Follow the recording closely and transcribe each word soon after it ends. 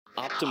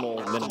Optimal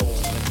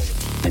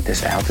minimalism. At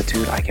this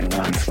altitude, I can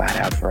run flat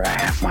out for a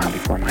half mile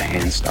before my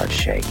hands start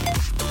shaking.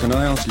 Can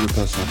I answer your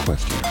personal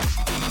question?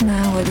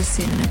 Now would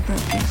seem an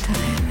appropriate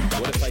time.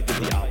 What if I did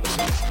the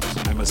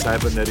opposite? I'm a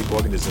cybernetic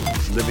organism,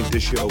 living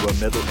tissue over a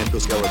metal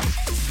endoskeleton.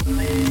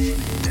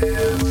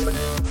 Tim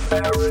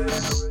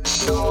Ferriss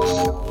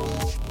Show.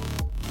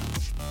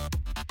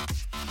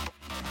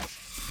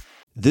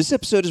 This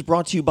episode is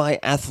brought to you by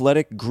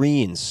Athletic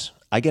Greens.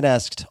 I get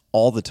asked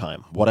all the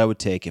time what I would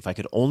take if I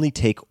could only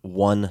take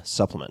one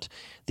supplement.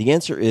 The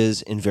answer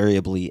is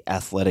invariably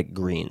Athletic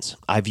Greens.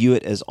 I view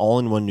it as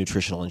all-in-one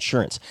nutritional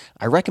insurance.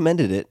 I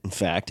recommended it, in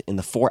fact, in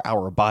the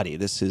 4-Hour Body.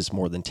 This is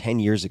more than 10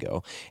 years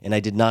ago, and I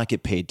did not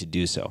get paid to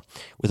do so.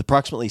 With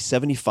approximately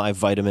 75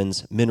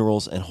 vitamins,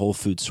 minerals, and whole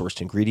food sourced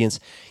ingredients,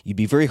 you'd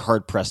be very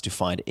hard-pressed to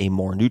find a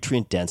more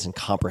nutrient-dense and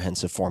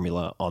comprehensive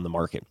formula on the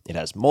market. It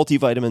has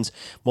multivitamins,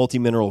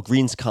 multi-mineral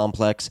greens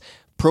complex,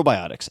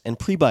 probiotics and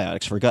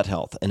prebiotics for gut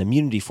health, an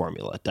immunity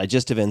formula,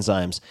 digestive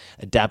enzymes,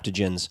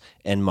 adaptogens,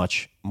 and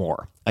much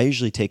more. I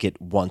usually take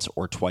it once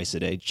or twice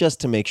a day just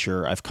to make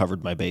sure I've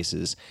covered my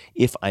bases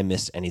if I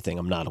missed anything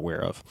I'm not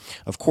aware of.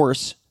 Of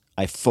course,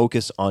 I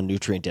focus on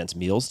nutrient-dense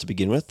meals to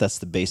begin with. That's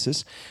the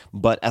basis.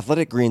 But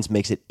Athletic Greens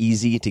makes it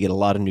easy to get a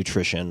lot of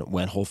nutrition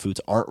when whole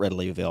foods aren't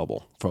readily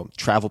available. From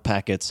travel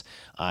packets,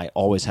 I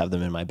always have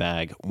them in my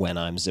bag when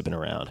I'm zipping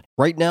around.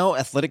 Right now,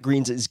 Athletic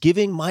Greens is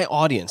giving my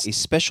audience a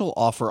special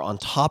offer on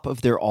top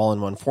of their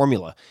all-in-one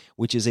formula,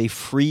 which is a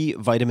free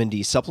vitamin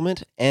D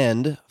supplement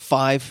and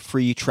 5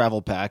 free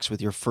travel packs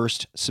with your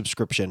first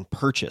subscription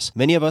purchase.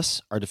 Many of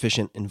us are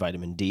deficient in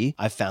vitamin D.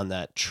 I've found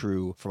that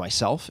true for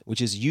myself,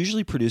 which is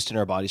usually produced in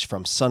our bodies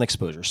from sun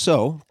exposure.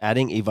 So,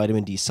 adding a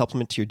vitamin D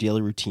supplement to your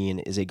daily routine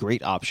is a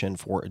great option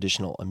for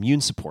additional immune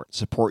support.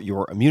 Support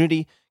your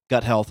immunity,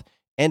 gut health,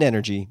 and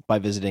energy by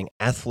visiting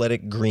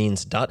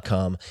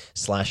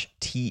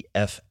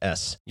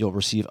athleticgreens.com/TFS. You'll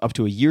receive up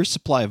to a year's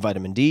supply of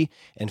vitamin D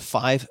and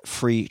 5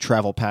 free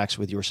travel packs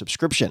with your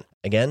subscription.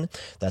 Again,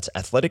 that's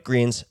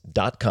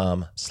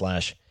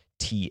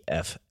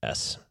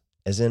athleticgreens.com/TFS,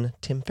 as in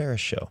Tim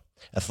Ferriss Show.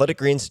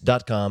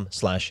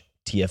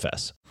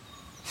 athleticgreens.com/TFS.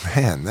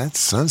 Man, that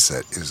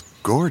sunset is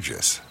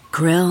gorgeous.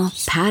 Grill,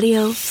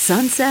 patio,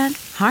 sunset.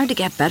 Hard to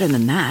get better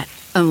than that.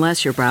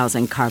 Unless you're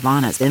browsing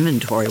Carvana's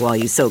inventory while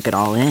you soak it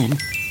all in.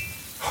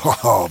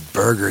 Oh,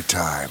 burger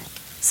time.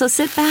 So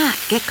sit back,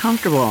 get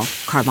comfortable.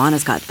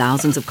 Carvana's got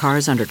thousands of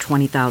cars under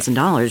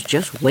 $20,000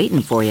 just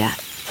waiting for you.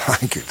 I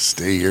could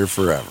stay here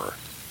forever.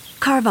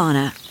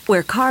 Carvana,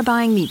 where car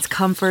buying meets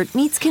comfort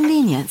meets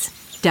convenience.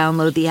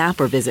 Download the app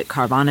or visit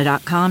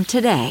Carvana.com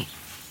today.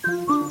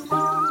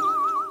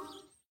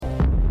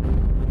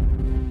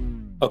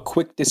 A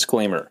quick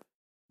disclaimer.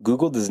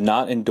 Google does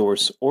not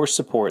endorse or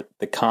support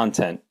the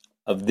content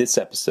of this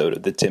episode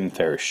of The Tim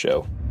Ferriss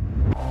Show.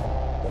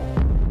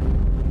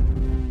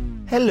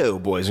 Hello,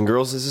 boys and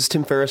girls. This is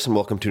Tim Ferriss, and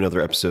welcome to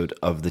another episode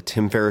of The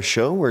Tim Ferriss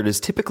Show, where it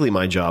is typically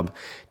my job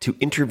to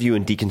interview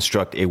and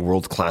deconstruct a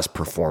world-class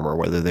performer,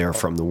 whether they are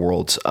from the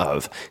worlds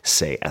of,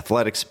 say,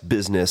 athletics,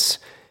 business,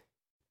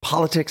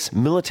 politics,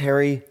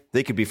 military.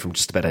 They could be from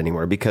just about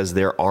anywhere, because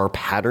there are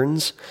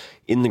patterns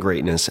in the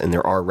greatness, and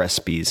there are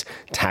recipes,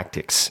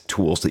 tactics,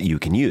 tools that you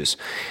can use.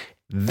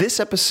 This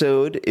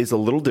episode is a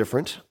little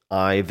different.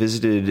 I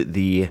visited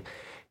the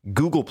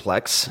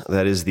Googleplex,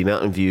 that is the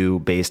Mountain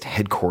View-based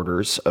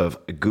headquarters of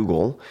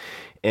Google,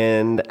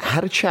 and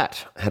had a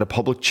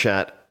public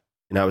chat,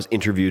 and I was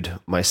interviewed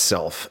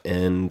myself.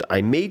 And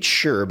I made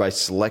sure by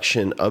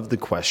selection of the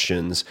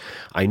questions,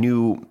 I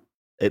knew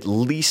at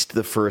least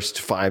the first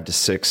 5 to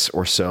 6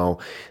 or so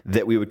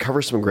that we would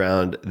cover some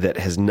ground that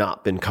has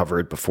not been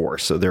covered before.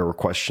 So there were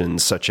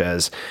questions such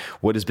as,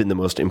 what has been the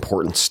most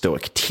important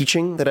Stoic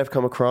teaching that I've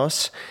come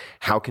across?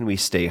 How can we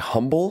stay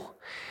humble?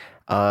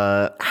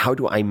 How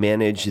do I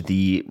manage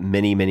the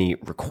many, many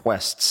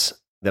requests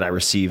that I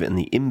receive and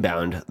the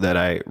inbound that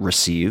I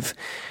receive?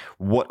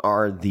 What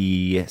are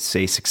the,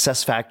 say,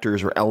 success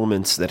factors or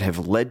elements that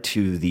have led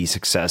to the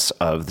success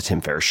of the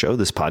Tim Ferriss Show,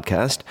 this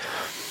podcast?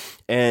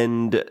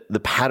 And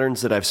the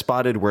patterns that I've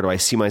spotted. Where do I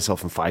see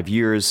myself in 5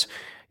 years?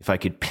 If I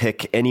could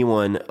pick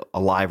anyone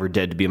alive or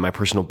dead to be in my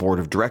personal board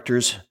of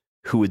directors,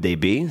 who would they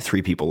be?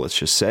 3 people, let's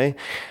just say.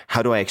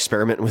 How do I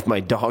experiment with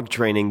my dog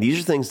training? These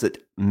are things that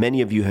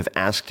many of you have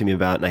asked me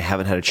about, and I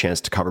haven't had a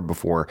chance to cover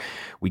before.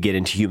 We get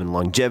into human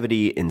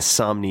longevity,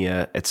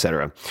 insomnia,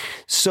 etc.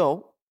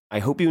 So I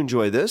hope you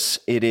enjoy this.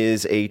 It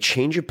is a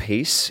change of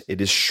pace.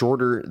 It is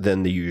shorter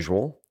than the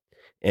usual.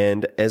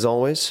 And as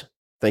always,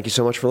 thank you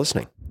so much for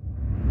listening.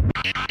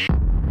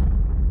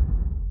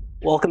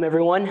 Welcome,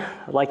 everyone.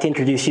 I'd like to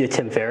introduce you to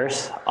Tim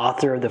Ferriss,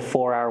 author of the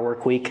 4-Hour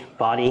Workweek,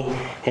 Body,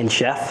 and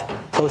Chef,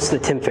 host of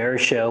the Tim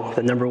Ferriss Show,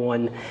 the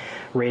 #1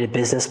 rated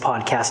business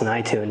podcast on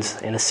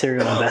iTunes, and a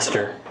serial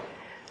investor.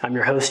 I'm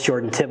your host,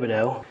 Jordan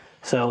Thibodeau.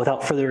 So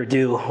without further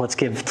ado, let's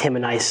give Tim a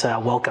nice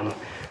welcome.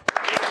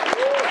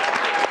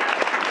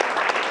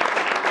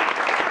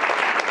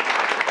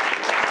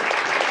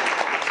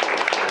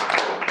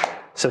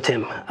 So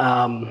Tim,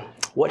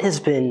 what has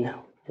been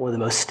one of the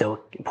most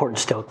important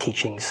Stoic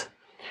teachings?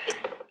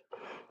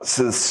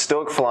 So the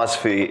Stoic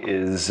philosophy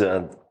is,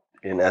 in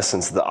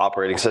essence, the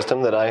operating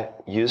system that I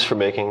use for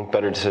making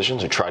better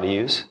decisions, or try to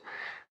use.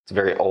 It's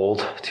very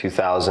old,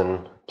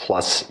 2,000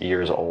 plus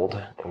years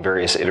old, in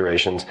various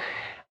iterations.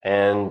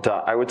 And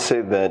I would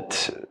say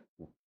that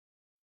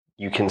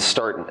you can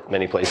start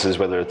many places,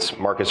 whether it's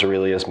Marcus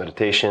Aurelius'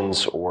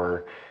 Meditations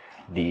or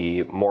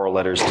the moral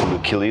letters to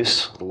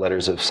Lucilius, the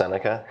letters of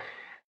Seneca.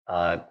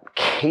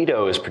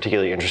 Cato is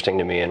particularly interesting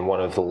to me, and one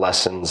of the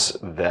lessons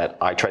that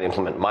I try to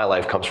implement in my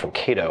life comes from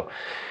Cato.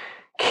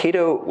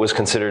 Cato was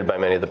considered by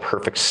many the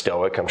perfect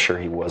Stoic. I'm sure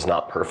he was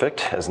not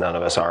perfect, as none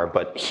of us are,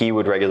 but he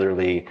would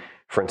regularly,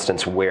 for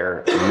instance,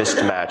 wear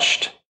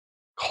mismatched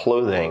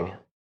clothing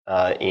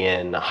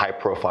in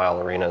high-profile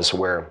arenas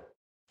where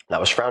that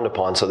was frowned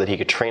upon, so that he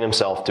could train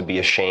himself to be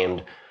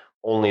ashamed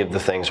only of the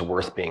things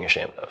worth being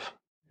ashamed of.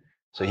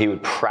 So he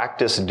would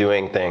practice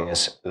doing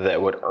things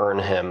that would earn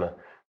him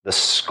the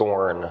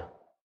scorn,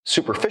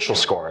 superficial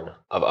scorn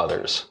of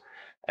others.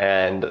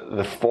 And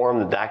the form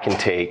that that can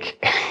take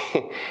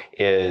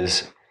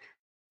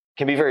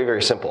can be very,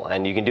 very simple.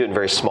 And you can do it in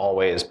very small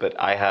ways. But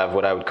I have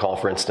what I would call,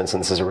 for instance,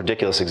 and this is a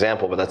ridiculous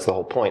example, but that's the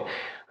whole point.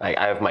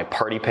 I have my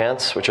party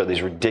pants, which are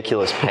these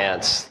ridiculous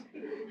pants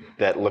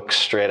that look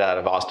straight out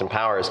of Austin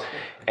Powers.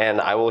 And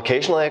I will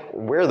occasionally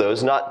wear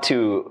those, not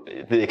to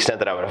the extent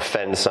that I would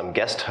offend some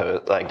guest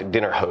host, like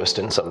dinner host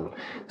and some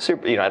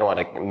super, I don't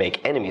want to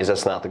make enemies,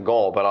 that's not the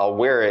goal, but I'll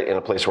wear it in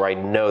a place where I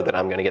know that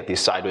I'm going to get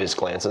these sideways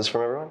glances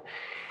from everyone,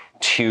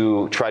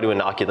 to try to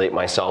inoculate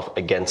myself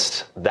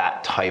against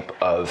that type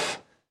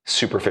of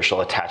superficial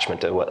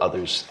attachment to what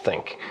others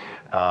think.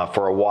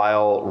 For a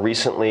while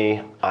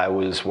recently, I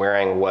was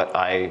wearing what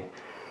I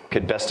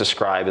could best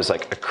describe as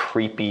like a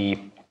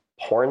creepy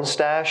porn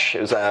stash.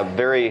 It was a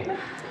very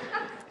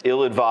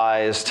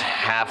ill-advised,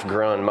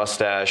 half-grown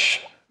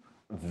mustache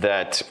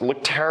that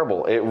looked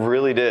terrible. It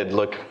really did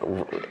look,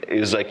 it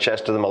was like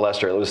Chester the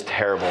Molester. It was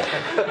terrible.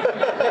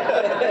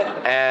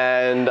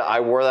 And I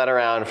wore that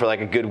around for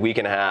like a good week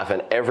and a half,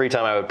 and every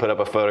time I would put up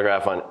a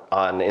photograph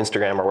on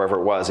Instagram or wherever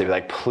it was, they'd be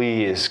like,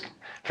 please,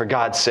 for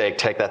God's sake,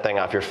 take that thing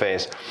off your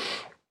face.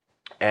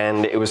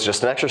 And it was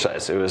just an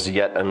exercise. It was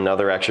yet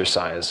another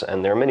exercise.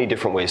 And there are many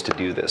different ways to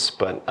do this,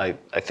 but I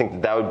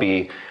think that would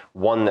be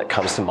one that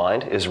comes to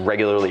mind, is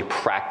regularly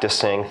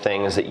practicing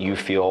things that you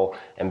feel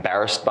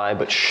embarrassed by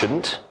but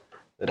shouldn't,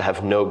 that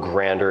have no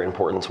grander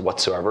importance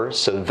whatsoever,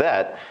 so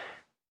that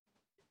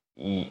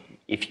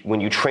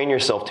when you train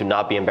yourself to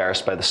not be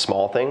embarrassed by the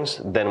small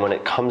things, then when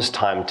it comes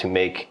time to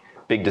make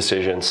big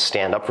decisions,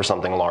 stand up for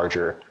something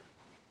larger,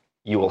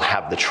 you will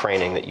have the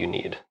training that you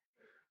need.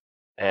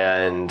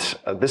 And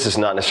this is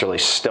not necessarily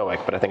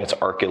Stoic, but I think it's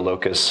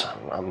Archilochus.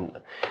 I'm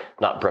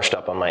not brushed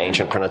up on my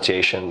ancient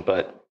pronunciation,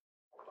 but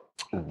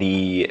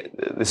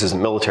this is a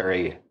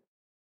military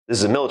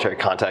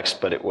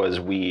context, but it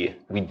was we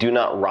do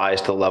not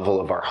rise to the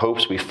level of our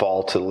hopes, we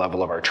fall to the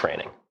level of our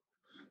training.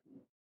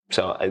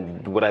 So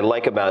what I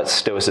like about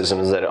Stoicism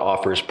is that it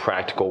offers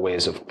practical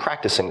ways of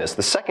practicing this.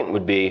 The second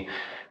would be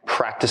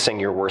practicing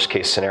your worst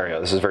case scenario.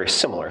 This is very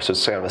similar, so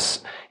it's kind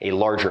of a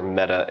larger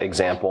meta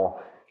example.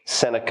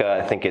 Seneca,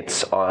 I think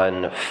it's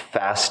on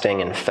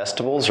fasting and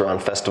festivals, or on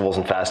festivals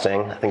and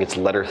fasting. I think it's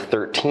letter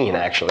 13,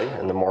 actually,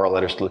 in the moral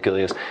letters to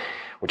Lucilius,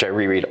 which I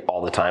reread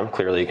all the time,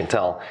 clearly you can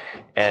tell.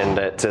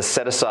 And to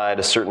set aside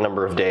a certain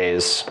number of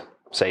days,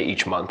 say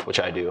each month,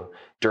 which I do,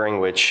 during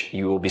which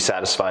you will be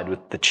satisfied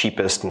with the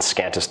cheapest and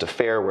scantest of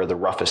fare, wear the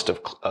roughest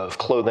of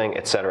clothing,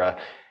 etc.,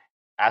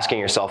 asking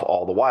yourself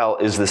all the while,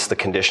 is this the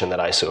condition that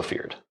I so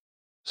feared?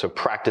 So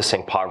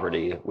practicing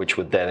poverty, which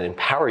would then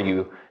empower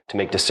you to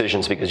make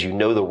decisions because you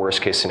know the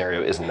worst case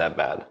scenario isn't that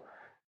bad.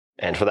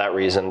 And for that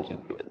reason,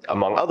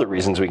 among other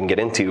reasons we can get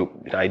into,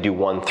 I do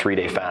 1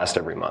 3-day fast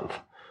every month.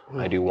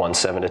 I do 1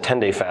 7 to 10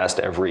 day fast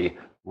every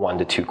 1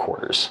 to 2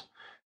 quarters.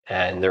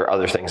 And there are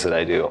other things that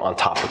I do on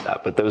top of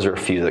that, but those are a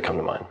few that come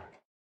to mind.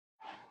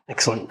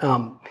 Excellent.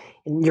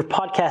 In your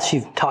podcast,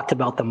 you've talked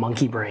about the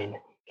monkey brain.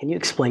 Can you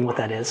explain what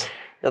that is?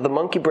 Now, the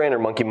monkey brain or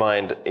monkey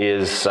mind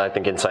is, I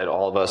think, inside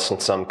all of us in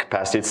some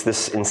capacity. It's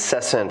this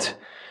incessant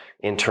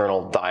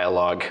internal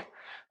dialogue,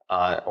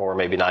 or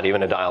maybe not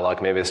even a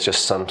dialogue. Maybe it's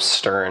just some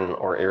stern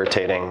or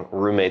irritating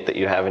roommate that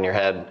you have in your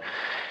head.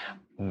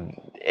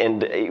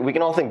 And we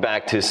can all think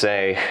back to,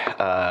 say,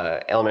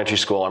 elementary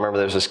school. I remember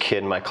there was this kid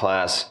in my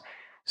class.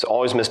 He's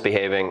always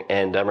misbehaving.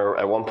 And I remember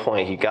at one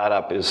point he got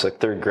up, it was like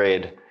 3rd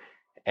grade,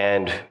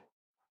 and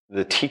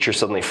the teacher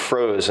suddenly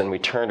froze, and we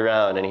turned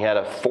around, and he had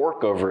a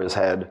fork over his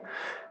head,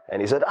 and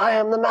he said, "I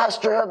am the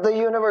master of the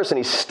universe," and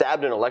he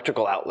stabbed an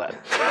electrical outlet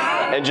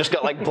and just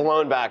got like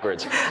blown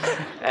backwards.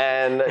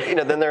 And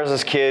then there was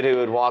this kid who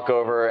would walk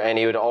over, and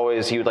he would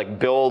like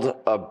build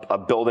a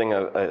building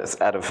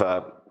out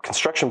of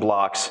construction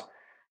blocks,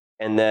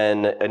 and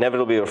then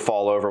inevitably it would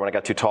fall over when it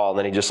got too tall, and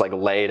then he'd just like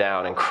lay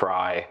down and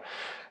cry.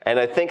 And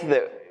I think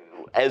that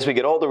as we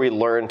get older, we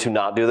learn to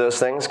not do those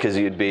things because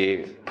you'd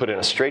be put in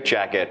a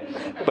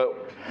straitjacket.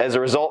 But as a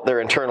result,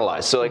 they're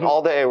internalized. So like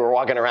all day we're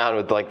walking around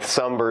with like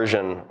some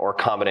version or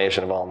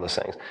combination of all of those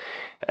things.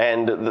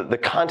 And the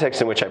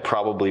context in which I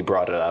probably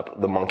brought it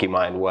up, the monkey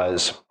mind,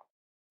 was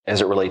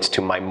as it relates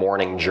to my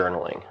morning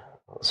journaling.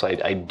 So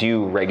I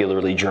do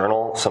regularly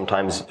journal.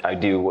 Sometimes I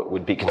do what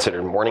would be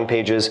considered morning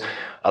pages.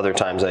 Other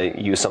times I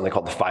use something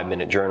called the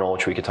 5-minute journal,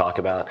 which we could talk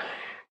about.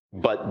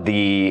 But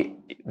the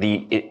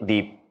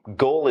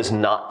goal is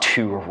not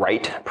to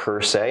write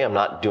per se. I'm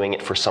not doing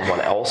it for someone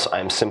else.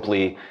 I'm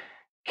simply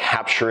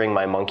capturing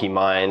my monkey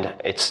mind,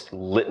 its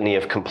litany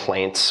of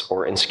complaints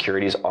or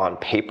insecurities on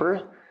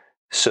paper,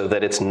 so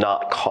that it's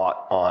not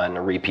caught on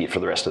a repeat for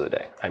the rest of the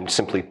day. I'm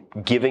simply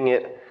giving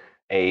it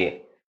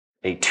a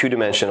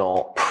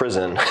two-dimensional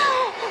prison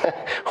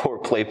or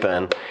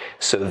playpen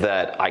so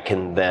that I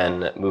can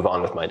then move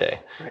on with my day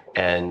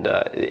and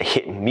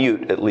hit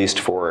mute at least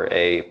for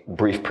a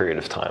brief period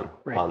of time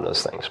on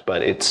those things.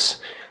 But it's,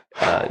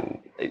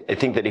 I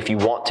think that if you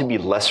want to be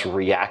less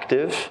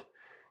reactive,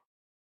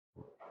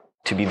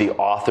 to be the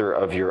author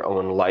of your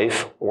own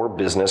life or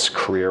business,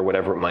 career,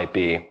 whatever it might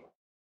be,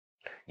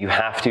 you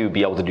have to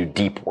be able to do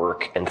deep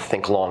work and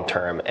think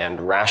long-term and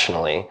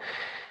rationally.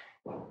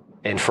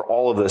 And for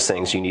all of those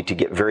things, you need to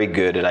get very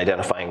good at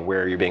identifying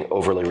where you're being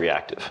overly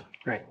reactive.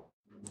 Right.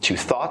 To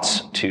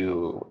thoughts,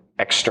 to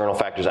external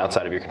factors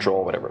outside of your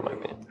control, whatever it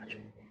might be.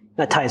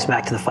 That ties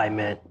back to the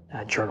 5-minute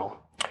journal.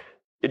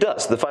 It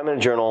does. The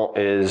 5-minute journal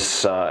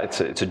is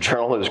it's a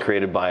journal that was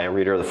created by a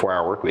reader of the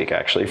 4-Hour Workweek.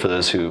 Actually, for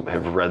those who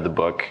have read the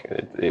book,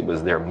 it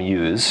was their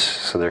muse.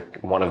 So they're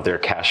one of their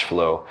cash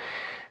flow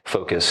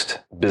focused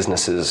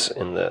businesses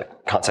in the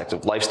context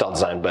of lifestyle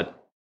design. But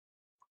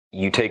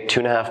you take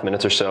 2.5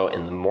 minutes or so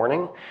in the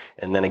morning,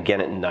 and then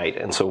again at night.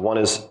 And so one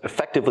is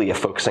effectively a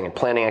focusing and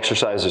planning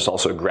exercise. There's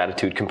also a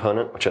gratitude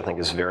component, which I think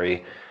is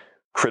very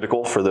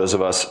critical for those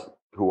of us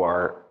who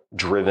are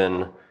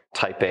driven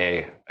type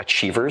A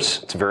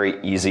achievers. It's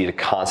very easy to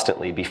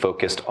constantly be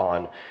focused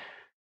on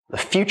the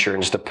future.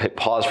 And just to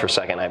pause for a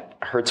second, I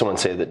heard someone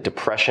say that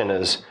depression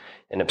is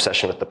an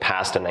obsession with the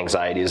past and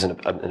anxiety is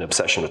an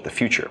obsession with the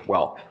future.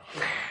 Well,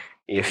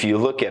 if you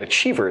look at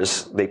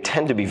achievers, they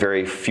tend to be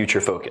very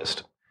future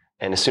focused.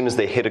 And as soon as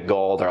they hit a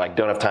goal, they're like,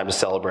 don't have time to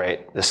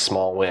celebrate this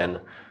small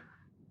win.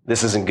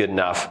 This isn't good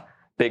enough.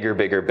 Bigger,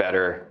 bigger,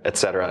 better,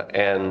 etc.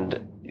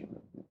 And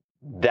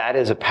that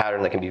is a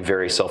pattern that can be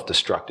very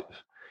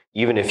self-destructive,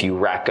 even if you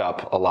rack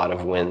up a lot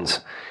of wins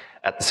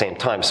at the same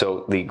time.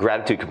 So the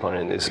gratitude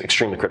component is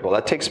extremely critical.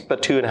 That takes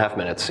about 2.5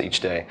 minutes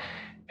each day.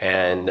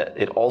 And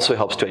it also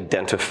helps to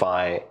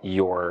identify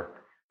your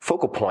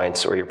focal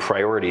points or your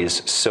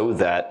priorities so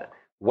that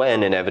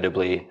when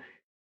inevitably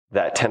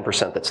that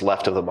 10% that's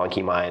left of the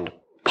monkey mind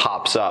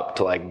pops up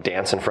to like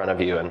dance in front of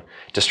you and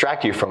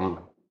distract you from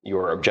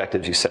your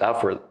objectives you set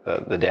out for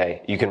the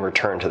day, you can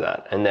return to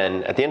that. And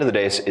then at the end of the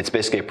day, it's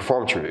basically a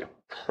performance review.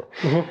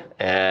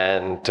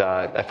 And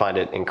I find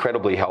it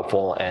incredibly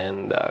helpful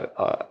and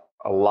a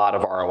lot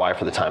of ROI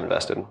for the time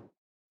invested.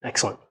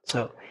 Excellent.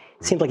 So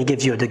it seems like it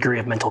gives you a degree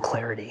of mental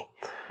clarity.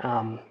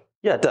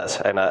 Yeah, it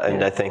does. And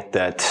I think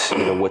that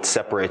what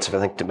separates, if I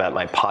think about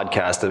my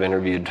podcast, I've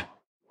interviewed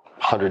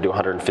 100 to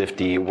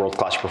 150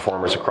 world-class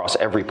performers across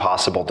every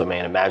possible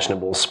domain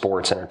imaginable: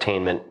 sports,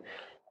 entertainment,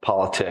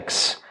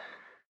 politics,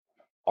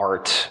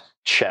 art,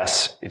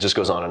 chess, it just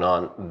goes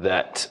on,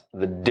 that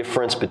the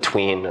difference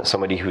between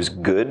somebody who's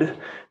good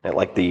at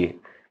like the,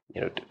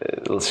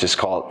 let's just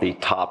call it the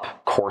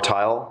top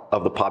quartile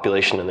of the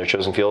population in their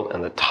chosen field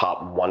and the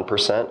top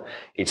 1%,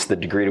 it's the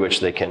degree to which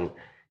they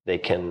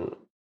can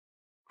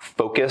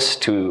focus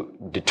to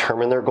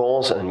determine their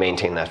goals and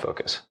maintain that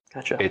focus.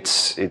 Gotcha.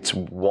 It's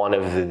one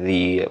of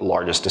the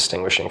largest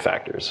distinguishing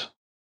factors.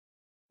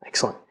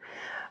 Excellent.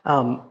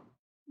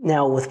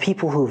 Now, with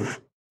people who've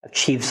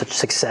achieved such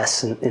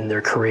success in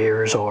their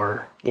careers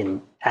or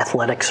in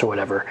athletics or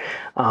whatever,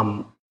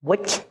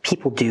 what can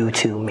people do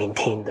to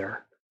maintain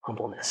their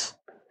humbleness?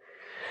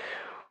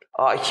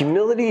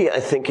 Humility, I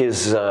think,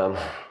 is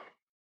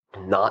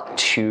not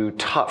too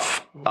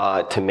tough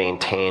to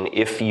maintain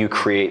if you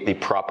create the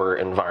proper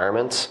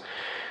environments.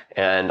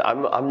 And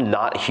I'm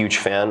not a huge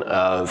fan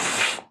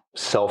of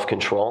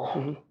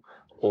self-control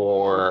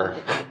or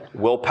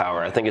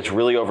willpower. I think it's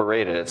really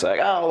overrated. It's like,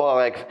 oh, well,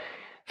 like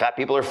fat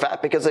people are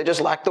fat because they just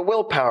lack the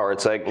willpower.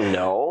 It's like,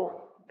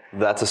 no,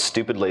 that's a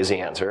stupid, lazy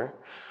answer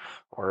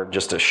or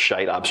just a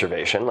shite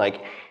observation.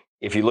 Like,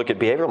 if you look at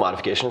behavioral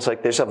modification, it's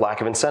like they just have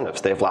lack of incentives.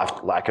 They have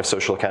lack of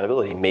social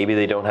accountability. Maybe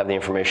they don't have the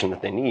information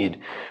that they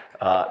need.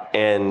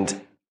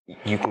 And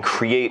you can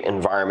create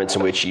environments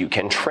in which you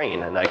can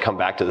train. And I come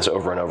back to this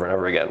over and over and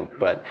over again.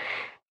 But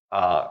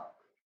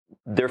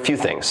there are a few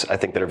things I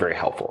think that are very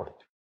helpful.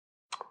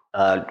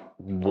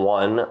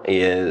 One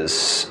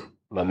is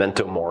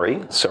memento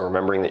mori, so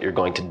remembering that you're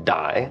going to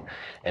die,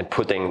 and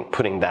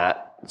putting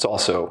that, it's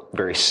also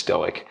very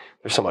stoic.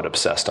 They're somewhat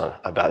obsessed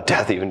about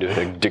death, even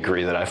to a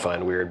degree that I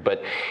find weird.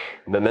 But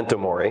memento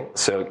mori,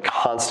 so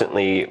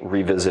constantly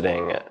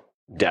revisiting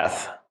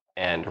death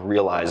and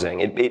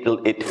realizing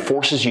it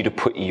forces you to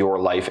put your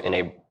life in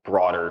a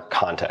broader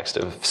context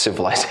of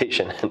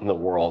civilization in the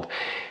world.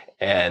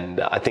 And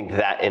I think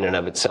that in and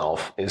of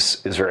itself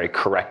is very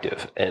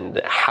corrective.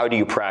 And how do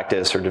you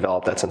practice or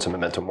develop that sense of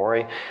memento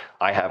mori?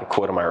 I have a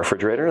quote on my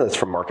refrigerator that's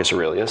from Marcus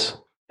Aurelius.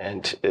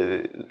 And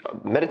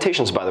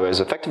Meditations, by the way, is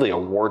effectively a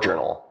war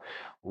journal.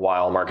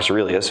 While Marcus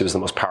Aurelius, who was the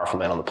most powerful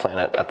man on the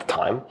planet at the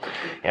time,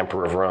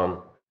 Emperor of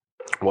Rome,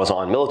 was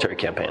on military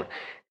campaign.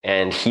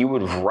 And he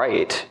would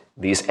write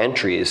these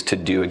entries to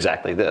do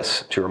exactly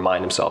this, to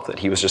remind himself that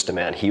he was just a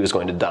man, he was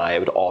going to die, it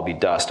would all be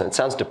dust. And it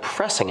sounds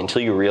depressing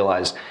until you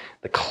realize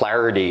the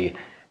clarity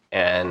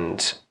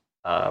and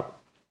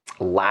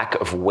lack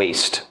of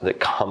waste that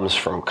comes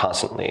from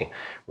constantly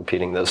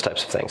repeating those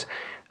types of things.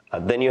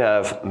 Then you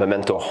have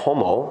memento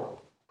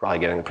homo, probably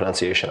getting the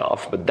pronunciation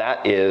off, but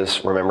that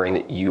is remembering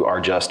that you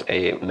are just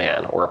a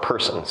man or a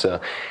person.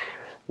 So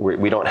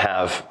we don't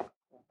have...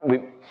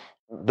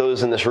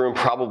 Those in this room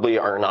probably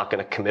are not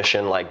going to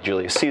commission, like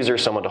Julius Caesar,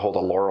 someone to hold a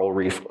laurel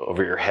wreath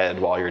over your head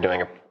while you're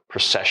doing a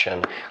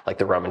procession like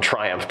the Roman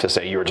Triumph to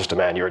say, you're just a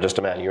man, you're just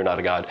a man, you're not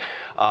a god.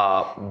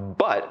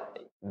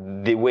 But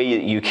the way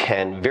that you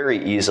can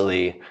very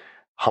easily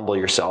humble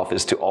yourself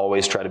is to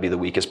always try to be the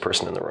weakest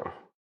person in the room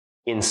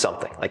in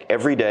something. Like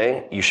every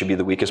day, you should be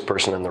the weakest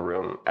person in the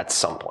room at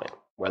some point.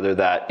 Whether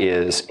that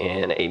is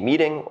in a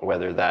meeting,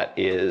 whether that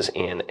is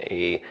in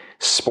a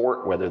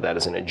sport, whether that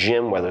is in a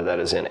gym, whether that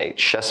is in a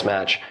chess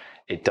match,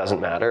 it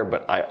doesn't matter,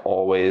 but I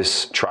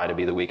always try to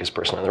be the weakest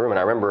person in the room. And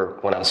I remember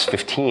when I was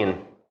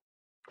 15,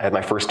 I had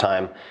my first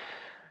time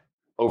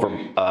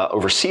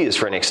overseas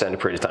for an extended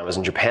period of time. I was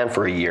in Japan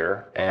for a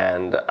year,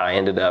 and I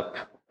ended up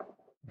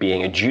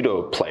being a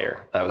judo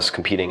player. I was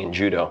competing in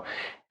judo.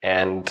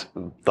 And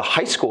the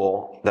high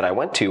school that I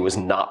went to was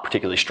not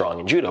particularly strong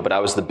in judo, but I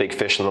was the big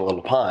fish in the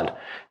little pond.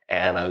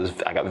 And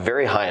I got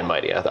very high and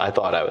mighty. I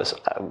thought I was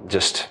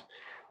just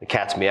the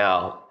cat's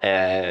meow.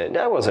 And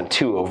I wasn't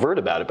too overt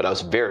about it, but I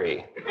was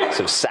very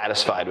sort of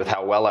satisfied with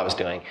how well I was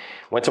doing.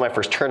 Went to my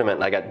first tournament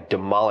and I got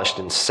demolished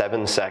in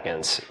 7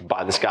 seconds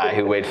by this guy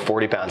who weighed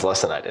 40 pounds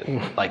less than I did.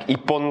 Like,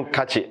 ippon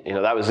kachi,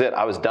 that was it.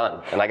 I was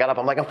done. And I got up,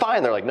 I'm like, I'm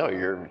fine. They're like, no,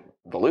 you're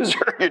the loser,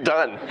 you're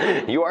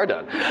done. You are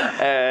done.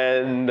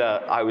 And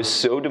I was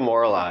so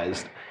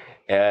demoralized.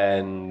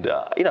 And,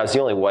 I was the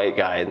only white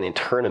guy in the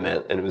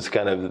tournament. And it was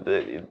kind of,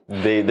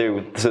 there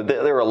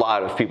were a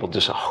lot of people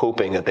just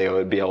hoping that they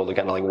would be able to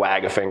kind of like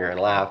wag a finger and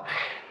laugh.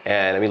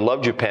 And I mean,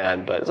 love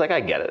Japan, but it's like, I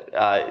get it.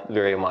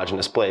 Very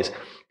homogenous place.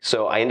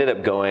 So I ended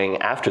up going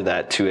after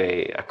that to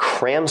a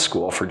cram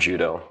school for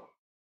judo,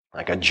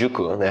 like a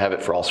juku. They have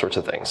it for all sorts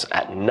of things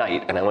at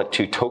night. And I went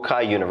to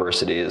Tokai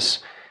University's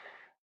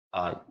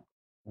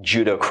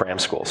judo cram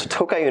school. So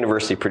Tokai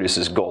University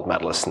produces gold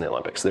medalists in the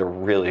Olympics. They're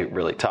really,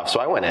 really tough. So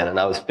I went in and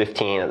I was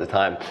 15 at the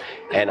time,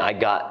 and I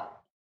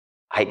got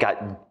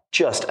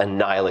just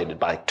annihilated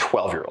by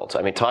 12-year-olds.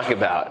 I mean, talk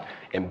about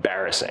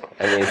embarrassing.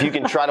 I mean, if you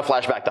can try to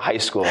flash back to high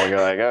school, you're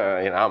like,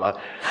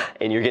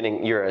 and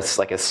you're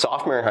like a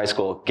sophomore in high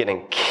school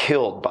getting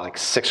killed by like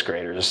 6th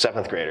graders or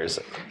 7th graders.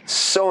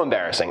 So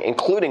embarrassing,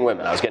 including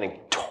women. I was getting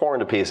torn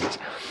to pieces.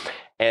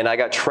 And I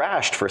got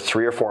trashed for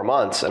 3 or 4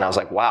 months, and I was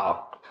like,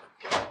 wow,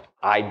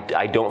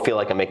 I don't feel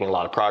like I'm making a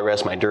lot of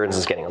progress. My endurance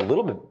is getting a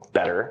little bit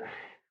better.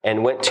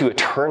 And went to a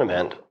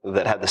tournament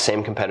that had the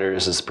same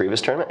competitors as the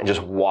previous tournament and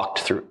just walked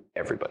through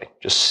everybody.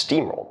 Just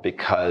steamrolled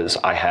because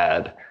I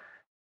had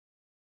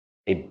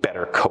a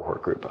better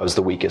cohort group. I was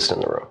the weakest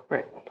in the room.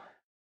 Right.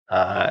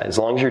 As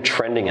long as you're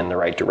trending in the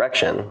right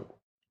direction,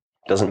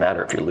 it doesn't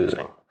matter if you're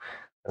losing.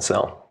 And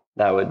so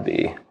that would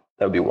be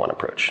one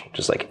approach.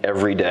 Just like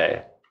every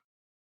day,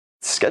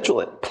 schedule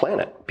it, plan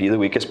it, be the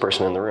weakest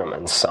person in the room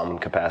in some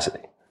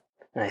capacity.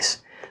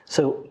 Nice.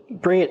 So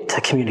bring it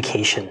to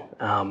communication.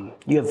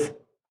 You have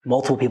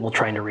multiple people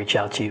trying to reach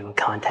out to you and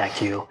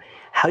contact you.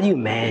 How do you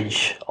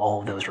manage all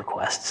of those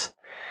requests?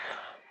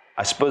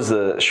 I suppose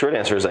the short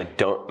answer is I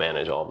don't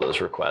manage all of those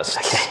requests.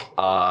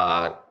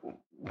 Okay.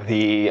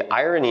 The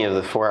irony of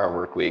the 4-hour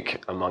work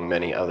week, among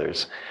many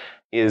others,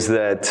 is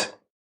that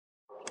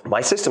my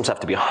systems have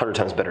to be 100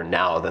 times better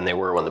now than they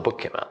were when the book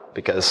came out.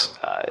 Because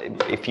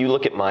if you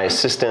look at my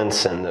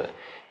assistants and the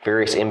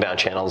various inbound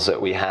channels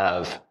that we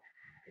have,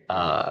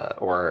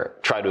 or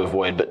try to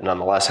avoid, but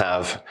nonetheless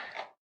have,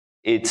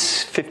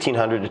 it's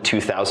 1,500 to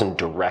 2,000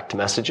 direct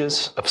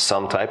messages of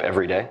some type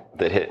every day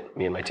that hit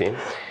me and my team.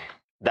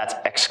 That's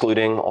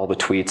excluding all the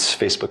tweets,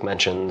 Facebook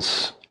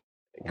mentions,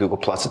 Google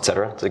Plus,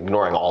 etc. It's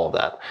ignoring all of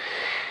that.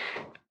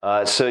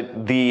 So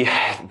the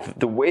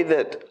way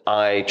that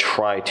I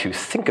try to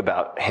think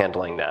about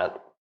handling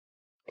that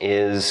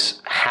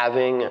is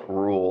having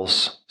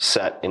rules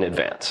set in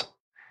advance.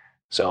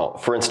 So,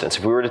 for instance,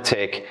 if we were to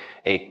take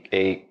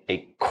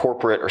a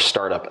corporate or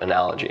startup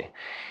analogy,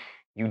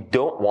 you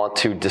don't want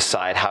to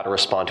decide how to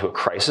respond to a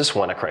crisis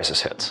when a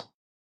crisis hits.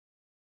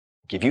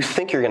 If you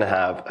think you're going to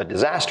have a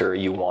disaster,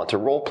 you want to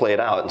role play it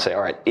out and say,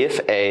 all right, if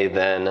A,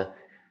 then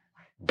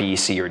B,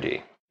 C, or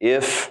D.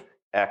 If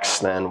X,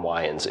 then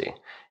Y and Z.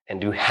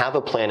 And to have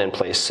a plan in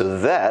place so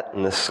that,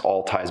 and this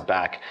all ties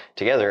back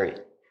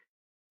together,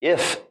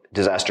 if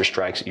disaster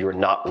strikes, you're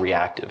not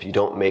reactive. You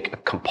don't make a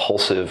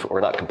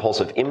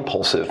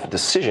impulsive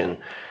decision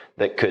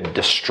that could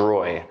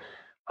destroy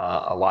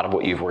a lot of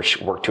what you've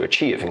worked to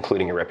achieve,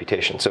 including your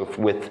reputation. So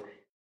with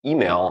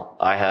email,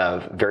 I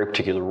have very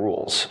particular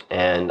rules,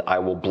 and I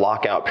will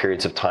block out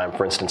periods of time.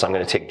 For instance, I'm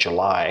going to take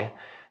July,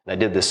 and I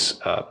did this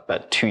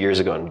about 2 years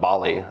ago in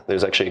Bali.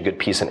 There's actually a good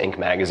piece in Inc.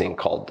 magazine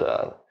called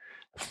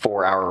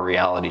 4-Hour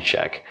Reality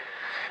Check.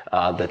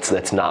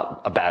 That's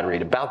not a bad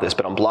read about this,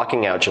 but I'm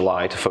blocking out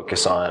July to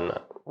focus on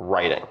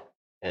writing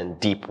and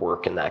deep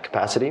work in that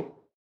capacity.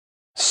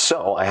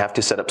 So I have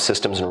to set up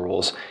systems and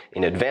rules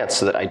in advance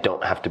so that I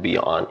don't have to be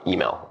on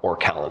email or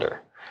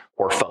calendar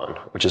or phone,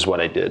 which is what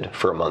I did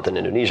for a month in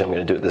Indonesia. I'm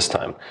going to do it this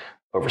time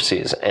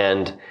overseas.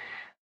 And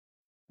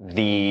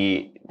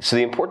the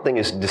important thing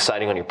is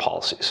deciding on your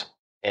policies.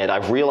 And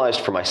I've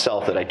realized for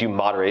myself that I do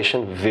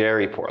moderation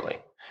very poorly,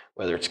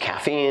 whether it's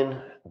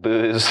caffeine,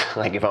 booze.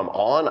 Like if I'm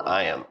on,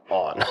 I am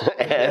on.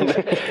 And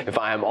if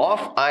I am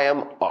off, I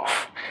am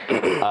off.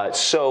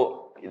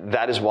 So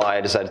that is why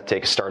I decided to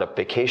take a startup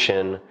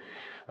vacation,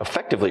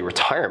 effectively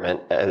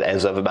retirement,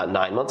 as of about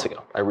 9 months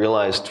ago. I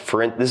realized,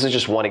 this is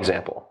just one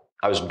example.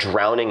 I was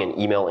drowning in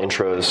email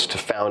intros to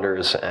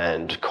founders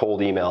and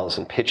cold emails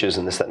and pitches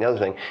and this, that, and the other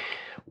thing.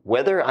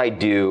 Whether I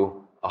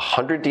do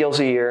 100 deals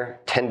a year,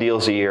 10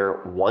 deals a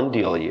year, 1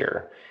 deal a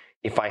year,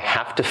 if I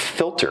have to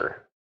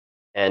filter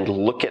and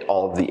look at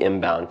all of the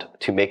inbound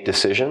to make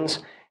decisions,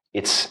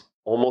 it's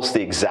almost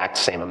the exact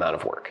same amount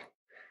of work.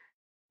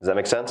 Does that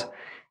make sense?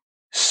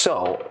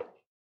 So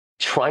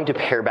trying to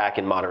pare back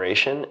in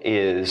moderation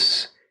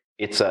it's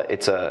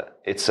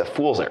a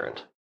fool's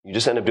errand. You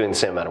just end up doing the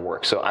same amount of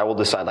work. So I will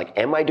decide, like,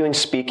 am I doing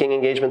speaking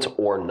engagements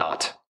or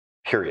not?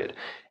 Period.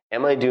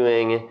 Am I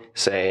doing,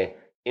 say,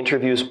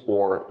 interviews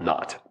or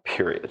not?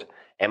 Period.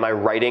 Am I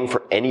writing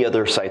for any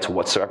other sites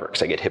whatsoever?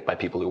 Because I get hit by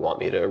people who want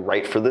me to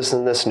write for this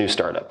and this new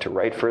startup, to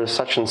write for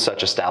such and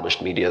such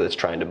established media that's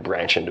trying to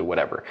branch into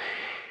whatever.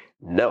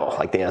 No,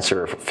 like the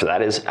answer for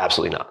that is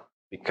absolutely not,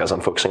 because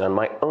I'm focusing on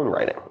my own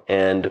writing.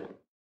 And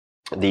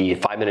the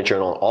 5-minute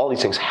journal, all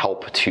these things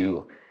help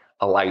to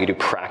allow you to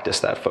practice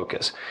that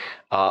focus.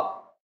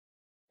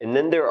 And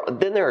then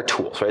there are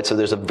tools, right? So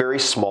there's a very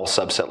small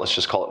subset, let's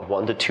just call it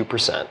 1% to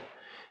 2%,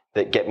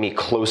 that get me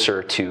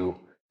closer to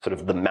sort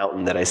of the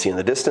mountain that I see in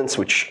the distance,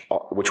 which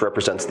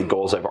represents the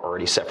goals I've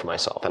already set for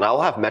myself. And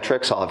I'll have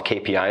metrics, I'll have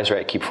KPIs,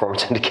 right? Key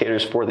performance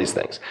indicators for these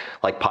things,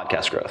 like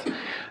podcast growth.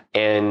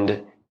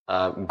 And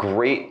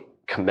great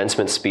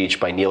commencement speech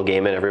by Neil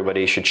Gaiman,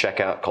 everybody should check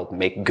out, called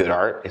Make Good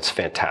Art. It's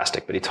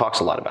fantastic, but he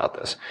talks a lot about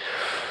this.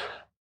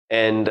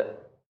 And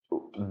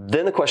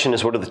then the question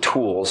is, what are the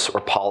tools or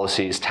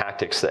policies,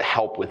 tactics that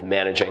help with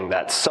managing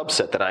that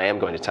subset that I am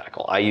going to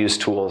tackle? I use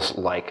tools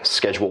like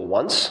Schedule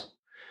Once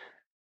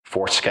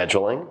for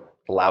scheduling,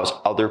 allows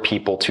other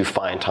people to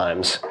find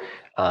times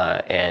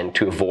and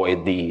to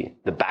avoid the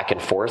back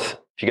and forth.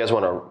 If you guys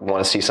want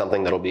to see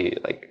something that'll be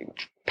like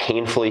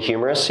painfully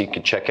humorous, you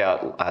could check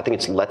out, I think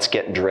it's Let's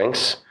Get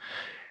Drinks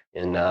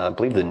in, I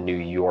believe, the New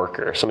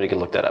Yorker. Somebody can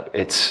look that up.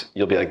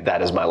 You'll be like,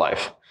 that is my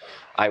life.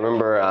 I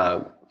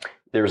remember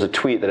there was a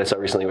tweet that I saw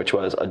recently, which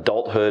was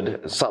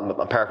adulthood,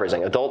 I'm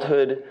paraphrasing,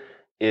 adulthood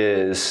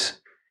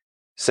is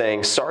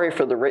saying, sorry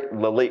for the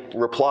late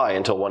reply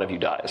until one of you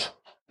dies.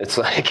 It's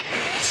like,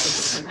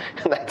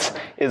 that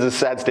is a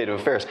sad state of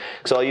affairs.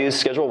 So I'll use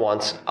Schedule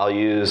Once. I'll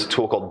use a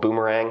tool called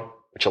Boomerang,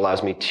 which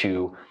allows me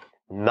to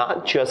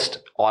not just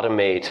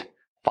automate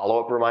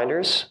follow-up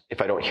reminders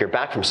if I don't hear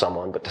back from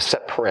someone, but to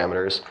set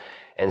parameters.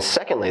 And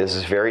secondly, this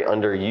is very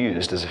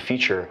underused as a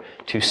feature,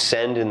 to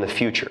send in the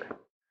future.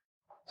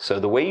 So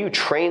the way you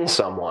train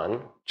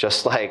someone,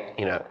 just like,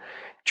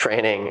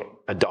 training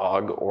a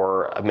dog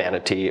or a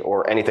manatee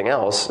or anything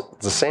else,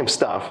 it's the same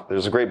stuff.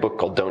 There's a great book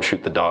called Don't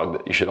Shoot the Dog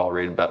that you should all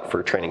read about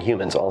for training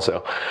humans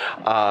also,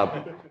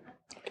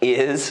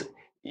 is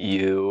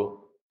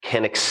you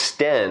can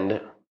extend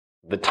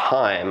the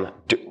time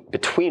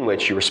between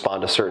which you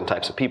respond to certain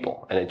types of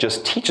people. And it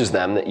just teaches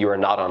them that you are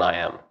not on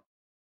IM.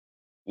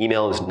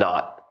 Email is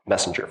not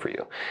Messenger for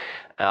you.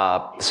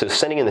 So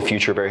sending in the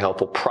future, very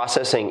helpful.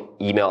 Processing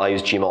email, I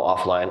use Gmail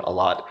offline a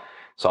lot.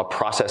 So I'll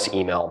process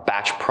email,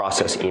 batch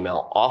process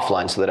email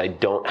offline so that I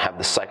don't have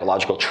the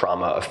psychological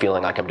trauma of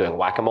feeling like I'm doing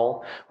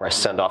whack-a-mole, where I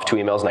send off 2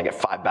 emails and I get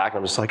 5 back and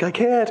I'm just like, I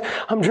can't,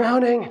 I'm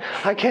drowning,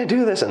 I can't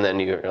do this. And then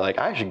you're like,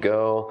 I should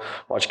go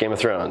watch Game of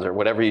Thrones or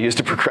whatever you use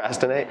to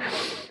procrastinate.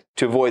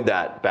 To avoid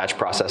that, batch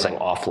processing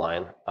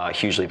offline,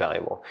 hugely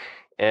valuable.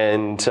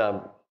 And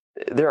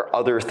there are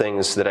other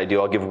things that I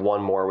do. I'll give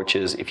one more, which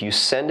is if you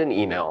send an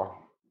email,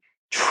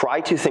 try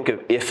to think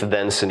of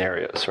if-then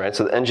scenarios, right?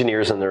 So the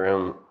engineers in the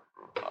room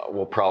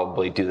will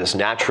probably do this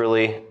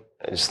naturally,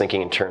 just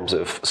thinking in terms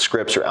of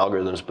scripts or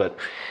algorithms. But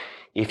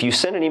if you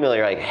send an email,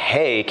 you're like,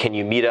 hey, can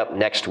you meet up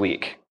next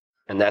week?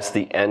 And that's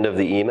the end of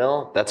the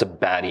email. That's a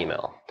bad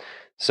email.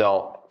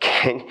 So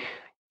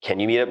can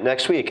you meet up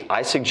next week?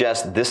 I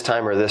suggest this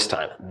time or this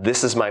time.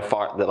 This is my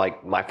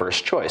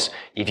first choice.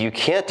 If you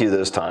can't do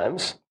those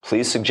times,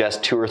 please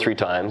suggest 2 or 3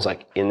 times,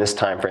 like in this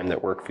time frame,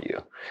 that work for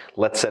you.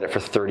 Let's set it for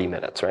 30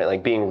 minutes, right?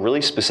 Like being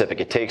really specific.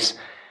 It takes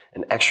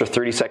an extra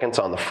 30 seconds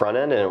on the front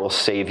end, and it will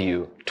save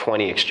you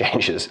 20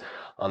 exchanges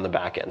on the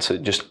back end. So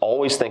just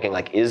always thinking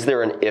like, is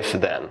there an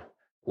if-then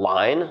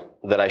line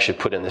that I should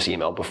put in this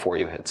email before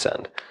you hit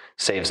send?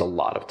 Saves a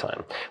lot of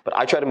time. But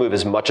I try to move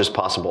as much as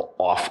possible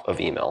off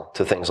of email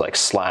to things like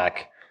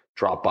Slack,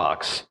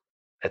 Dropbox,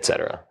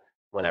 etc.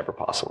 whenever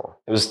possible.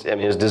 It was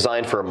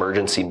designed for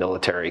emergency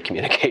military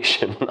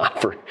communication,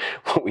 not for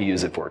what we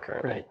use it for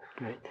currently.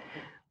 Right.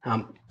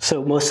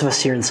 So most of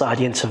us here in this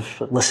audience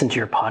have listened to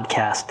your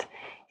podcast,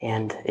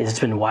 and it's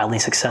been wildly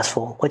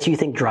successful. What do you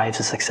think drives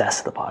the success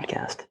of the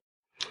podcast?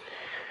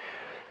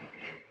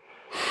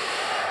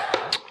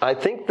 I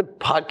think the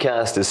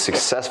podcast is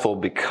successful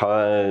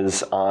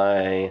because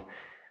I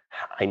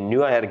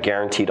knew I had a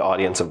guaranteed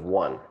audience of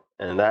one.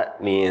 And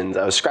that means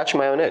I was scratching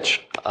my own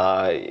itch.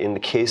 In the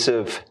case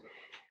of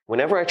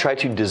whenever I try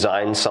to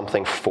design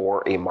something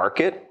for a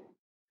market,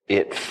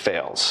 it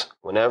fails.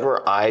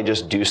 Whenever I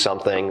just do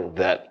something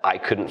that I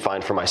couldn't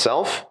find for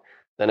myself,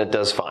 then it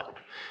does fine.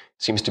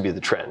 Seems to be the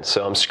trend.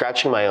 So I'm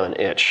scratching my own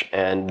itch.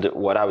 And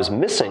what I was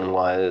missing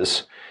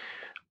was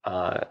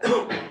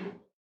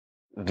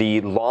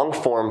the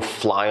long-form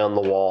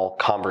fly-on-the-wall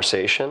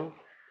conversation,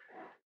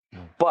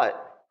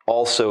 but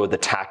also the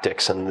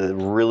tactics and the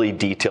really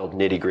detailed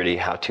nitty-gritty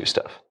how-to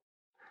stuff.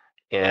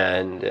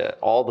 And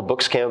all the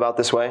books came about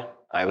this way.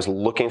 I was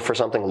looking for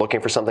something. And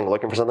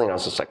I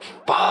was just like,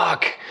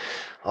 fuck,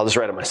 I'll just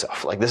write it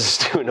myself. Like, this is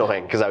too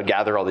annoying, because I would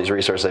gather all these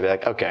resources. I'd be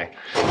like, okay,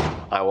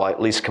 I will at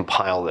least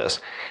compile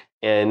this.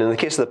 And in the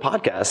case of the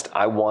podcast,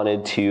 I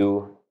wanted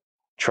to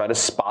try to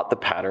spot the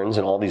patterns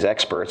in all these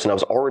experts. And I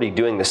was already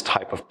doing this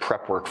type of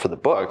prep work for the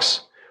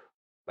books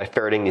by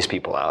ferreting these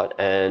people out.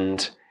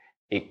 And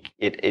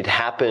it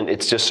happened, it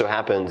just so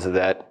happens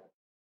that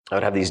I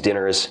would have these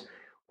dinners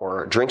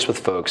or drinks with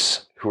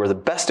folks who are the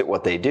best at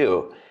what they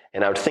do.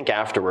 And I would think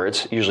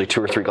afterwards, usually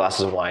 2 or 3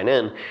 glasses of wine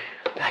in,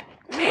 like,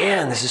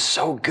 man, this is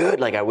so good.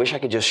 Like, I wish I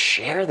could just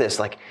share this.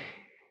 Like,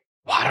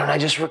 why don't I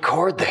just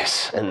record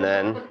this? And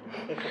then,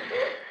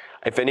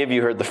 if any of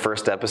you heard the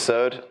first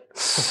episode,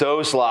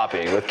 so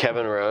sloppy with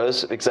Kevin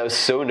Rose, because I was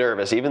so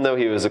nervous, even though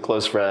he was a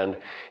close friend,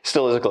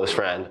 still is a close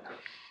friend.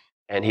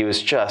 And he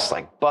was just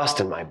like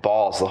busting my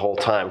balls the whole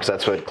time, because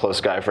that's what close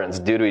guy friends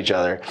do to each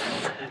other.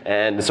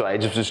 And so I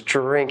just was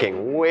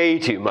drinking way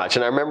too much.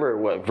 And I remember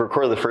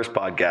recorded the first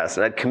podcast,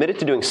 and I'd committed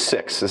to doing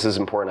 6. This is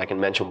important. I can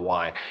mention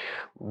why.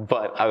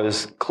 But I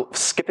was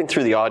skipping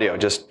through the audio,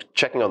 just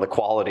checking on the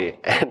quality.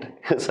 And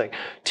it's like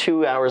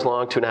 2 hours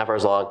long, 2.5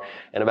 hours long.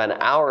 And about an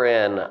hour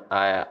in,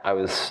 I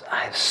was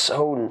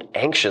so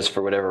anxious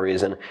for whatever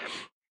reason.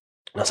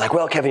 And I was like,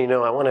 well, Kevin,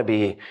 I want to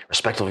be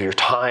respectful of your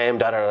time,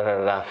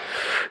 da-da-da-da-da.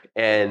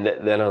 And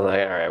then I was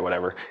like, all right,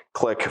 whatever.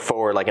 Click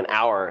forward like an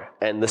hour,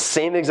 and the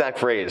same exact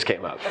phrase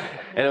came up.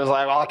 And it was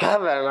like, well,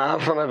 Kevin, I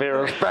want to be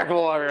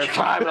respectful of your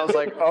time. And I was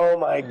like, oh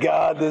my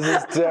God, this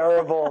is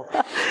terrible.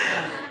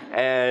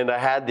 And I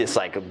had this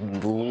like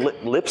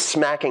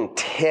lip-smacking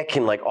tick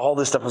and like all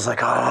this stuff. I was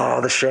like,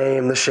 oh, the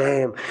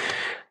shame.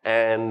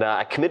 And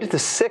I committed to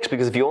 6,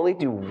 because if you only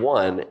do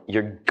 1,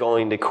 you're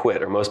going to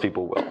quit, or most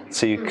people will.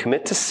 So you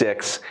commit to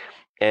 6,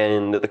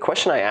 and the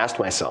question I asked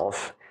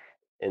myself,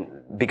 and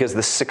because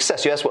the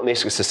success, you asked what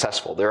makes it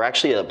successful. There are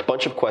actually a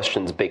bunch of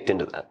questions baked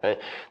into that. Right?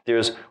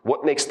 There's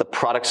what makes the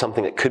product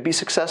something that could be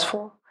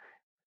successful.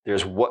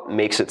 There's what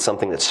makes it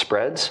something that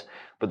spreads.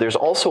 But there's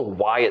also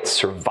why it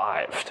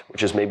survived,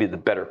 which is maybe the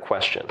better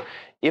question.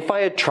 If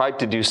I had tried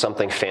to do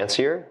something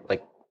fancier,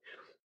 like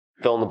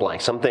fill in the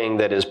blank, something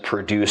that is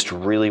produced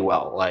really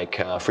well, like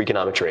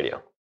Freakonomics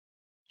Radio,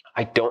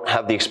 I don't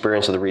have the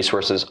experience or the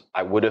resources.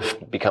 I would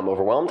have become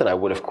overwhelmed, and I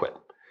would have quit.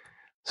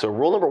 So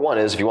rule number 1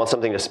 is, if you want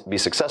something to be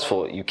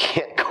successful, you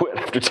can't quit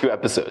after 2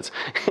 episodes.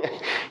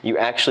 You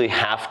actually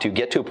have to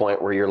get to a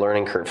point where your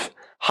learning curve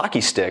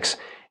hockey sticks.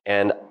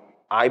 And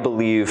I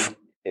believe,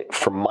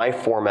 for my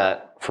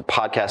format, for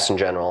podcasts in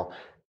general,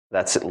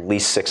 that's at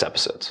least 6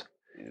 episodes.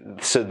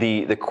 So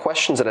the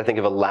questions that I think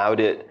have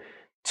allowed it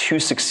to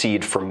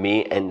succeed for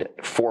me, and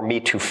for me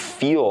to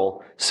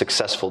feel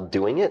successful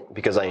doing it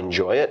because I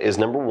enjoy it, is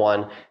number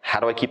 1, how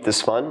do I keep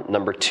this fun?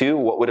 Number 2,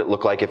 what would it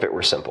look like if it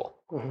were simple?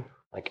 Mm-hmm.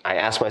 Like, I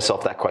ask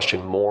myself that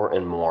question more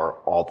and more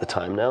all the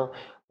time now.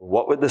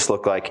 What would this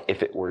look like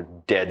if it were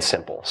dead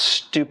simple?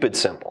 Stupid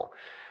simple.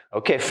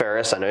 Okay,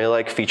 Ferriss, I know you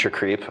like feature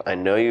creep. I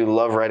know you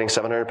love writing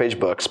 700-page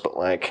books, but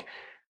like,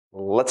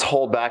 let's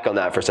hold back on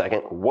that for a second.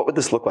 What would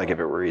this look like if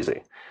it were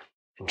easy?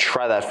 And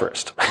try that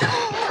first.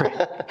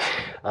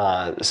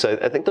 So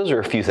I think those are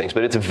a few things,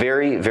 but it's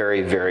very,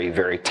 very, very,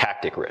 very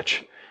tactic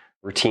rich.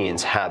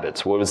 Routines,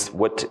 habits.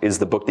 What is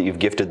the book that you've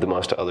gifted the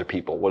most to other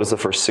people? What does the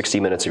first 60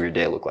 minutes of your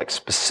day look like?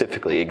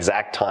 Specifically,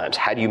 exact times.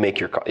 How do you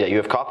make your coffee? Yeah, you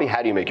have coffee?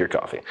 How do you make your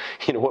coffee?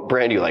 What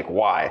brand do you like?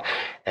 Why?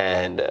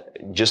 And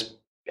just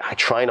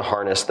trying to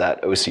harness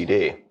that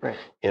OCD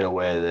in a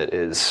way that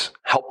is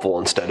helpful,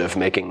 instead of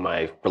making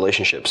my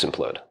relationships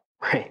implode.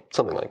 Right.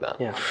 Something like that.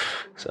 Yeah.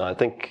 So I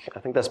think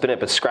that's been it.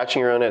 But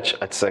scratching your own itch,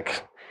 it's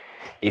like,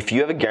 if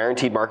you have a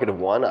guaranteed market of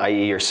 1,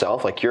 i.e.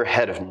 yourself, like, you're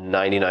ahead of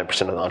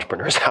 99% of the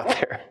entrepreneurs out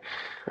there.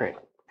 Right.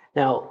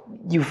 Now,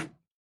 you've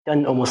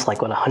done almost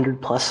like,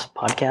 100 plus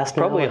podcasts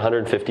now? Probably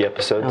 150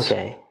 episodes.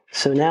 Okay.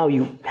 So now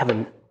you have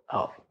a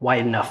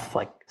wide enough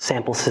like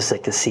sample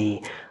statistic to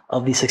see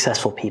of these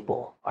successful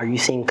people. Are you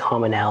seeing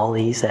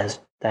commonalities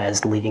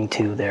as leading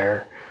to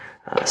their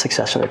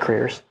success in their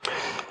careers?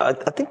 I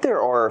think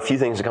there are a few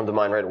things that come to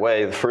mind right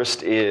away. The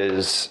first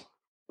is,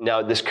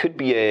 now this could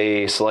be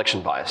a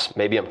selection bias.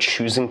 Maybe I'm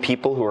choosing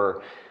people who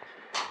are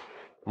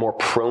more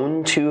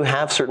prone to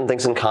have certain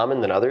things in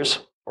common than others,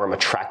 or I'm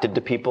attracted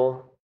to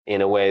people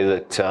in a way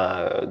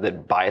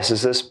that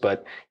biases this.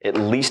 But at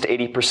least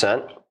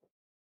 80%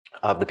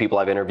 of the people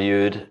I've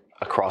interviewed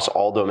across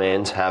all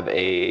domains have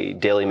a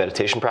daily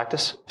meditation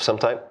practice of some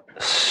type.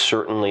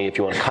 Certainly, if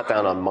you want to cut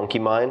down on monkey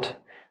mind,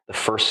 the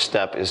first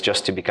step is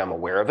just to become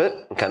aware of it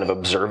and kind of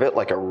observe it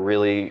like a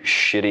really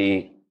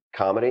shitty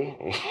comedy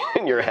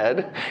in your head.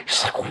 You're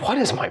just like, what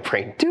is my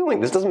brain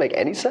doing? This doesn't make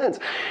any sense.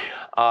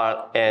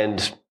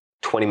 And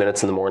 20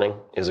 minutes in the morning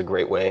is a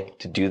great way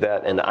to do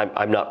that. And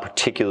I'm not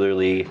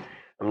particularly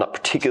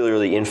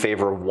in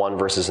favor of one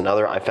versus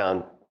another. I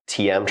found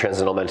TM,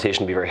 Transcendental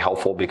Meditation, to be very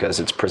helpful because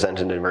it's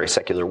presented in a very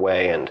secular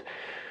way. And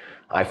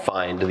I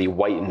find the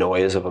white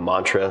noise of a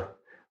mantra,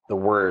 the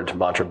word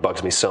mantra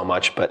bugs me so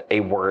much, but a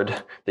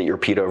word that you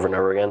repeat over and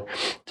over again,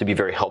 to be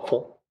very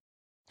helpful.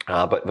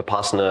 But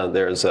Vipassana,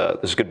 there's a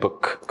good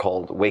book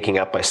called Waking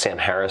Up by Sam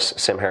Harris.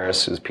 Sam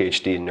Harris, who's a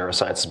PhD in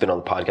neuroscience, has been on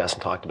the podcast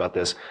and talked about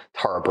this.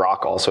 Tara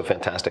Brach, also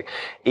fantastic.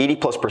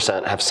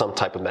 80+% have some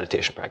type of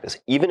meditation practice,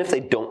 even if they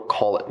don't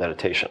call it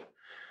meditation.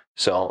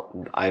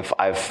 So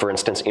I've for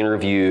instance,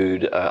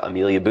 interviewed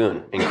Amelia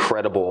Boone,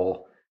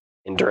 incredible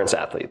endurance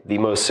athlete, the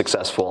most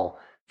successful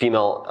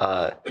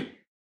female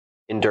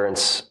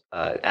endurance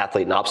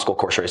athlete in obstacle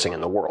course racing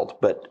in the world.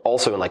 But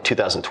also in like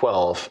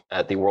 2012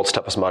 at the World's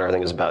Toughest Mudder, I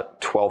think it was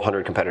about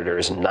 1,200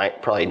 competitors, and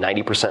probably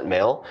 90%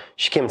 male.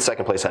 She came in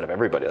second place out of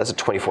everybody. That's a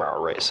 24-hour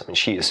race. I mean,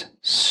 she is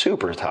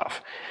super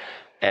tough.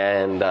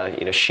 And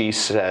she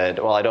said,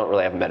 well, I don't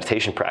really have a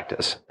meditation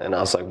practice. And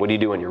I was like, what do you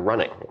do when you're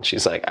running? And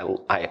she's like,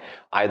 I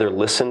either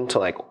listen to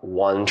like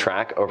one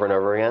track over and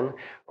over again,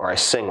 or I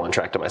sing one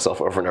track to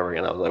myself over and over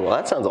again. I was like, well,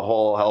 that sounds a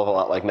whole hell of a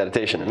lot like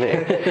meditation to me.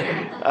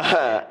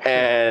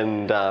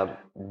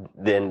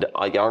 Then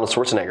Arnold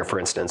Schwarzenegger, for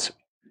instance,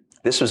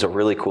 this was a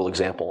really cool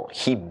example.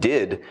 He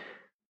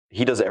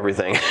does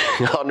everything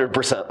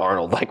 100%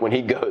 Arnold. Like when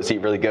he goes, he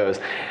really goes.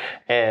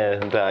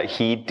 And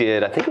he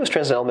did, I think it was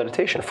Transcendental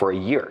Meditation for a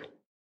year.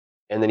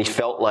 And then he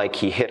felt like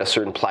he hit a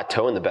certain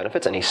plateau in the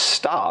benefits and he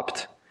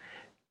stopped.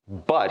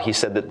 But he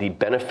said that the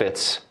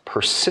benefits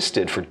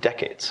persisted for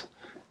decades.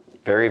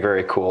 Very,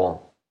 very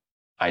cool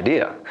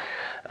idea.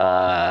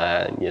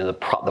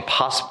 The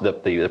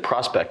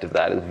prospect of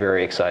that is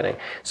very exciting.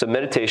 So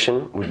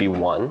meditation would be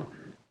one.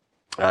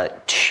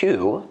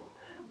 Two,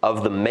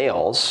 of the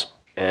males,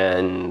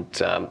 and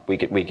we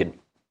could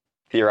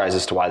theorize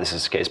as to why this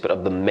is the case, but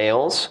of the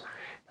males,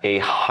 a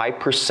high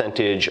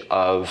percentage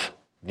of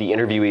the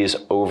interviewees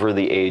over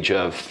the age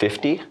of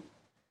 50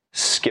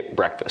 skip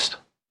breakfast.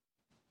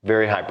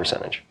 Very high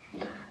percentage.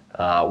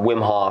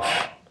 Wim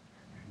Hof,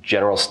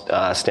 General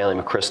Stanley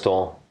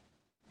McChrystal,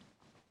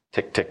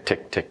 tick, tick,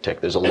 tick, tick,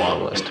 tick. There's a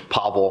long list.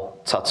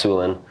 Pavel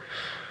Tsatsouline,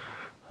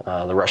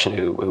 the Russian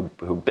who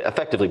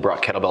effectively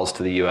brought kettlebells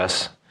to the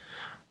U.S.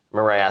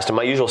 Remember I asked him,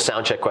 my usual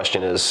sound check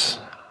question is,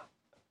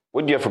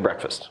 what do you have for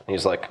breakfast? And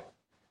he's like,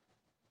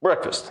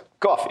 breakfast,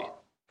 coffee.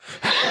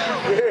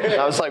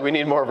 I was like, we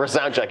need more of a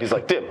sound check. He's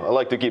like, Tim, I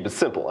like to keep it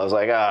simple. I was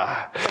like,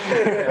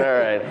 all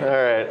right.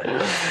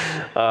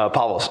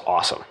 Pavel's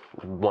awesome.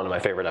 One of my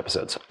favorite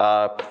episodes.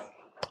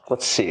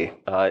 Let's see.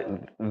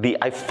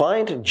 I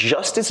find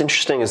just as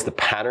interesting as the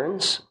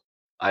patterns,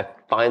 I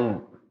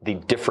find the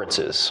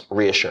differences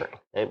reassuring.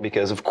 Right?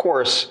 Because of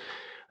course,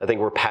 I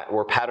think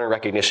we're pattern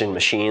recognition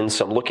machines.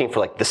 So I'm looking for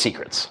like the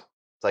secrets.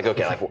 It's like,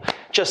 okay, like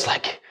just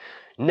like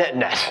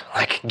net,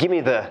 like give me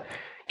the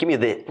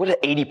what do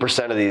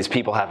 80% of these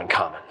people have in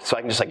common? So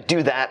I can just like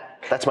do that.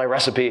 That's my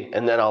recipe.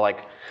 And then I'll like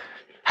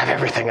have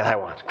everything that I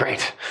want.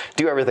 Great.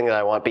 Do everything that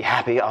I want. Be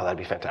happy. Oh, that'd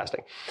be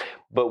fantastic.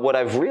 But what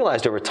I've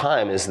realized over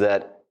time is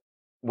that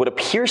what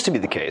appears to be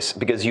the case,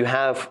 because you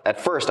have,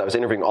 at first I was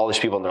interviewing all these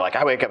people and they're like,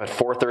 I wake up at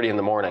 4:30 in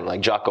the morning,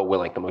 like Jocko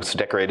Willink, the most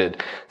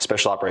decorated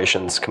special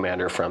operations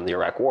commander from the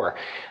Iraq War.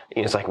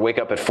 He's like, wake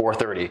up at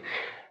 4:30.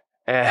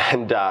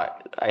 And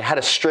I had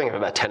a string of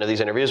about 10 of these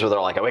interviews where they're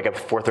like, I wake up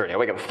at 4:30, I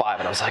wake up at 5,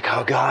 and I was like,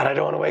 oh God, I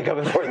don't want to wake up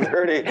at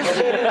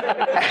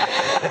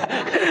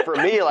 4:30. For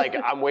me, like,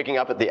 I'm waking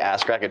up at the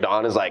ass crack of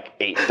dawn is like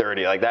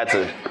 8:30. Like, that's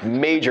a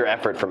major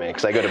effort for me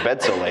because I go to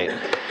bed so late.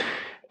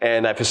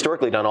 And I've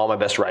historically done all my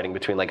best writing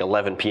between like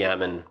 11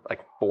 p.m. and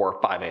like 4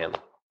 or 5 a.m.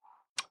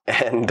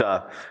 And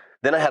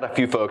then I had a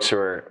few folks who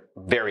were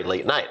very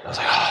late night. I was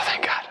like, oh,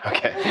 thank God.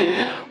 Okay.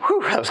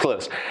 Whew, that was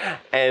close.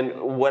 And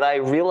what I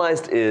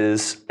realized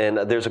is, and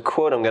there's a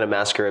quote, I'm going to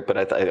massacre it, but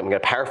I'm going to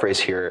paraphrase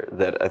here,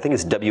 that I think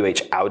it's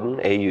W.H.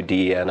 Auden,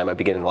 A-U-D, and I might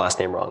be getting the last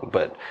name wrong,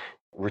 but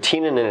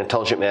routine in an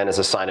intelligent man is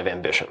a sign of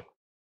ambition.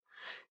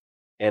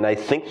 And I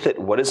think that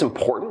what is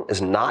important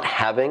is not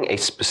having a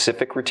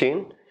specific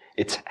routine,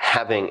 it's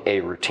having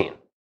a routine.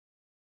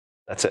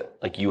 That's it.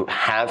 Like you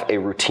have a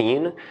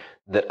routine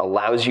that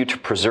allows you to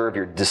preserve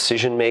your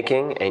decision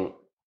making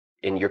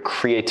and your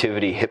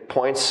creativity hit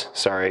points,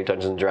 sorry,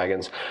 Dungeons and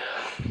Dragons,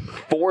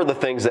 for the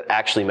things that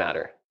actually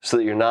matter. So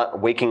that you're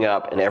not waking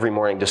up and every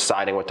morning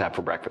deciding what to have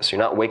for breakfast. You're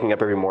not waking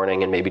up every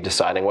morning and maybe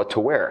deciding what to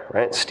wear,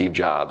 right? Steve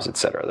Jobs, et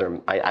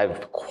cetera. I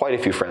have quite a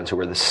few friends who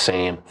wear the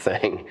same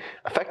thing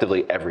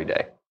effectively every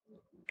day.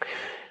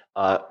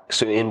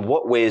 So in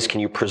what ways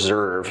can you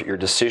preserve your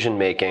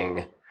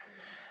decision-making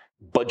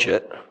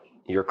budget,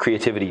 your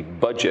creativity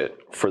budget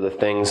for the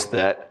things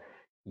that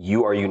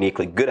you are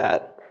uniquely good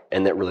at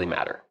and that really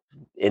matter?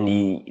 And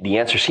the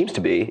answer seems to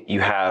be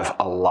you have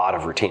a lot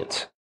of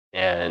routines.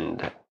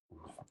 And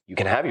you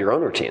can have your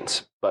own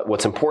routines, but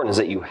what's important is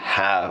that you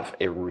have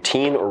a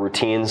routine or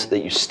routines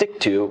that you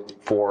stick to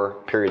for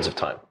periods of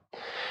time.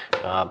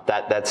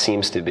 That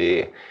seems to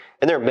be,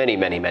 and there are many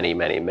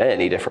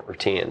different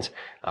routines,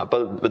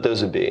 but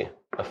those would be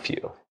a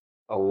few.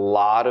 A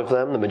lot of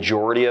them, the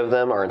majority of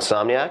them, are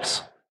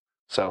insomniacs,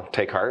 so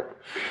take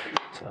heart.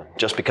 So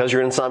just because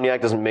you're an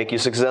insomniac doesn't make you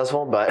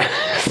successful, but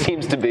it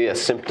seems to be a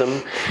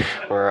symptom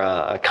or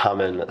a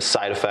common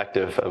side effect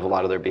of a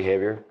lot of their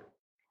behavior.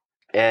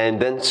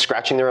 And then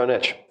scratching their own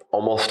itch.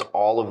 Almost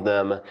all of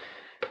them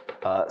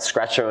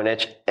scratch their own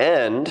itch.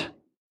 And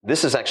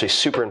this is actually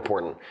super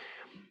important.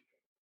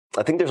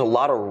 I think there's a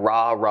lot of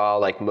rah,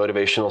 like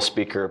motivational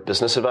speaker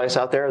business advice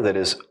out there that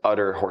is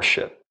utter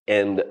horseshit.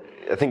 And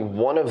I think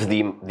one of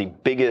the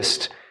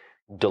biggest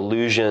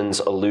delusions,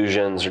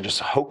 illusions, or just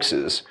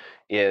hoaxes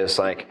is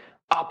like,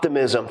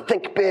 optimism,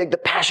 think big, the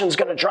passion's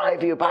going to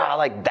drive you.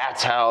 Like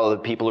that's how the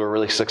people who are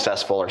really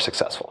successful are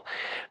successful.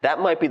 That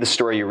might be the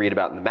story you read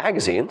about in the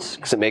magazines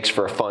because it makes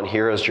for a fun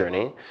hero's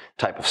journey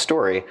type of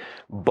story.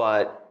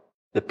 But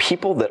the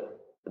people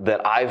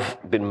that I've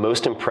been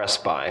most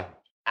impressed by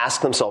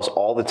ask themselves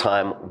all the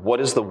time,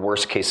 what is the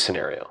worst case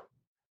scenario?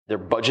 They're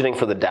budgeting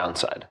for the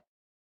downside.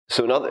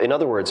 So in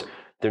other words,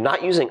 they're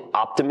not using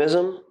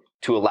optimism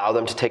to allow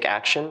them to take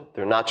action.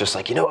 They're not just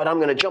like, you know what, I'm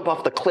going to jump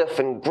off the cliff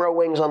and grow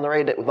wings on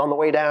the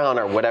way down,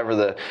 or whatever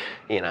the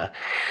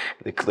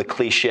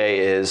cliche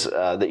is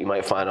that you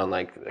might find on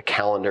like a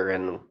calendar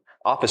in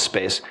Office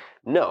Space.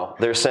 No,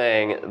 they're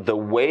saying the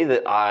way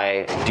that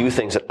I do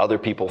things that other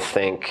people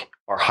think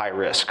are high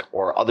risk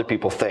or other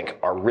people think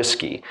are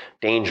risky,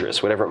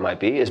 dangerous, whatever it might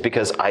be, is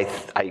because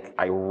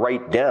I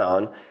write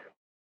down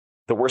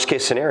the worst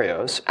case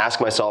scenarios,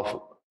 ask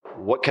myself,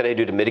 what can I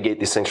do to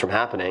mitigate these things from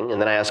happening? And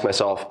then I ask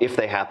myself, if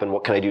they happen,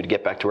 what can I do to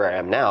get back to where I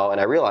am now?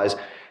 And I realize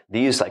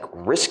these like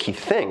risky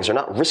things are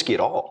not risky at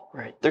all.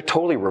 Right. They're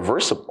totally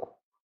reversible.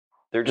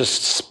 They're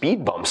just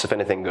speed bumps if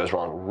anything goes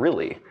wrong,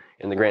 really,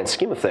 in the grand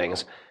scheme of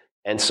things.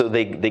 And so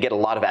they get a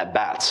lot of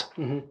at-bats.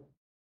 Mm-hmm.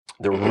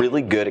 They're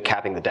really good at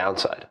capping the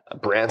downside.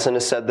 Branson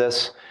has said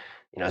this.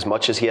 As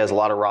much as he has a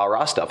lot of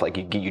rah-rah stuff, like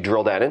you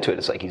drill down into it,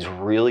 it's like he's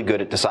really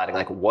good at deciding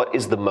like, what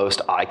is the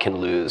most I can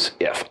lose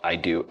if I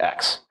do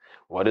X?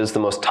 What is the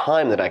most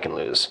time that I can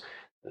lose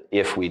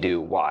if we do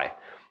Y?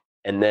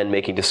 And then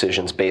making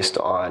decisions based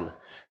on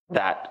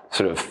that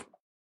sort of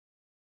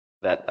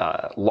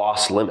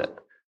loss limit,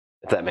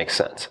 if that makes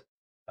sense.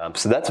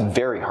 So that's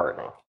very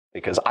heartening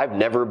because I've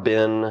never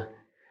been,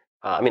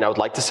 I would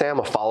like to say I'm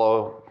a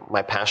follow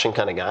my passion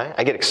kind of guy.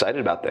 I get excited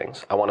about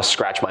things. I want to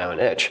scratch my own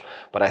itch.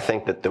 But I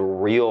think that the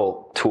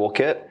real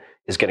toolkit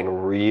is getting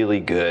really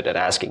good at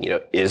asking,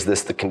 is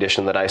this the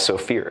condition that I so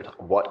feared?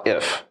 What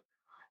if?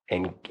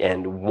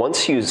 And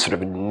once you sort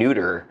of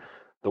neuter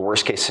the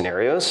worst case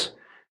scenarios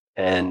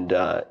and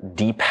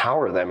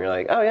depower them, you're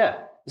like, oh yeah,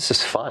 this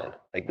is fine.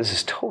 Like this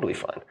is totally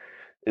fine.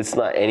 It's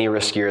not any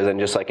riskier than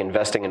just like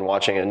investing and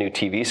watching a new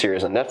TV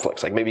series on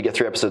Netflix. Like maybe you get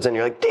 3 episodes in,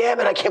 you're like, damn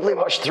it, I can't believe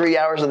I watched 3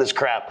 hours of this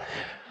crap.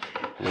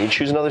 And you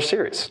choose another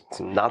series. It's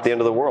not the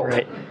end of the world.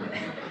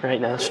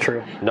 Right, no, that's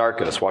true.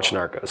 Narcos, watch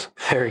Narcos.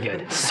 Very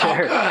good. So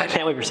good.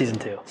 Can't wait for season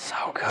 2. So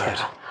good.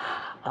 Yeah.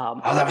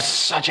 That was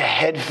such a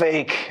head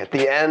fake at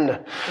the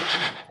end.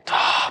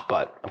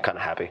 But I'm kind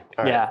of happy.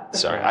 All right. Yeah.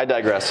 Sorry, I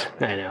digress.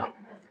 I know.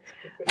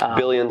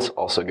 Billions,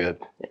 also good.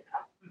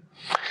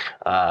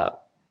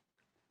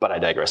 But I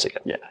digress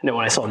again. Yeah. No,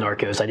 when I saw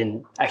Narcos, I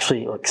didn't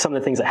actually, like, some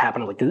of the things that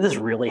happened, I'm like, did this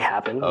really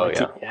happen? Oh, like,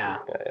 yeah.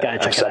 Gotta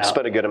check it out. I've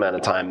spent a good amount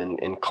of time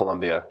in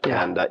Colombia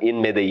and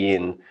in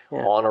Medellin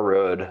on a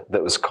road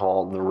that was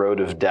called the Road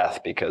of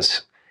Death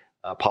because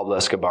Pablo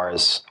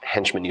Escobar's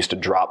henchmen used to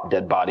drop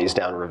dead bodies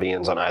down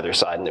ravines on either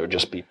side and they would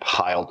just be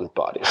piled with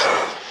bodies.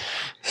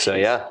 So,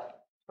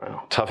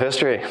 wow. Tough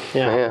history.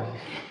 Yeah.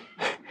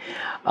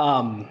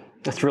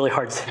 It's really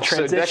hard to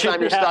transition. So next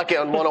time you're stuck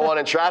on 101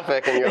 in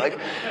traffic and you're like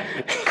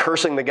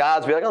cursing the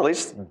gods, be like, oh, at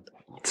least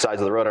sides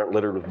of the road aren't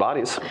littered with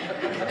bodies.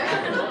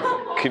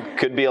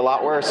 Could be a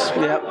lot worse.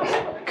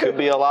 Yep. Could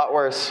be a lot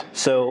worse.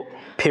 So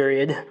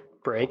period,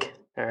 break.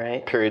 All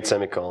right. Period,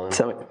 semicolon.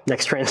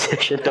 Next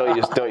transition.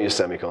 Don't use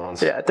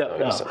semicolons. Yeah,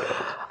 don't use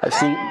semicolons. I've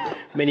seen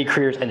many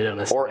careers ended on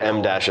this. Or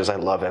M dashes. I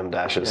love M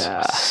dashes.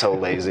 Yeah. So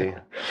lazy.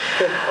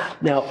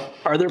 Now,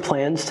 are there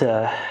plans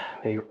to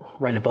maybe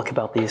write a book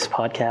about these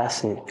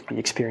podcasts and the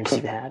experiences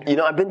you've had? You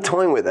know, I've been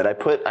toying with it. I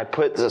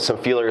put some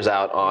feelers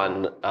out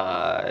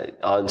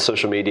on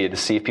social media to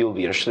see if people would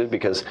be interested,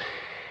 because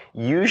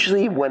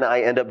usually when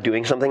I end up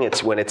doing something,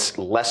 it's when it's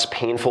less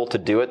painful to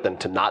do it than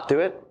to not do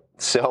it.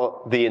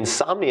 So the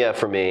insomnia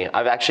for me,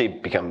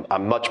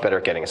 I'm much better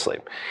at getting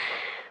asleep,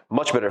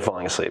 much better at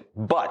falling asleep.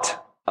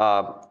 But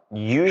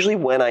usually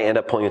when I end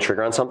up pulling the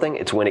trigger on something,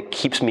 it's when it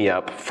keeps me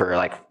up for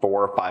like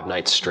 4 or 5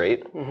 nights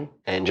straight.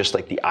 And just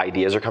like the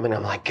ideas are coming.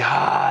 I'm like,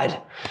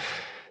 God,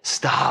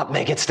 stop,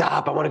 make it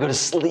stop. I want to go to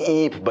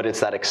sleep. But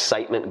it's that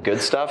excitement,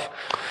 good stuff,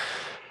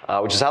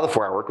 which is how the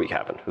 4-hour work week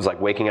happened. It was like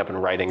waking up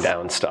and writing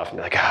down stuff and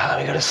be like, let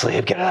me go to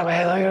sleep, get it out of my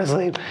head, let me go to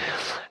sleep.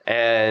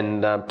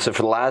 And so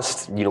for the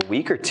last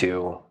week or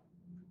two,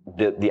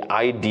 the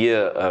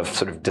idea of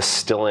sort of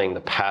distilling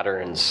the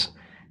patterns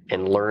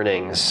and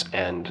learnings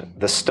and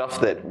the stuff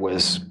that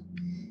was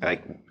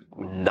like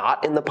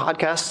not in the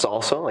podcasts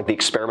also, like the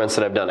experiments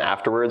that I've done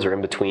afterwards or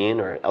in between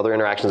or other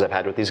interactions I've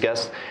had with these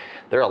guests,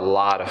 there are a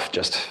lot of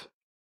just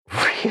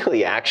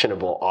really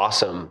actionable,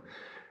 awesome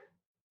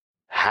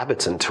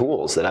habits and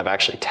tools that I've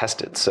actually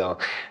tested. So,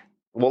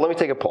 well, let me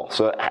take a poll.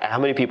 So how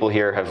many people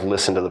here have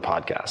listened to the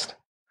podcast?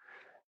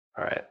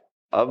 All right.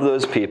 Of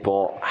those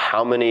people,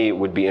 how many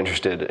would be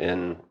interested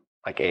in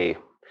like a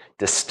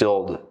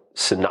distilled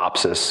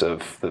synopsis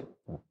of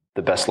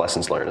the best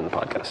lessons learned in the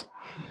podcast?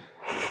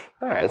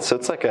 All right. So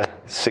it's like a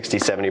 60,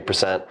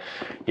 70%.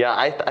 Yeah,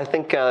 I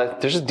think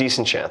there's a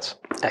decent chance.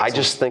 Excellent. I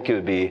just think it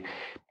would be,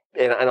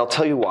 and I'll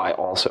tell you why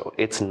also.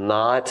 It's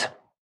not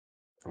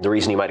the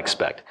reason you might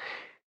expect.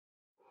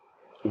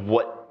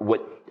 What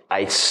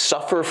I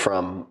suffer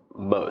from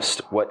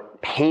most,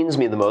 what pains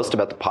me the most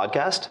about the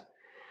podcast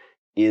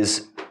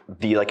is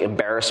the like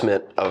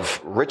embarrassment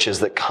of riches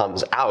that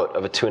comes out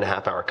of a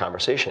 2.5-hour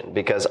conversation.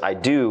 Because I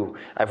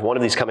have one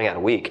of these coming out a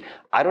week.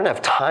 I don't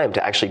have time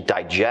to actually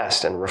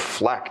digest and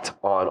reflect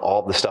on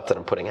all the stuff that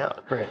I'm putting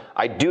out. Right.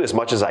 I do as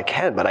much as I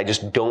can, but I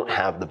just don't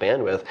have the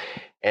bandwidth.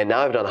 And now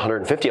I've done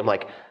 150. I'm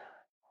like,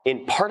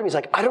 in part of me is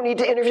like, I don't need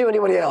to interview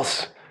anybody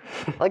else.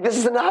 Like, this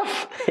is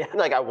enough. Yeah.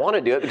 Like, I want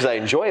to do it because I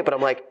enjoy it, but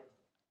I'm like,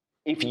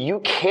 if you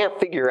can't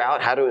figure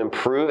out how to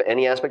improve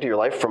any aspect of your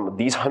life from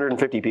these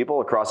 150 people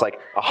across like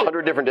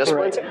 100 different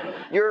disciplines,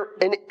 you're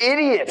an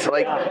idiot.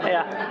 Like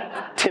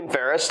Tim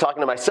Ferriss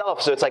talking to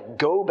myself. So it's like,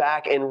 go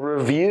back and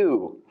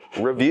review,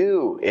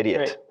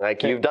 idiot.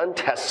 Like you've done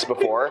tests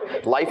before.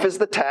 Life is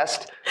the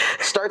test.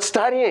 Start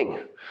studying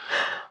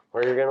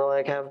or you're going to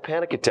like have a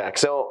panic attack.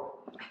 So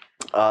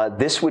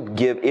this would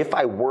give, if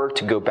I were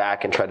to go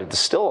back and try to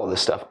distill all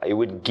this stuff, it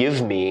would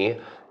give me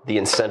the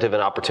incentive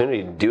and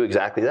opportunity to do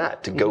exactly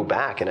that, to go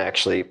back and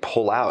actually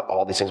pull out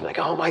all these things. Like,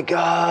 oh my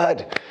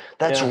God,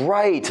 that's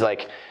right.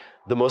 Like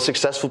the most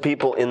successful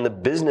people in the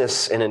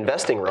business and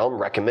investing realm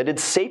recommended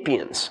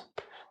Sapiens.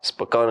 This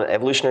book on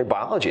evolutionary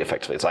biology,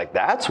 effectively. It's like,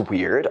 that's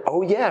weird.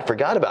 Oh yeah, I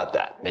forgot about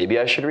that. Maybe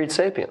I should read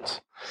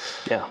Sapiens.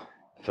 Yeah.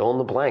 Fill in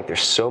the blank.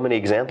 There's so many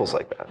examples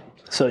like that.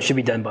 So it should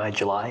be done by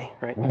July,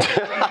 right?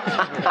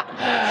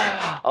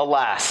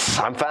 Alas,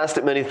 I'm fast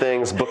at many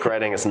things. Book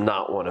writing is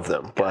not one of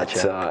them.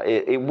 Gotcha. But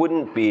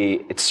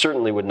it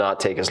certainly would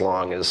not take as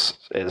long as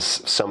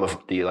some of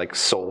the like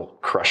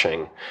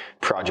soul-crushing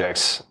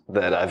projects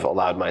that I've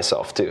allowed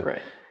myself to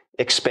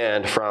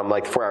expand from.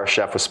 Like 4-Hour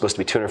Chef was supposed to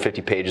be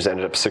 250 pages,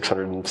 ended up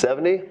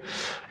 670.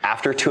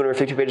 After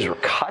 250 pages were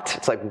cut,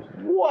 it's like,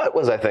 what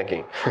was I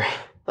thinking? Right.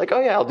 Like,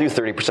 oh yeah, I'll do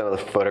 30% of the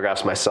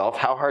photographs myself.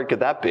 How hard could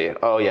that be?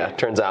 Oh yeah,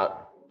 turns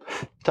out,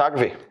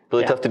 photography,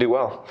 really tough to do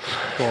well.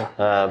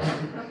 Yeah.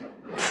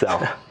 So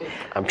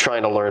I'm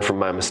trying to learn from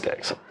my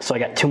mistakes. So I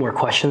got 2 more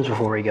questions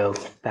before we go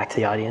back to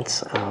the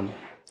audience.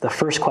 The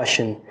first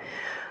question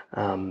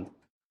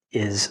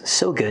is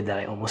so good that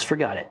I almost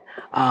forgot it.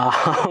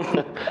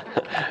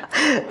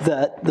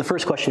 The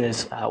first question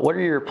is, what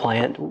are your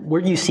plans?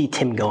 Where do you see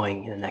Tim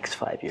going in the next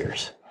 5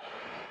 years?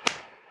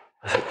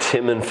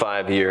 Tim in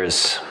 5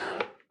 years.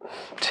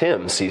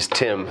 Tim sees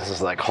Tim. This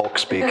is like Hulk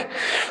speak.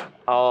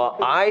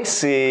 I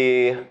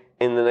see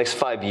in the next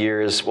 5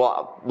 years,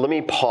 well, let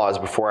me pause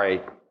before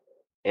I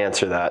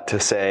answer that to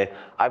say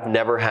I've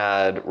never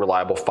had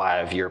reliable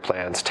 5-year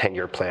plans,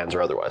 10-year plans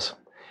or otherwise.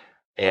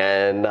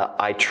 And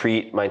I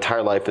treat my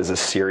entire life as a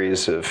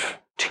series of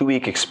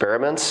 2-week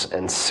experiments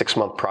and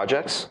 6-month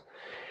projects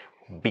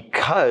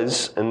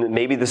because, and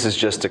maybe this is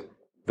just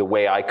the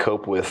way I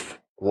cope with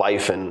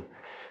life and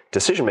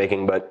decision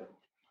making, but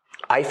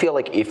I feel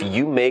like if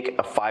you make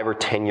a 5 or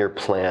 10-year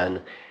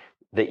plan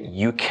that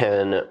you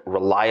can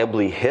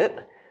reliably hit,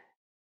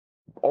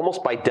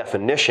 almost by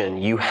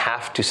definition, you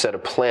have to set a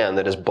plan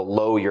that is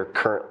below your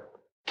current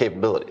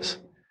capabilities.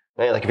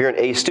 Right? Like if you're an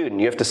A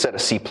student, you have to set a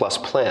C+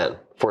 plan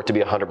for it to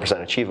be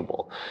 100%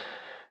 achievable.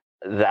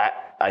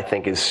 That, I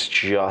think, is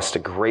just a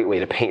great way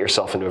to paint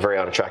yourself into a very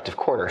unattractive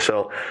corner.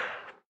 So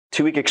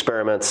 2-week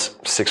experiments,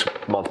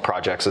 6-month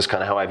projects is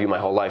kind of how I view my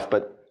whole life.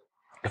 But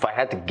if I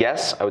had to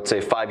guess, I would say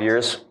 5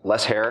 years,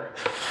 less hair,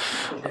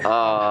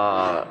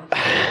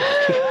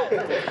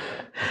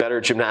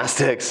 better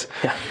gymnastics,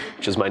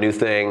 which is my new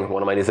thing,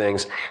 one of my new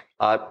things,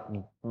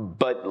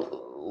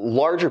 But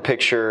larger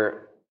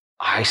picture,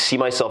 I see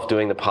myself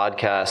doing the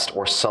podcast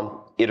or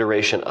some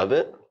iteration of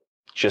it,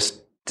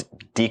 just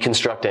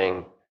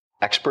deconstructing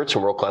experts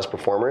and world-class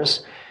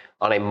performers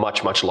on a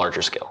much, much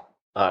larger scale.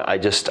 I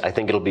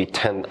think it'll be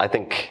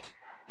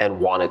and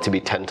want it to be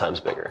 10 times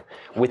bigger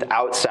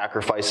without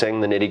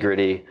sacrificing the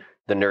nitty-gritty,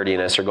 the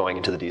nerdiness, or going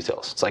into the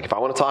details. It's like, if I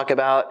want to talk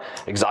about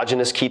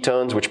exogenous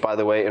ketones, which, by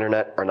the way,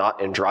 internet, are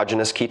not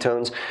androgynous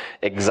ketones,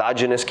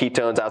 exogenous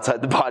ketones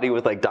outside the body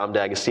with like Dom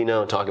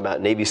D'Agostino, and talk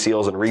about Navy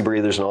SEALs and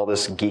rebreathers and all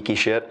this geeky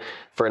shit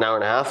for an hour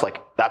and a half,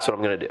 like, that's what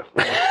I'm going to do.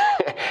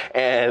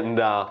 And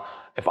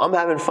if I'm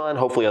having fun,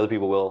 hopefully other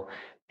people will.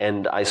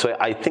 And so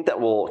I think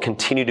that will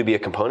continue to be a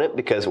component,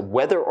 because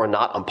whether or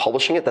not I'm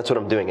publishing it, that's what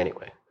I'm doing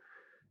anyway.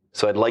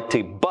 So I'd like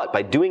to, but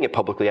by doing it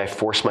publicly, I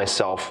force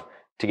myself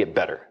to get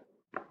better.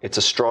 It's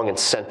a strong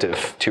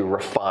incentive to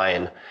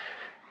refine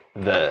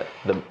the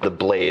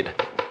blade.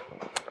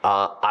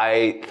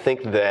 I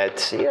think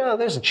that,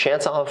 there's a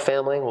chance I'll have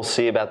family. We'll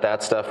see about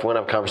that stuff. We're going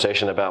to have a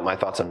conversation about my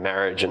thoughts on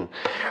marriage and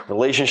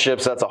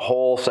relationships. That's a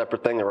whole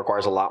separate thing that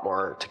requires a lot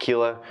more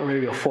tequila. Or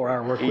maybe a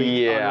 4-hour work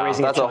week. Yeah,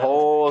 that's a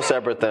whole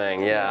separate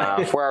thing. Yeah,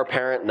 4-hour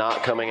parent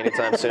not coming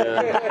anytime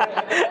soon.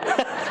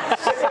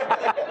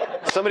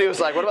 Somebody was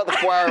like, what about the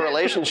 4-hour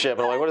relationship?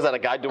 And I'm like, what is that, a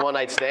guide to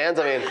one-night stands?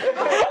 I mean,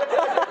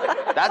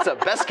 that's a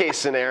best case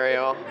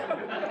scenario.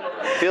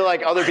 I feel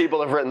like other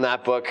people have written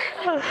that book.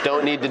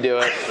 Don't need to do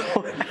it.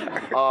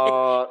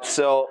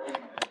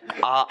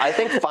 I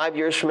think 5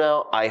 years from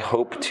now, I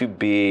hope to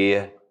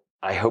be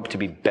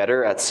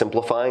better at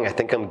simplifying. I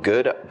think I'm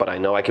good, but I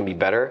know I can be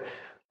better.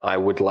 I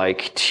would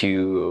like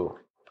to.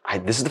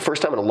 This is the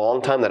first time in a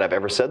long time that I've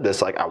ever said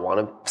this. Like, I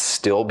want to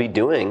still be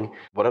doing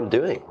what I'm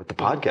doing with the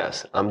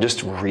podcast. I'm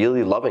just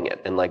really loving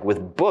it. And like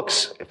with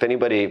books, if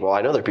anybody, well,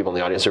 I know there are people in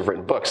the audience who've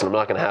written books, and I'm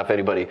not going to have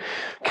anybody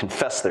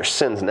confess their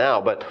sins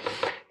now, but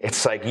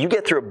it's like you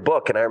get through a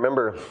book, and I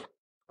remember I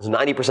was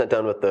 90%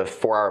 done with the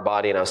 4-Hour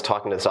Body, and I was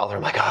talking to this author.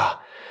 I'm like, God,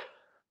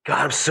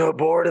 I'm so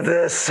bored of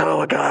this. Oh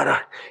my God,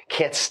 I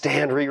can't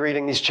stand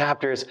rereading these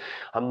chapters.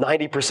 I'm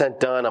 90%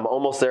 done. I'm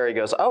almost there. He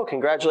goes, oh,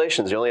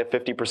 congratulations. You only have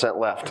 50%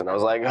 left. And I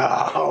was like,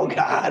 oh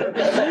God,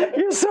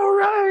 you're so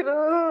right.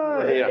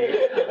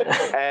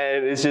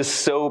 And it's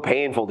just so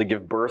painful to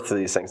give birth to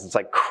these things. It's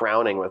like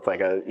crowning with like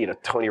a,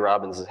 Tony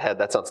Robbins' head.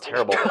 That sounds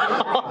terrible.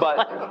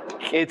 But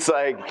it's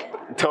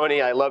like,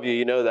 Tony, I love you.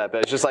 You know that.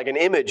 But it's just like an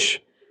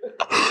image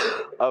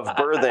of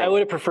birthing. I would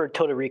have preferred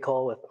Total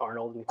Recall with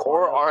Arnold and Quado.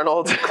 Or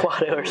Arnold.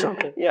 Quado or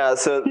something. Yeah,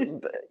 so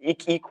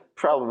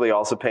probably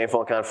also painful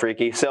and kind of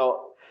freaky.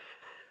 So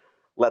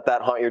let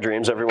that haunt your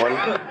dreams, everyone.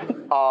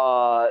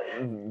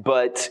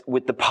 But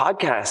with the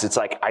podcast, it's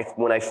like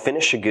when I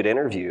finish a good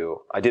interview,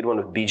 I did one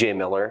with BJ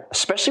Miller,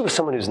 especially with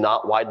someone who's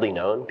not widely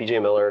known.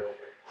 BJ Miller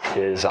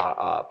is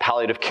a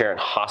palliative care and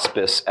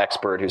hospice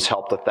expert who's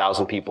helped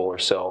 1,000 people or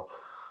so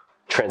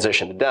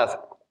transition to death.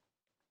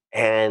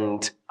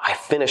 And I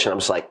finish and I'm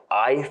just like,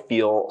 I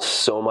feel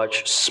so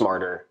much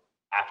smarter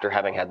after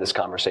having had this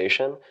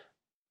conversation.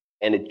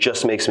 And it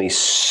just makes me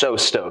so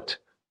stoked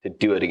to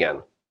do it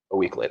again a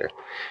week later.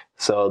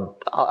 So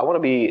I want to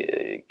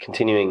be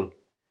continuing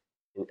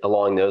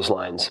along those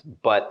lines.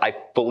 But I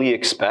fully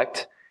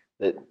expect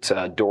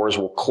that doors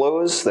will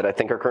close that I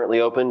think are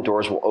currently open.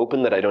 Doors will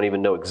open that I don't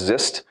even know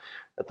exist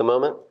at the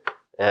moment.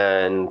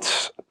 And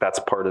that's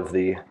part of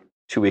the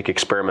 2-week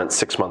experiment,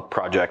 6-month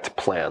project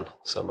plan.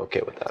 So I'm okay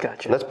with that.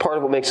 Gotcha. And that's part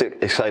of what makes it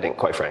exciting,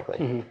 quite frankly.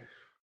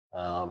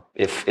 Mm-hmm.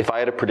 If I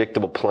had a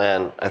predictable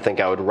plan, I think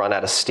I would run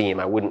out of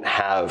steam. I wouldn't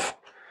have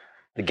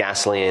the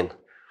gasoline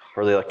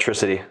or the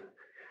electricity,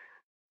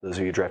 those of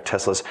you who drive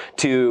Teslas,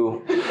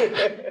 to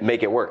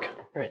make it work.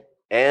 Right.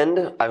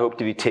 And I hope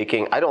to be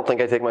I don't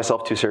think I take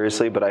myself too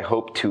seriously, but I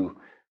hope to,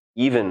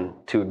 even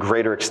to a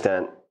greater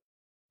extent,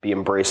 be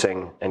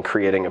embracing and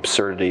creating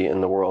absurdity in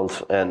the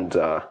world and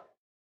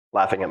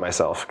laughing at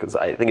myself, because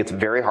I think it's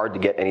very hard to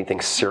get anything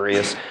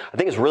serious. I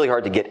think it's really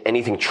hard to get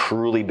anything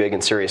truly big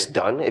and serious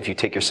done if you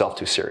take yourself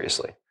too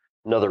seriously.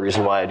 Another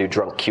reason why I do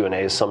drunk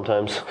Q&As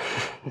sometimes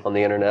on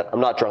the internet. I'm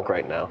not drunk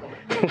right now.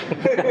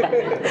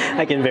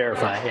 I can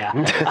verify, yeah.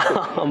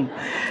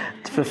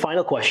 For the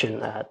final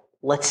question,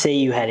 let's say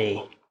you had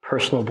a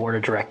personal board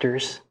of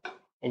directors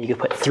and you could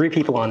put 3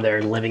 people on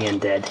there, living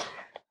and dead.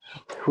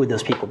 Who would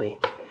those people be?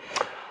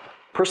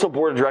 Personal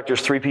board of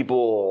directors, 3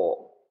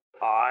 people.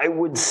 I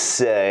would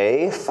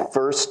say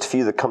first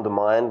few that come to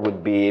mind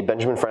would be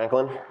Benjamin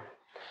Franklin,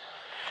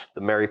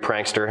 the merry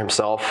prankster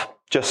himself.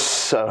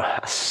 Just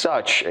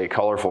such a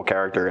colorful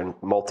character and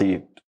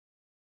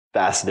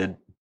multifaceted,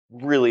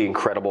 really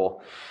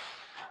incredible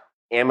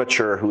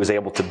amateur who was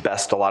able to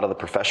best a lot of the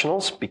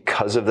professionals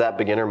because of that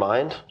beginner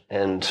mind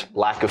and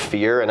lack of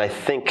fear. And I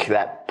think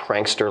that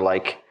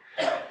prankster-like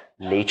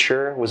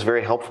nature was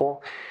very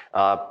helpful.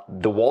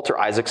 The Walter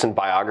Isaacson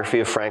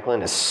biography of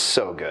Franklin is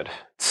so good.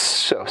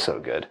 So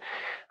good.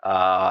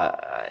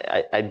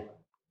 It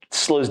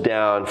slows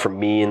down for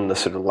me in the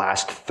sort of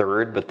last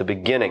third, but the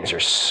beginnings are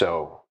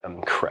so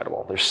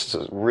incredible. They're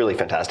really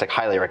fantastic.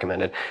 Highly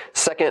recommended.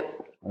 Second,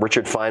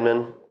 Richard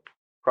Feynman,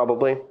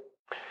 probably.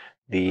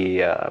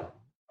 the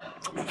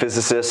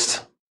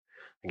physicist,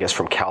 I guess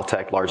from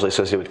Caltech, largely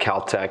associated with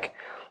Caltech.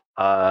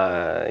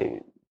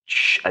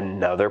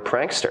 Another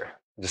prankster,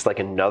 just like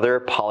another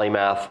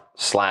polymath /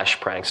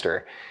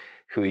 prankster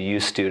who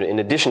used to, in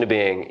addition to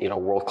being,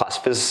 world-class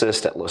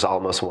physicist at Los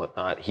Alamos and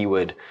whatnot, he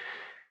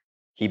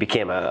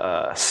became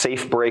a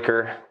safe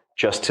breaker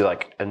just to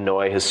like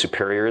annoy his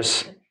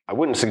superiors. I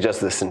wouldn't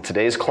suggest this in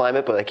today's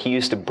climate, but like he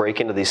used to break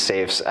into these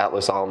safes at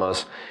Los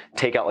Alamos,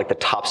 take out like the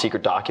top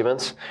secret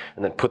documents,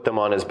 and then put them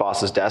on his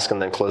boss's desk,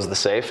 and then close the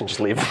safe and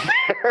just leave them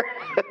there.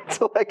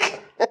 So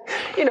like,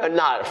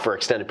 not for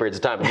extended periods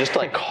of time, but just to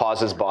like cause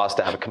his boss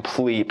to have a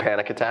complete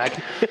panic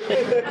attack.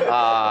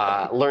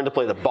 Learned to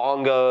play the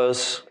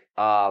bongos.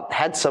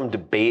 Had some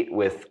debate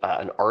with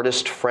an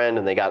artist friend,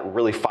 and they got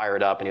really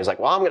fired up, and he was like,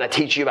 well, I'm going to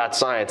teach you about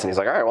science. And he's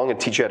like, all right, well, I'm going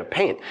to teach you how to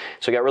paint.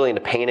 So he got really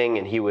into painting,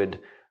 and he would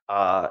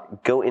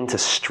go into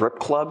strip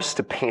clubs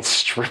to paint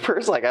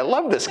strippers. Like, I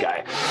love this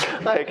guy.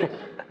 Like,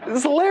 this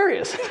is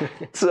hilarious.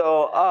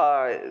 So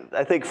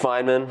I think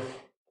Feynman,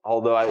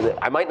 although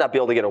I might not be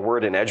able to get a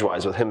word in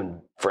edgewise with him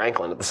and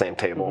Franklin at the same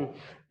table.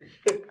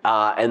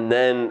 And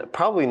then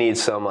probably need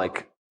some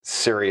like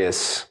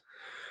serious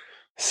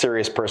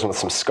person with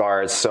some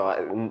scars. So,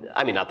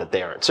 I mean, not that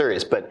they aren't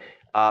serious, but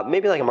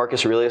maybe like a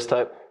Marcus Aurelius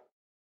type,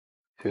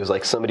 who's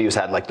like somebody who's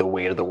had like the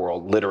weight of the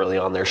world literally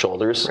on their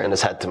shoulders and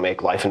has had to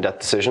make life and death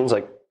decisions.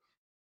 Like,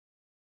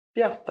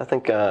 yeah, I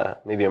think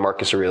maybe a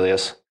Marcus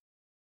Aurelius.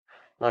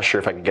 Not sure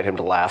if I could get him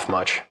to laugh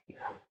much.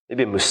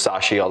 Maybe a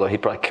Musashi, although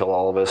he'd probably kill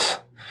all of us.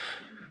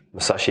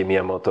 Musashi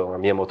Miyamoto or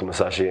Miyamoto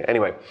Musashi.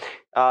 Anyway,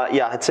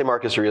 yeah, I'd say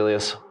Marcus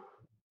Aurelius.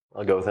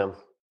 I'll go with him.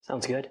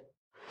 Sounds good.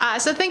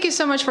 So thank you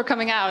so much for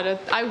coming out.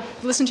 I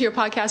listen to your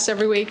podcast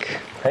every week.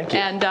 Thank you.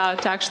 And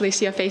to actually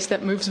see a face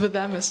that moves with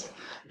them is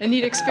a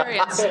neat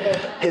experience.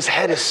 His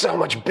head is so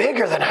much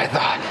bigger than I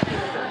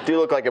thought. Do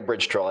look like a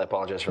bridge troll. I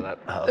apologize for that.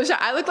 Sorry,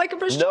 I look like a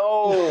bridge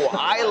troll? No,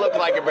 I look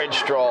like a bridge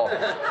troll.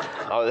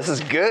 Oh, this is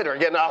good. We're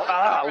getting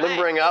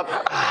limbering up.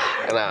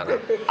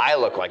 I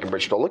look like a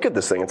bridge troll. Look at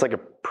this thing. It's like a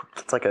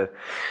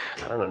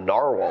I don't know,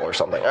 narwhal or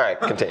something. All right,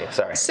 continue.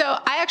 Sorry. So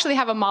I actually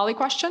have a Molly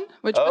question,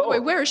 which, by the way,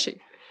 where is she?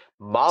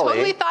 Molly.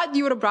 Totally thought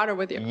you would have brought her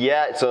with you.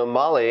 Yeah, so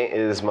Molly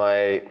is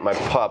my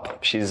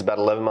pup. She's about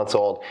 11 months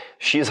old.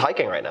 She's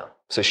hiking right now.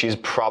 So she's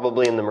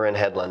probably in the Marin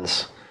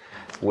Headlands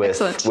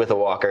with a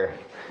walker.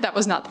 That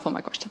was not the full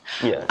my question.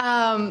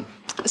 Yeah.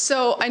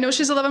 So I know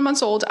she's 11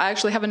 months old. I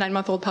actually have a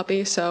 9-month-old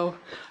puppy, so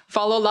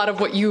follow a lot of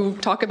what you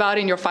talk about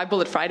in your 5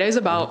 Bullet Fridays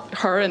about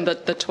her and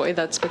the toy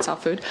that spits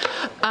out food.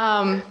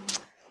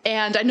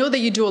 And I know that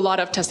you do a lot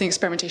of testing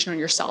experimentation on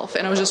yourself.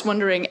 And I was just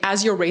wondering,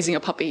 as you're raising a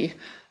puppy,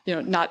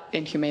 not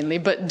inhumanely,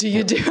 but do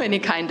you do any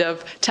kind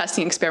of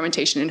testing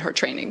experimentation in her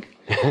training?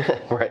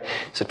 Right.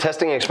 So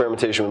testing and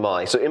experimentation with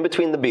Molly. So in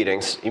between the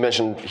beatings, you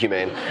mentioned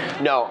humane.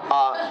 No,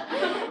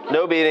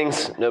 no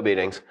beatings.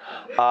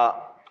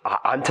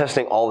 I'm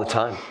testing all the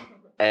time.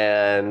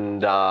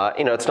 And,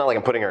 it's not like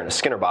I'm putting her in a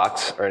Skinner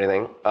box or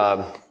anything.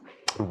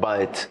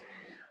 But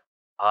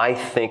I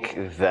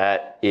think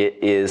that it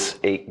is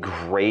a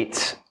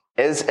great,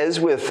 as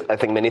with, I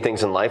think, many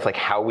things in life, like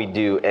how we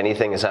do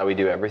anything is how we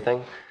do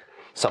everything.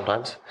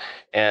 Sometimes.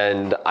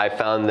 And I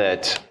found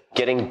that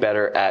getting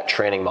better at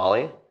training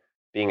Molly,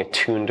 being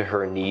attuned to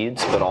her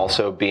needs, but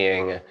also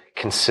being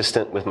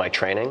consistent with my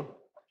training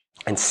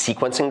and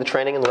sequencing the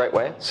training in the right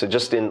way. So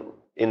just in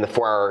the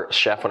 4-Hour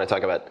Chef, when I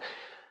talk about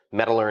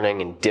meta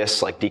learning and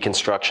DISC, like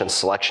deconstruction,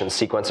 selection,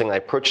 sequencing, I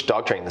approach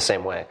dog training the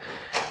same way,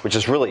 which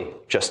is really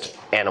just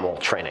animal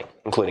training,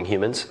 including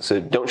humans. So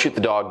don't shoot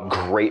the dog,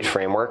 great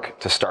framework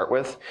to start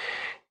with.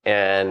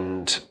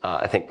 And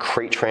I think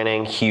crate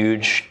training,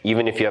 huge,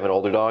 even if you have an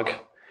older dog.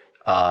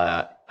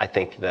 I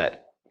think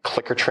that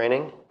clicker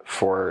training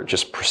for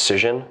just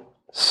precision,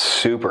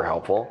 super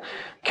helpful.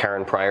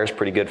 Karen Pryor's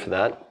pretty good for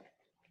that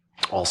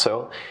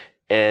also.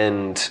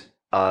 And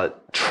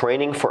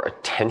training for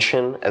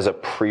attention as a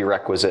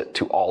prerequisite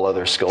to all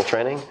other skill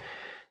training.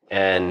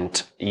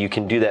 And you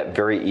can do that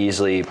very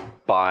easily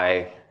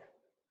by,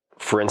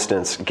 for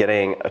instance,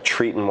 getting a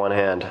treat in one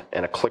hand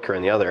and a clicker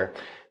in the other.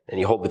 And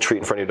you hold the treat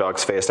in front of your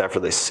dog's face after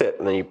they sit,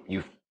 and then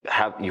you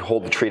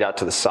hold the treat out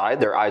to the side.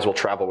 Their eyes will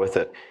travel with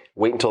it.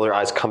 Wait until their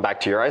eyes come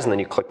back to your eyes, and then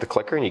you click the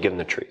clicker and you give them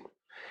the treat.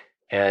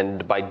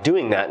 And by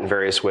doing that in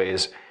various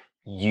ways,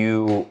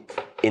 you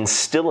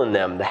instill in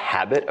them the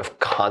habit of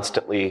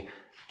constantly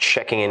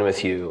checking in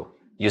with you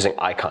using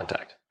eye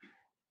contact.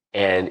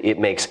 And it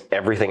makes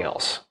everything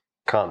else,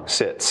 come,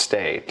 sit,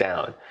 stay,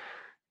 down,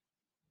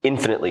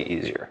 infinitely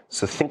easier.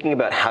 So thinking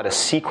about how to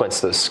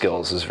sequence those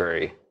skills is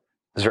very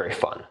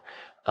fun.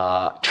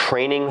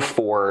 Training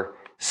for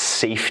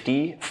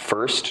safety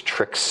first,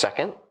 tricks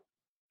second.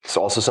 It's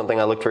also something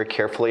I look very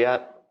carefully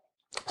at.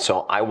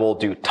 So I will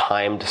do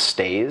timed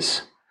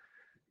stays.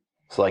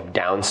 So like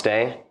down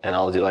stay, and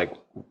I'll do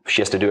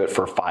she has to do it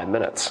for 5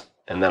 minutes.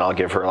 And then I'll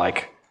give her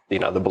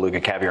the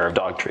beluga caviar of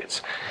dog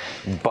treats.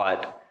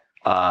 But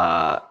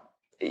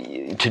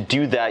to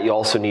do that, you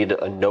also need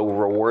a no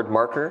reward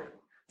marker.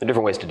 There are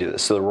different ways to do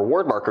this. So the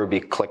reward marker would be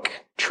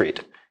click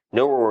treat.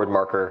 No reward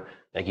marker,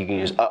 Like you can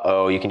use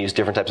uh-oh, you can use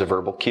different types of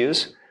verbal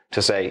cues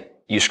to say,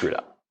 you screwed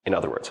up, in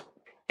other words.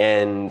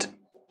 And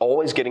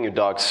always getting your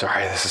dog,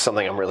 sorry, this is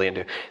something I'm really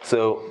into.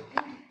 So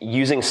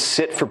using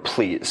sit for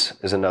please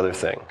is another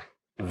thing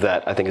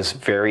that I think is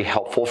very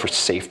helpful for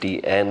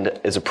safety and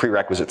is a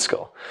prerequisite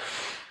skill.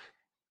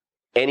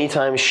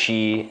 Anytime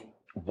she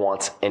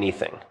wants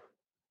anything,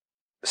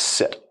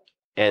 sit.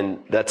 And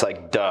that's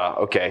like, duh,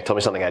 okay, tell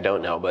me something I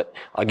don't know, but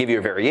I'll give you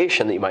a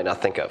variation that you might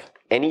not think of.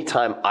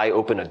 Anytime I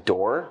open a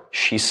door,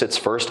 she sits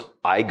first,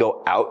 I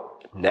go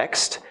out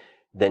next,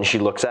 then she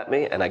looks at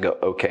me and I go,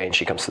 okay, and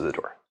she comes to the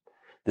door.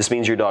 This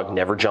means your dog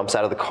never jumps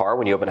out of the car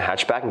when you open a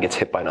hatchback and gets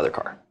hit by another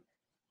car.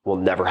 Will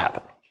never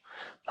happen.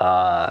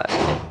 Well,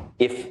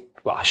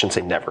 I shouldn't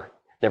say never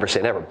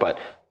say never, but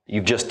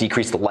you've just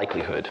decreased the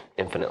likelihood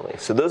infinitely.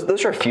 So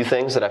those are a few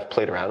things that I've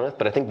played around with,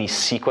 but I think the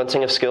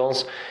sequencing of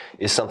skills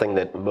is something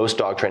that most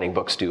dog training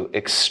books do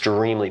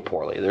extremely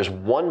poorly. There's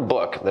one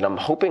book that I'm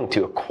hoping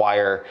to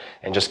acquire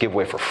and just give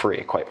away for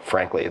free, quite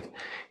frankly.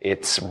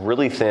 It's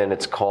really thin.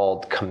 It's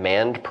called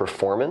Command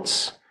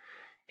Performance,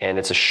 and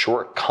it's a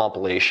short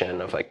compilation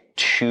of like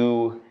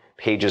 2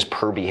 pages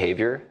per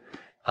behavior.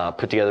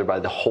 Put together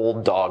by the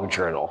Whole Dog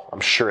Journal.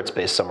 I'm sure it's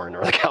based somewhere in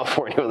Northern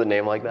California with a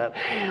name like that.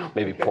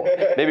 Maybe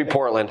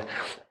Portland.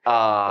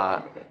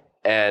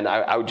 And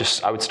I would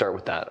start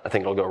with that. I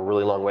think it'll go a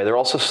really long way. There are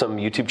also some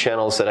YouTube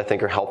channels that I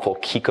think are helpful.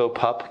 Kiko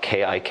Pup,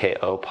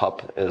 K-I-K-O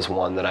Pup is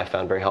one that I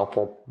found very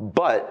helpful.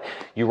 But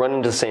you run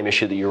into the same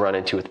issue that you run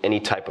into with any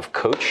type of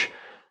coach.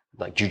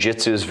 Like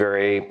jiu-jitsu is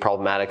very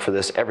problematic for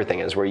this. Everything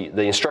is where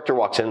the instructor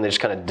walks in and they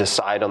just kind of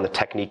decide on the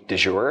technique du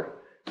jour.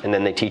 And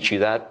then they teach you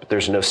that, but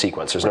there's no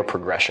sequence, there's no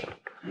progression.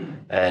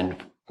 And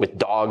with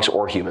dogs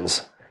or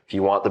humans, if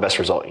you want the best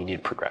result, you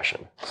need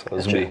progression. So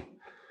those would be,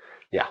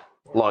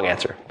 long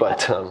answer,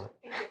 but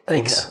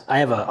thanks. I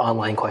have an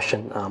online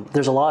question.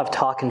 There's a lot of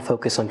talk and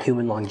focus on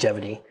human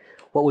longevity.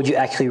 What would you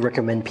actually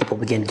recommend people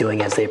begin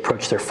doing as they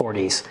approach their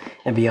 40s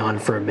and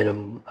beyond for a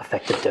minimum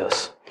effective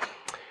dose?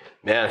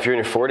 Man, if you're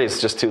in your 40s, it's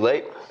just too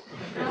late.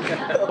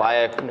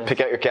 Pick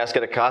out your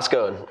casket at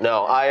Costco.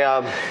 No,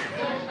 I'm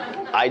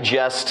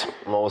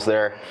almost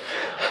there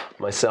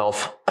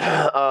myself.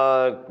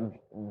 The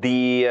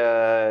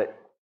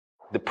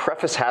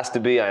preface has to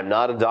be, I am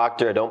not a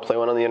doctor, I don't play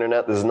one on the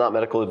internet, this is not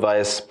medical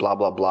advice, blah,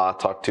 blah, blah,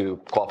 talk to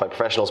qualified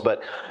professionals.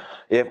 But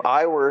if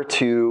I were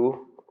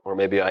to, or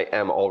maybe I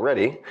am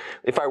already,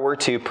 if I were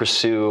to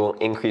pursue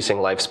increasing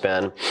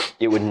lifespan,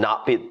 it would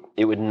not be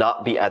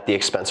at the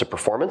expense of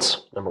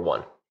performance, number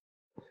one.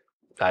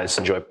 I just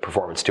enjoy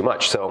performance too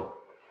much. So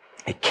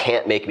it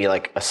can't make me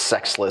like a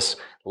sexless,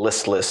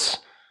 listless,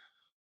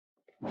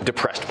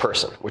 depressed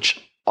person,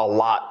 which a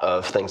lot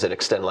of things that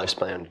extend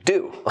lifespan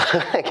do.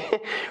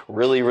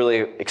 Really, really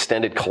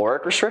extended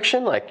caloric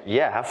restriction,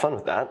 have fun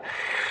with that.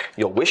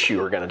 You'll wish you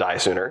were going to die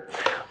sooner.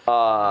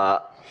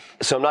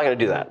 So I'm not going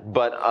to do that.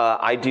 But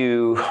I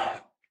do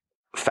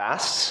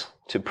fasts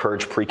to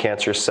purge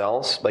precancerous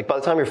cells. Like by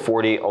the time you're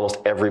 40, almost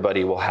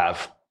everybody will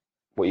have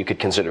what you could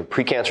consider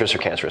precancerous or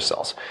cancerous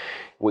cells.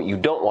 What you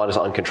don't want is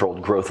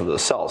uncontrolled growth of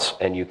those cells.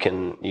 And you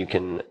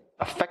can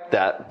affect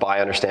that by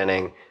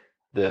understanding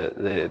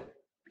the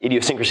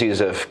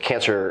idiosyncrasies of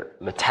cancer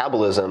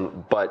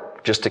metabolism,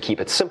 but just to keep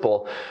it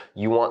simple,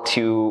 you want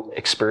to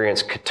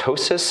experience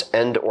ketosis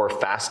and or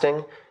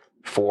fasting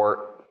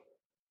for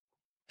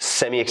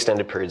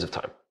semi-extended periods of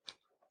time.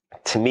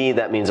 To me,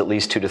 that means at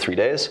least 2 to 3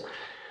 days.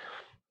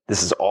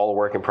 This is all a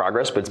work in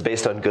progress, but it's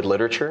based on good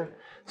literature.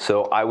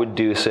 So I would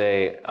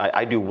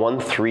I do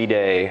 1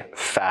 3-day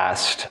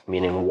fast,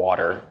 meaning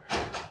water,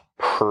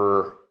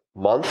 per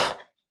month.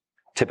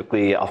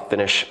 Typically, I'll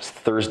finish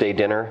Thursday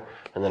dinner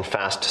and then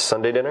fast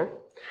Sunday dinner.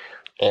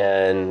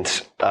 And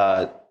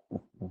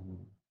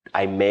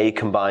I may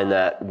combine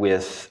that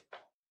with,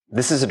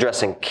 this is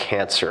addressing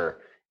cancer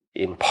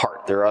in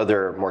part. There are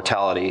other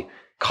mortality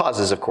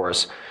causes, of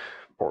course,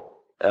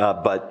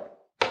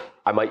 but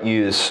I might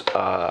use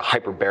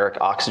hyperbaric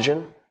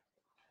oxygen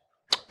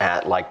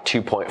at like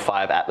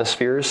 2.5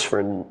 atmospheres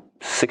for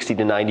 60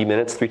 to 90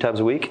 minutes, 3 times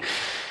a week.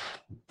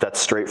 That's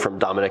straight from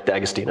Dominic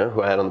D'Agostino,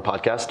 who I had on the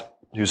podcast,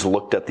 who's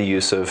looked at the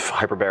use of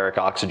hyperbaric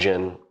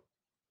oxygen,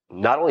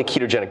 not only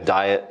ketogenic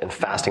diet and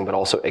fasting, but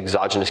also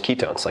exogenous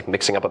ketones, like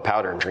mixing up a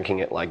powder and drinking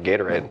it like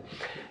Gatorade,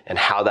 and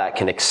how that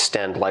can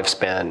extend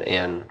lifespan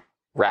in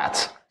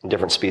rats and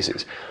different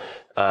species.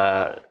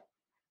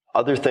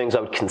 Other things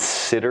I would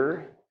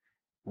consider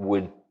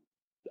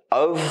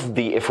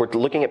if we're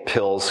looking at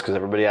pills, because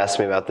everybody asks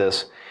me about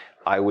this,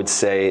 I would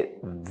say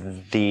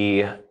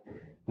the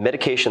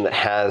medication that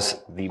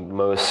has the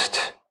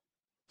most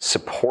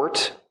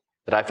support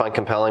that I find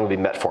compelling would be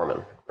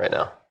metformin right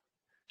now,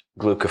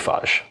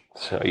 glucophage.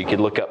 So you could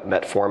look up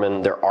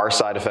metformin. There are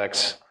side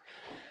effects,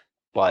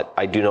 but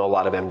I do know a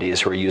lot of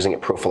MDs who are using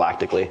it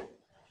prophylactically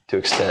to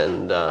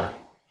extend,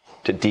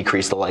 to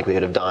decrease the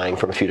likelihood of dying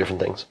from a few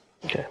different things.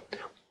 Okay.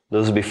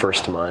 Those would be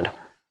first to mind.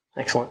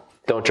 Excellent.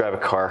 Don't drive a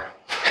car.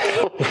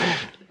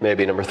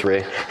 Maybe number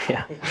 3.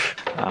 Yeah.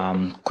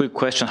 Quick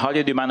question. How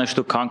did you manage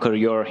to conquer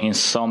your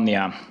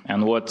insomnia?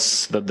 And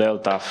what's the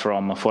delta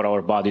from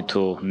 4-hour body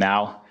to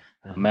now?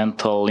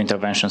 Mental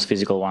interventions,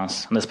 physical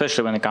ones. And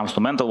especially when it comes to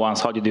mental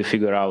ones, how did you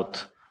figure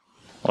out,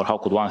 or how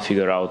could one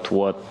figure out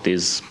what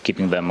is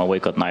keeping them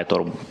awake at night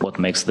or what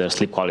makes their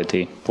sleep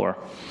quality poor?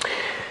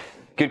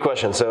 Good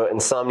question. So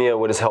insomnia,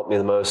 what has helped me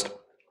the most?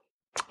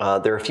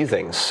 There are a few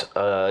things.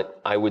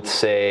 I would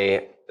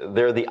say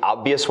they're the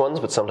obvious ones,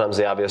 but sometimes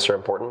the obvious are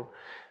important.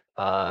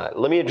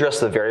 Let me address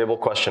the variable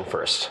question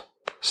first.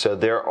 So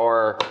there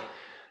are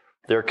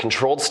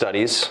controlled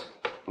studies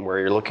where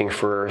you're looking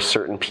for a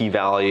certain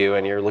p-value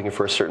and you're looking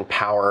for a certain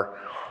power,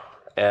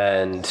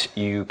 and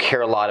you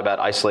care a lot about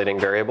isolating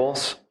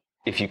variables.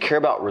 If you care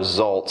about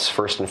results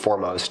first and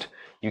foremost,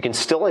 you can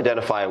still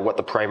identify what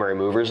the primary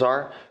movers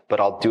are, but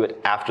I'll do it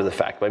after the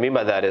fact. What I mean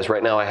by that is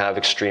right now I have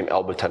extreme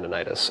elbow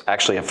tendonitis.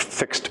 Actually, I've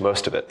fixed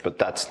most of it, but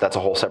that's a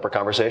whole separate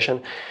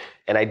conversation.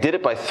 And I did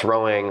it by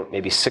throwing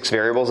maybe 6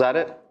 variables at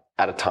it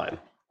at a time.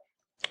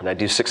 And I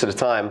do 6 at a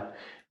time,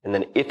 and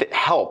then if it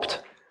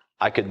helped,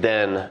 I could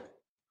then,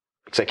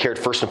 because I cared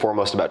first and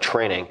foremost about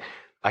training,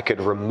 I could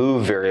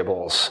remove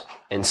variables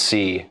and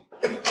see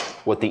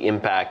what the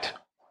impact,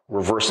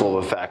 reversal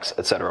of effects,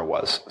 etc.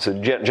 was. So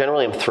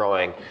generally I'm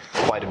throwing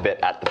quite a bit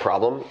at the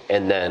problem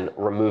and then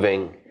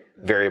removing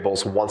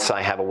variables once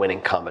I have a winning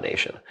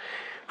combination.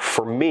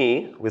 For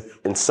me, with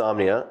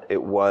insomnia,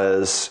 it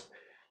was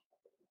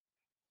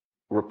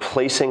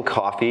replacing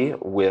coffee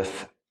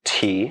with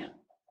tea.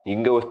 You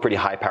can go with pretty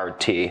high-powered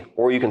tea,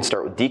 or you can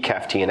start with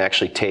decaf tea and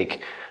actually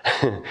take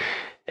a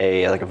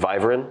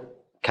Vivarin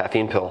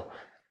caffeine pill,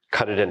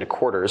 cut it into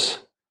quarters.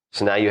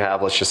 So now you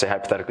have, let's just say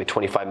hypothetically,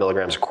 25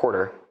 milligrams a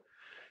quarter,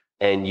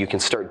 and you can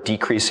start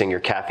decreasing your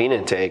caffeine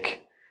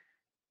intake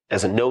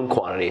as a known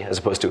quantity as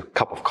opposed to a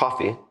cup of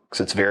coffee,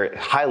 because it's very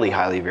highly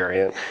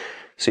variant.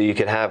 So you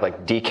could have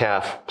like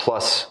decaf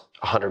plus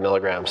 100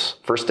 milligrams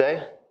first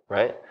day,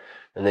 right?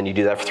 And then you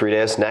do that for 3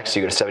 days. Next,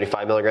 you go to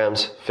 75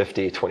 milligrams,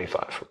 50,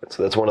 25.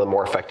 So that's one of the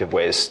more effective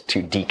ways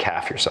to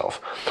decaf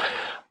yourself.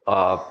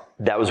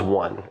 That was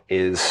one,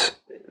 is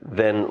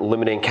then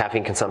limiting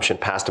caffeine consumption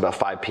past about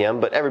 5 p.m.,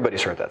 but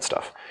everybody's heard that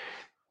stuff.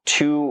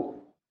 2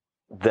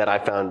 that I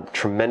found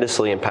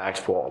tremendously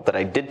impactful that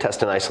I did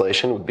test in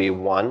isolation would be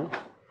 1,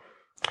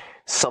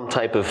 some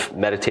type of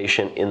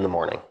meditation in the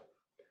morning.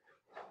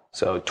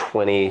 So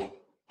 20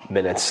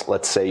 minutes,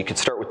 let's say. You could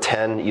start with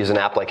 10, use an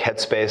app like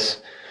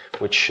Headspace,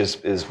 which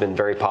has been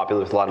very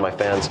popular with a lot of my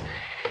fans.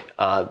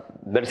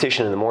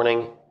 Meditation in the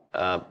morning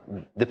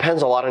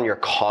depends a lot on your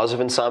cause of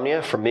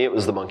insomnia. For me, it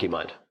was the monkey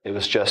mind. It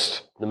was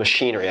just the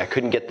machinery. I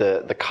couldn't get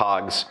the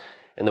cogs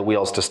and the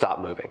wheels to stop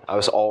moving. I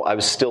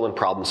was still in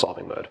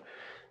problem-solving mode.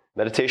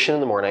 Meditation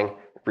in the morning,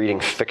 reading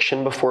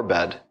fiction before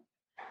bed,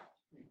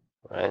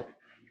 right?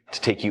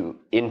 To take you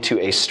into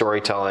a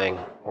storytelling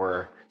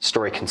or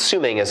story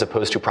consuming as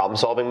opposed to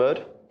problem-solving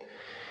mode.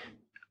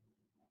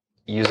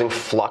 Using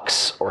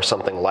Flux or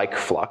something like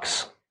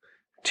Flux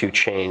to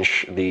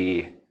change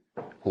the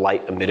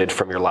light emitted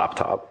from your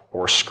laptop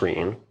or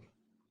screen.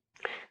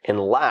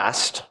 And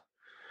last,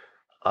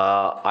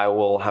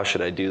 how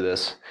should I do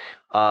this?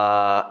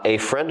 A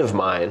friend of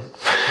mine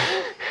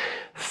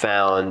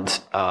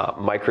found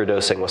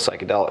microdosing with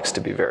psychedelics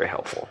to be very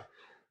helpful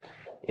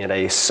in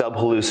a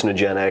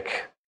sub-hallucinogenic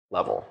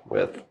level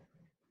with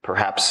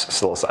perhaps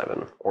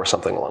psilocybin or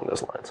something along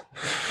those lines.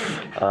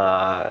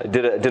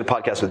 Did a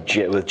podcast with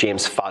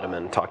James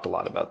Fadiman, talked a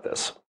lot about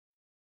this.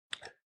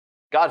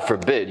 God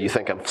forbid you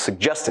think I'm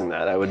suggesting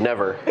that. I would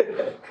never.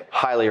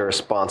 Highly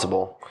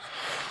irresponsible.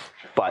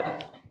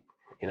 But,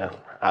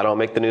 I don't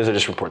make the news, I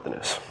just report the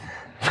news.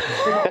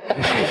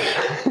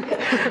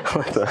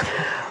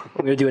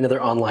 I'm going to do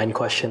another online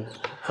question.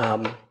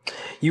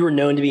 You were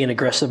known to be an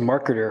aggressive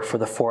marketer for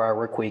the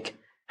 4-Hour Workweek.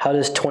 How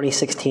does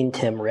 2016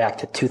 Tim react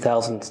to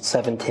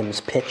 2007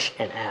 Tim's pitch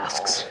and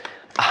asks?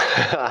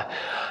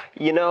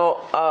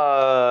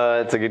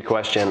 It's a good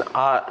question.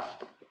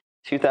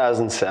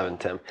 2007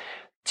 Tim.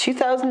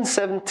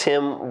 2007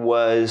 Tim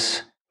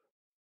was,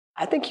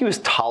 I think he was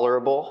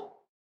tolerable,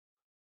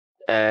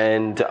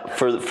 and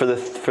for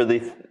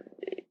the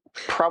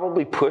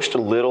probably pushed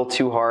a little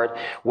too hard.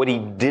 What he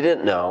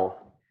didn't know,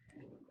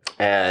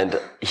 and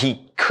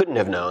he couldn't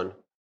have known,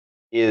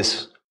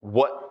 is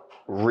what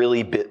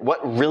really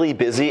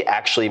busy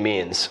actually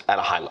means at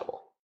a high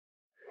level.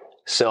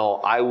 So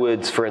I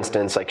would, for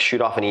instance,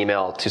 shoot off an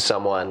email to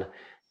someone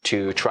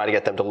to try to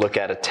get them to look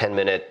at a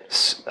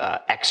 10-minute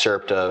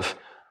excerpt of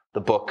the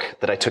book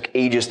that I took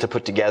ages to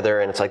put together,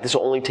 and it's like, this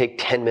will only take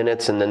 10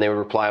 minutes, and then they would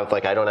reply with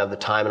I don't have the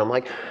time, and I'm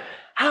like,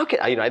 how can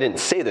I didn't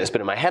say this,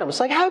 but in my head I was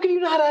like, how can you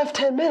not have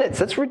 10 minutes?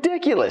 That's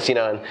ridiculous,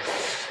 and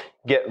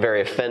get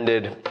very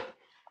offended.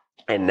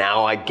 And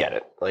now I get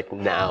it. I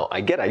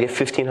get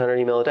 1,500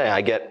 email a day.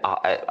 I get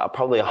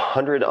probably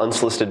 100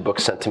 unsolicited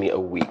books sent to me a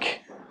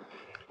week.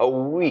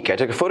 I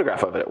took a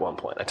photograph of it at one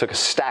point. I took a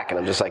stack, and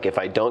I'm just like, if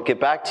I don't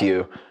get back to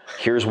you,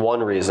 here's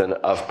one reason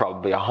of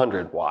probably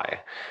 100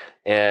 why.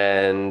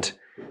 And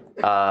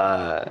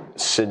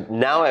so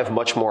now I have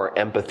much more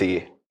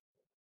empathy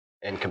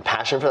and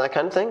compassion for that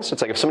kind of thing. So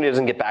it's like if somebody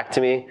doesn't get back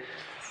to me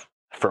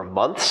for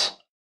months,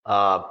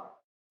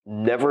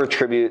 never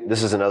attribute,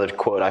 this is another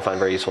quote I find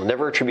very useful,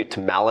 never attribute to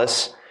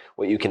malice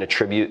what you can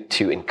attribute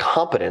to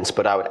incompetence,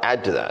 but I would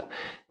add to that,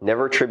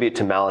 never attribute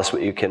to malice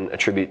what you can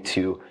attribute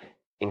to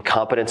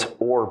incompetence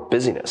or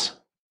busyness.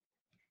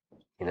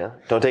 You know,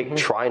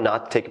 try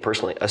not to take it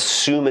personally.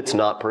 Assume it's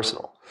not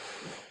personal.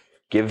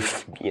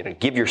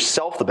 Give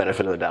yourself the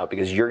benefit of the doubt,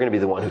 because you're going to be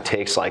the one who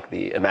takes like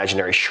the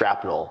imaginary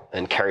shrapnel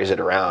and carries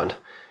it around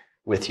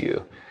with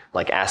you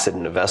like acid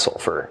in a vessel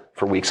for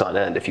weeks on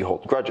end if you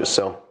hold grudges.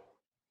 So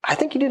I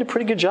think you did a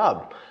pretty good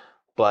job,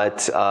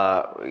 but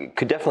it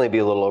could definitely be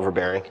a little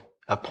overbearing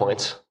at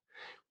points.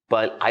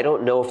 But I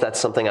don't know if that's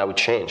something I would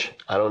change.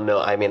 I don't know.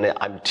 I mean,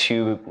 I'm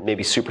too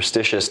maybe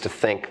superstitious to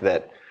think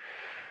that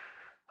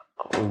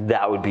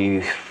would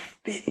be,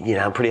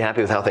 I'm pretty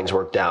happy with how things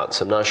worked out.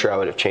 So I'm not sure I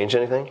would have changed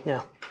anything.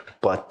 Yeah.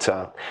 But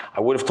I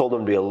would have told him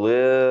to be a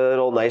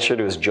little nicer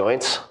to his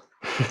joints.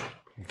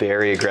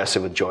 Very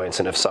aggressive with joints,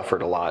 and have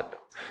suffered a lot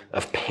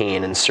of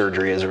pain and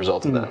surgery as a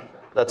result of that.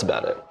 That's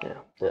about it.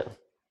 Yeah.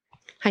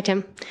 Hi,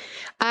 Tim.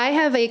 I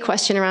have a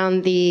question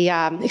around the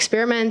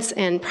experiments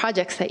and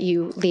projects that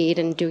you lead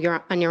and do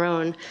on your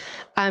own.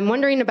 I'm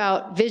wondering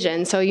about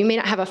vision. So you may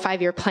not have a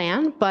 5-year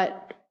plan,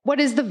 but what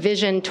is the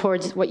vision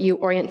towards what you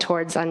orient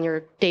towards on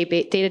your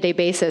day-to-day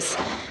basis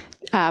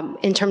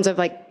in terms of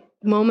like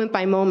moment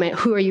by moment,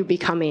 who are you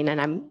becoming? And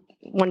I'm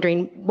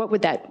wondering, what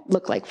would that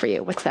look like for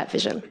you? What's that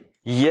vision?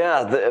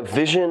 Yeah, the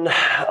vision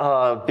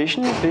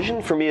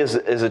for me is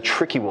a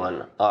tricky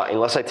one,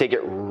 unless I take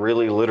it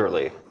really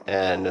literally,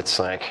 and it's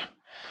like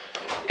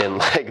in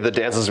like the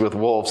Dances with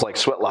Wolves, like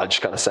Sweat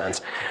Lodge kind of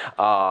sense,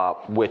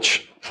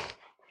 which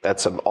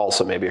that's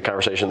also maybe a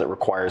conversation that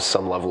requires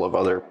some level of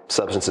other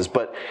substances.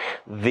 But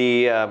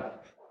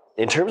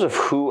in terms of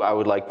who I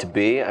would like to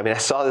be, I mean, I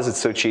saw this, it's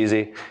so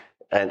cheesy,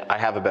 and I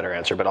have a better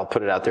answer, but I'll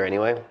put it out there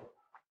anyway.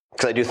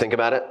 Because I do think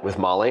about it with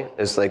Molly.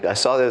 It's like, I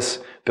saw this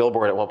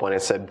billboard at one point,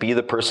 it said, be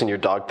the person your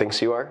dog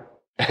thinks you are.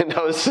 And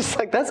I was just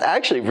like, that's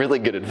actually really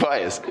good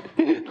advice.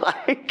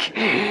 Like,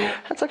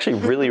 that's actually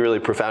really, really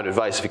profound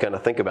advice if you kind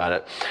of think about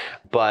it.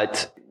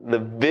 But the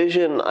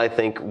vision, I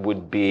think,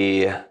 would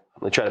be,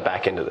 let me try to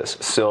back into this.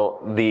 So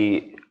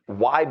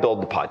why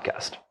build the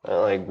podcast?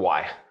 Like,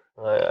 why?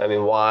 I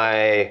mean,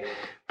 why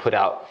put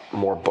out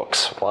more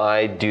books?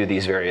 Why do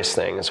these various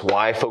things?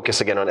 Why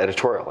focus again on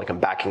editorial? Like, I'm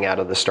backing out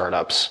of the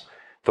startups,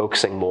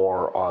 focusing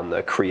more on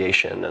the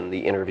creation and the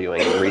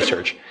interviewing and the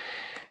research.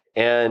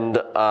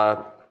 And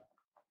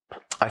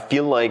I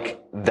feel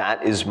like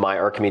that is my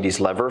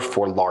Archimedes lever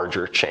for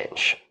larger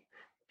change.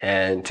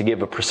 And to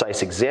give a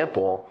precise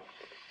example,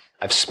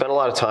 I've spent a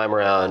lot of time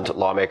around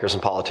lawmakers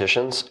and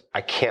politicians.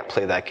 I can't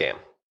play that game.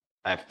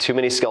 I have too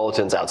many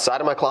skeletons outside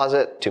of my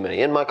closet, too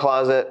many in my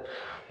closet,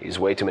 I use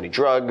way too many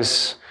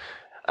drugs,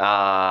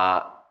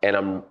 and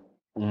I'm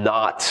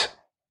not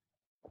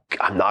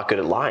good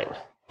at lying,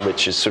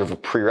 which is sort of a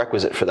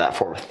prerequisite for that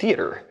form of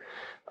theater,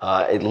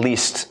 at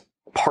least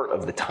part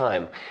of the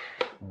time.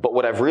 But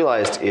what I've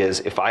realized is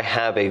if I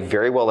have a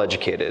very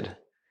well-educated,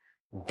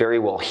 very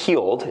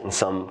well-heeled, in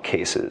some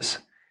cases,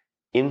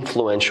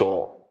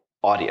 influential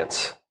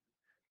audience,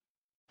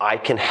 I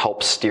can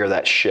help steer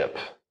that ship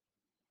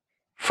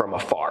from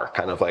afar,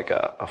 kind of like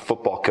a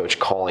football coach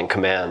calling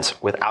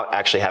commands without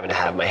actually having to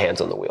have my hands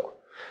on the wheel.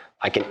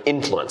 I can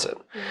influence it.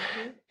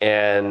 Mm-hmm.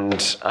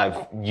 And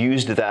I've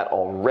used that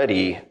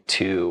already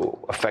to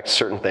affect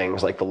certain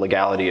things like the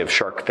legality of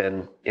shark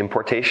fin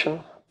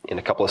importation in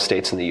a couple of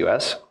states in the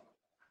US.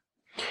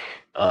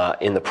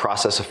 In the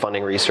process of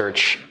funding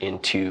research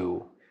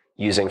into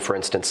using, for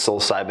instance,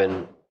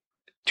 psilocybin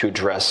to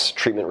address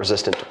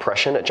treatment-resistant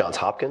depression at Johns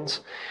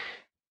Hopkins.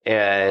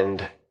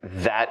 And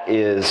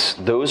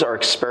those are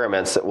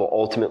experiments that will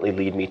ultimately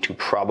lead me to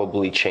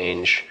probably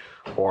change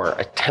or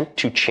attempt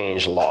to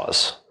change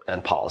laws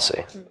and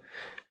policy.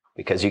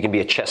 Because you can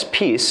be a chess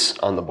piece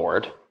on the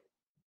board.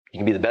 You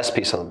can be the best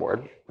piece on the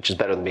board, which is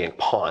better than being a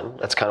pawn.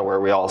 That's kind of where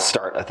we all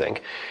start, I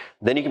think.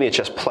 Then you can be a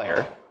chess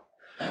player.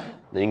 Then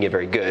you can get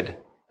very good.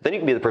 Then you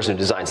can be the person who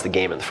designs the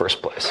game in the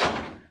first place.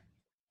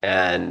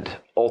 And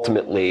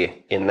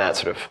ultimately, in that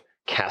sort of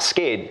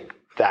cascade,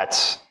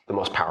 that's the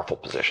most powerful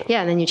position.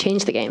 Yeah, and then you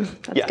change the game.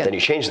 That's good. Then you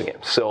change the game.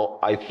 So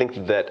I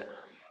think that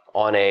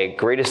on a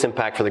greatest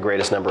impact for the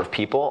greatest number of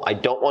people, I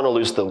don't want to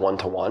lose the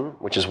one-to-one,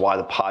 which is why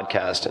the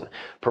podcast and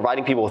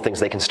providing people with things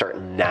they can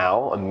start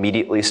now,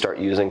 immediately start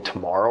using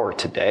tomorrow or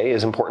today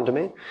is important to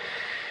me.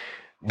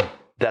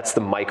 That's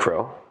the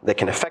micro that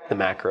can affect the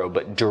macro,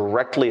 but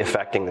directly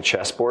affecting the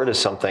chessboard is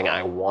something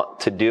I want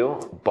to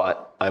do,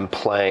 but I'm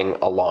playing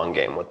a long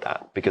game with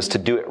that. Because to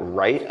do it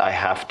right, I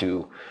have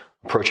to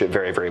approach it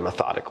very, very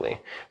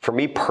methodically. For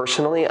me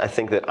personally, I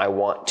think that I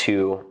want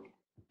to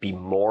be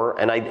more,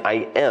 and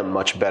I am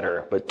much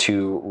better, but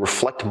to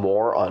reflect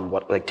more on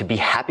to be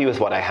happy with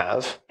what I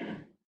have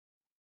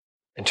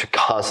and to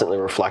constantly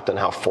reflect on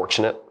how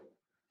fortunate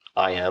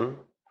I am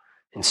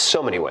in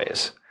so many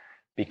ways.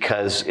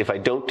 Because if I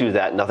don't do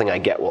that, nothing I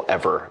get will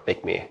ever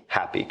make me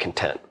happy,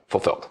 content,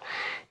 fulfilled.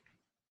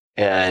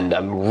 and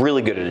I'm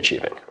really good at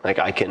achieving. Like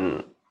I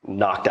can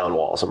knock down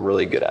walls. I'm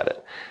really good at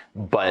it.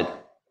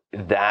 But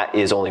that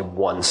is only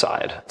one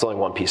side. It's only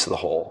one piece of the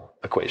whole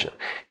equation.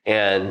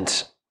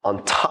 And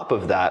on top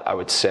of that, I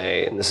would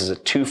say, and this is a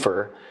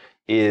twofer,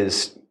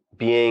 is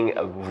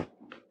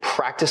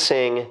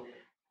practicing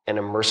and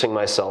immersing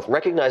myself,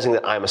 recognizing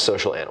that I'm a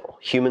social animal.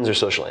 Humans are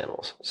social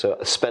animals. So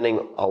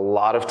spending a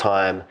lot of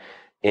time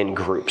in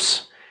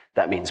groups.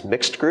 That means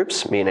mixed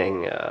groups,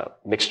 meaning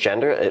mixed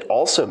gender. It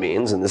also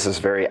means, and this is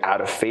very out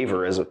of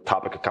favor as a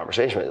topic of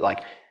conversation,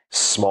 like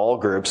small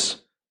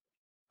groups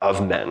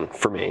of men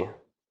for me,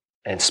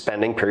 and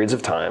spending periods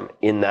of time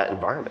in that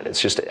environment.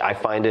 It's just, I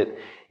find it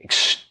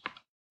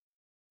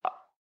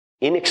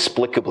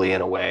inexplicably,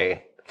 in a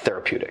way,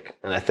 therapeutic.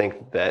 And I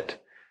think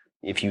that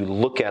if you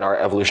look at our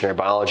evolutionary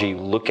biology, you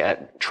look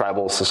at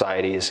tribal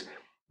societies,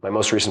 my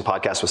most recent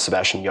podcast with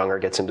Sebastian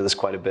Junger gets into this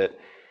quite a bit.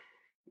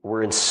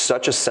 We're in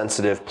such a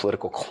sensitive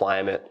political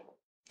climate.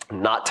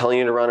 I'm not telling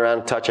you to run around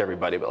and touch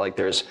everybody, but like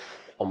there's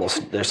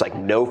like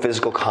no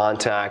physical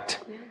contact.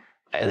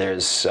 And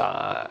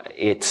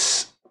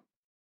it's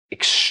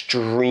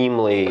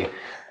extremely,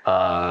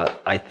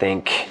 I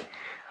think,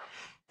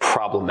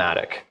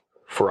 problematic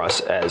for us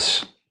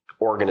as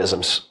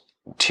organisms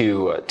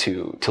to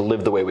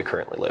live the way we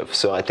currently live.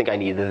 So I think I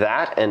need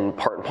that, and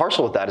part and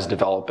parcel with that is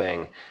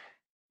developing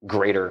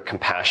greater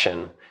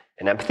compassion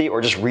and empathy, or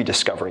just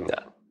rediscovering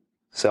that.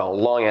 So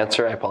long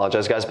answer, I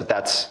apologize guys, but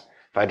if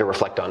I had to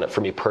reflect on it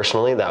for me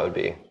personally, that would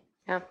be.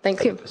 Yeah,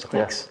 thank you.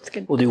 Thanks. That's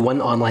good. We'll do one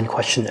online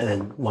question and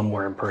then one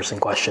more in-person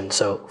question.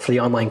 So for the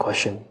online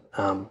question,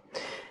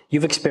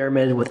 you've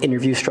experimented with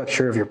interview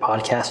structure of your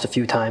podcast a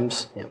few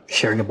times,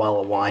 sharing a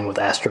bottle of wine with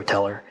Astro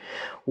Teller.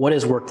 What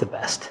has worked the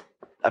best?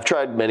 I've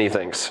tried many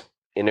things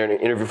in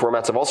interview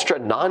formats. I've also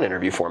tried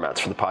non-interview formats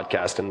for the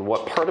podcast. And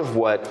part of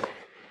what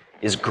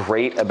is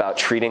great about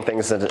treating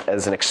things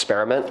as an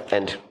experiment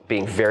and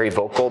being very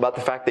vocal about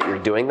the fact that you're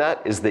doing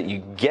that is that you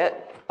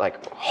get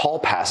like hall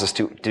passes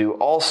to do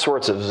all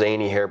sorts of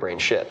zany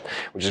harebrained shit,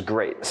 which is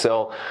great.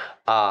 So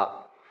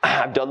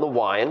I've done the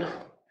wine.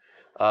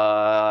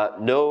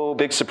 No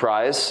big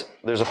surprise.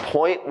 There's a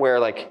point where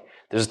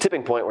there's a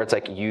tipping point where it's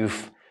like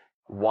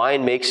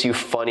wine makes you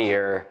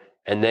funnier,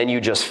 and then you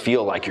just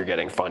feel like you're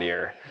getting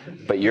funnier,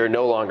 but you're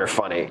no longer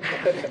funny.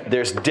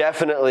 There's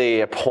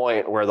definitely a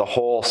point where the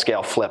whole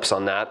scale flips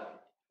on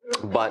that.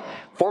 But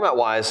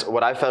format-wise,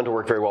 what I've found to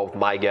work very well with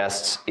my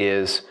guests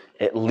is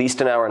at least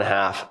an hour and a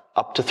half,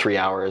 up to 3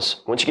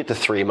 hours. Once you get to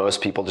 3,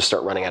 most people just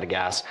start running out of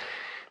gas.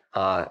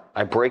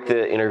 I break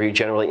the interview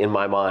generally in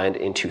my mind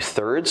into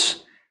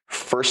thirds.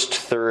 First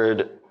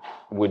third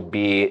would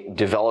be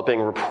developing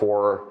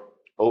rapport,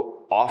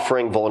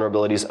 offering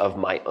vulnerabilities of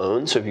my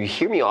own. So if you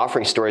hear me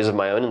offering stories of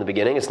my own in the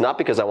beginning, it's not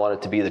because I want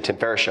it to be the Tim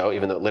Ferriss Show,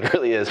 even though it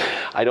literally is.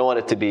 I don't want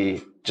it to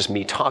be just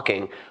me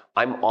talking.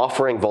 I'm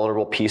offering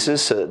vulnerable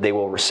pieces so that they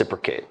will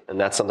reciprocate. And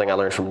that's something I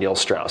learned from Neil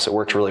Strauss. It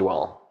works really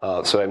well.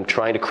 So I'm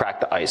trying to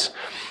crack the ice.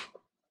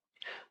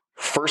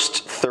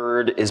 First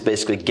third is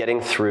basically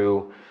getting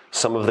through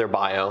some of their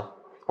bio,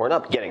 or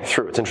not getting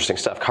through, it's interesting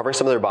stuff, covering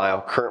some of their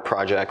bio, current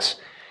projects,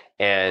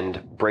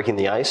 and breaking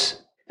the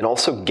ice, and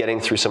also getting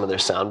through some of their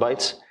sound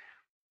bites.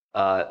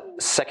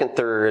 Second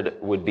third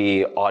would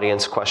be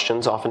audience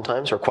questions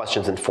oftentimes, or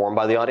questions informed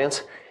by the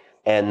audience.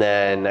 And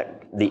then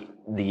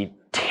the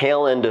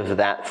tail end of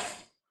that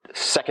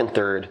second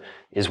third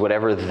is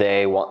whatever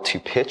they want to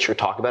pitch or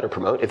talk about or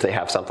promote, if they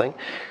have something.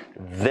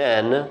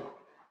 Then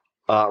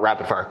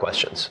rapid fire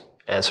questions,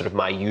 and sort of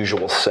my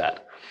usual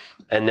set.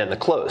 And then the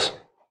close.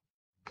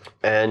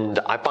 And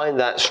I find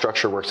that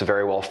structure works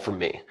very well for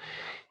me.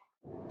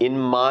 In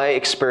my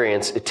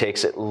experience, it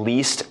takes at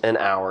least an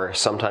hour,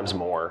 sometimes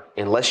more,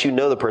 unless you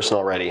know the person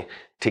already,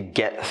 to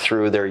get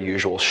through their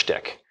usual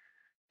shtick.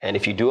 And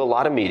if you do a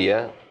lot of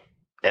media,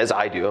 as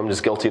I do, I'm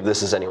as guilty of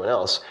this as anyone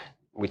else,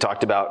 we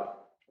talked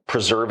about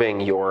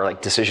preserving your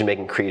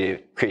decision-making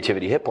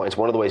creativity hit points.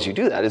 One of the ways you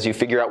do that is you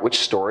figure out which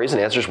stories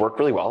and answers work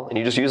really well, and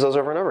you just use those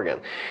over and over again.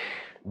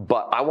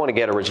 But I want to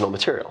get original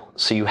material,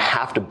 so you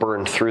have to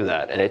burn through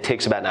that, and it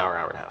takes about an hour,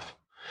 hour and a half.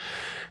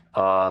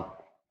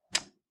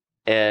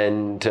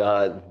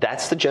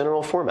 That's the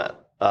general format.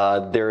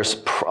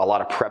 There's a lot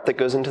of prep that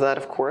goes into that,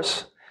 of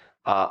course.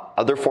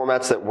 Other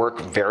formats that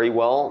work very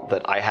well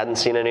that I hadn't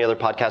seen any other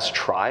podcasts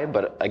try,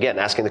 but again,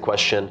 asking the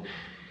question,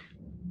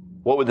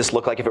 what would this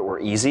look like if it were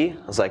easy?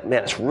 I was like,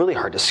 man, it's really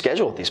hard to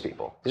schedule with these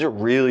people. These are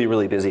really,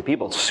 really busy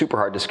people. It's super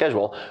hard to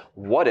schedule.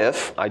 What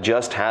if I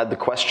just had the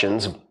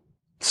questions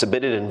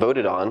submitted and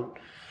voted on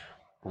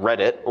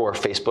Reddit or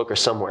Facebook or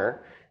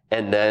somewhere,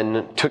 and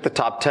then took the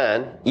top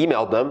 10,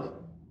 emailed them,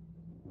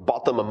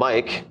 bought them a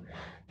mic,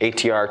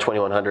 ATR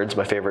 2100's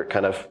my favorite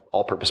kind of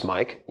all-purpose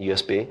mic,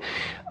 USB,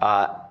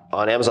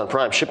 on Amazon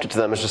Prime, shipped it to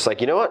them. It's just like,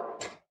 you know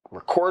what?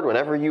 Record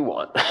whenever you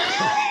want.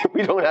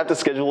 We don't have to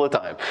schedule a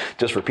time.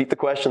 Just repeat the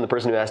question, the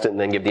person who asked it, and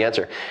then give the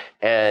answer.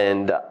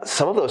 And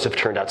some of those have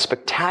turned out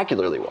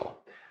spectacularly well.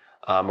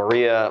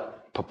 Maria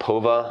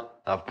Popova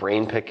of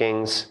Brain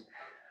Pickings,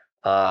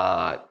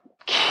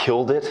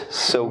 killed it.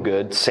 So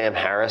good. Sam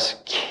Harris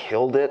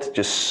killed it.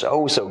 Just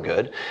so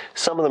good.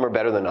 Some of them are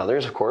better than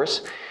others, of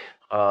course.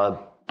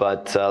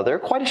 But there are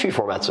quite a few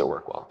formats that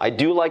work well. I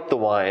do like the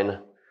wine,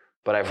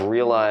 but I've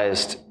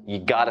realized you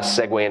got to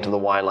segue into the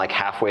wine like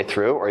halfway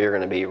through, or you're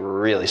going to be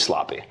really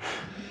sloppy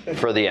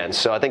for the end.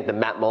 So I think the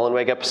Matt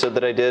Mullenweg episode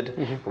that I did,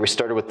 where we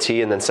started with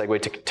tea and then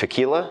segued to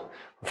tequila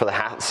for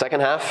the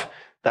second half,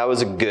 that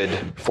was a good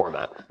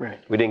format. Right.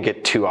 We didn't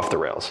get too off the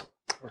rails.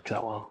 Works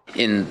out well.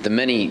 In the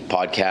many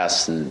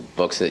podcasts and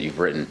books that you've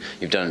written,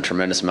 you've done a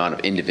tremendous amount of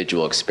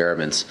individual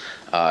experiments,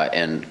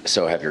 and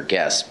so have your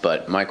guests.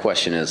 But my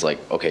question is like,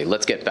 okay,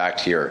 let's get back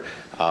to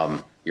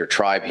your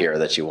tribe here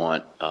that you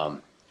want.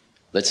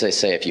 Let's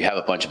say if you have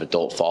a bunch of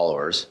adult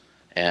followers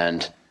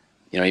and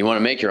you want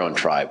to make your own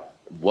tribe,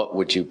 what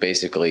would you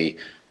basically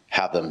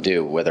have them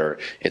do, whether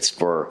it's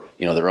for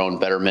their own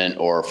betterment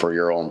or for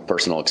your own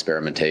personal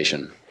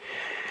experimentation?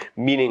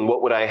 Meaning,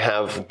 what would I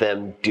have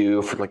them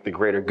do for like the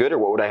greater good, or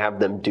what would I have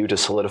them do to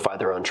solidify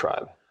their own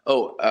tribe?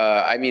 Oh,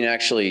 I mean,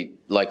 actually,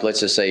 like, let's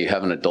just say you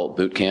have an adult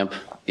boot camp,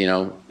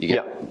 you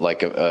get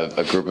like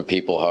a group of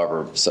people,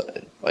 however,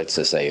 let's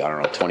just say, I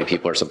don't know, 20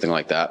 people or something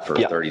like that for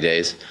 30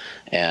 days.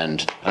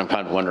 And I'm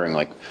kind of wondering,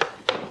 like,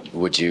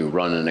 would you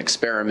run an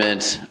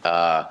experiment,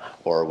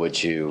 or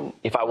would you?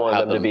 If I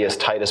wanted them to be as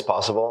tight as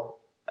possible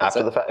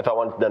after the fact, if I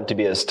wanted them to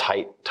be as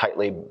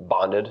tightly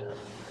bonded.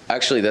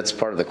 Actually, that's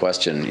part of the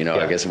question.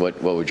 I guess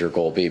what would your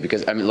goal be?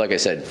 Because I mean, like I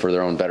said, for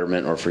their own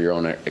betterment or for your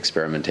own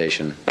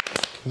experimentation.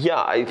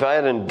 Yeah, if I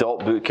had an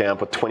adult boot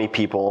camp with 20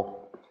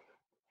 people,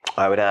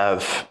 I would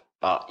have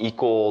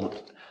equal.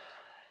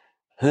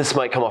 This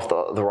might come off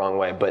the wrong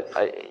way, but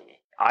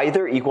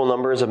either equal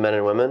numbers of men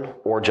and women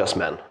or just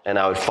men. And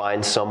I would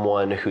find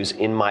someone who's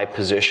in my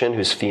position,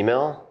 who's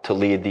female, to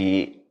lead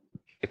the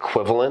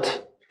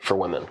equivalent for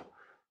women.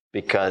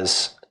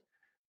 Because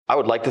I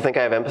would like to think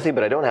I have empathy,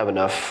 but I don't have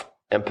enough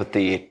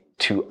empathy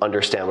to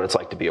understand what it's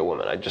like to be a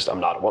woman. I'm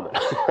not a woman,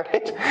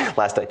 right?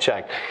 Last I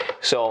checked.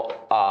 So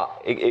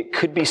it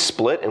could be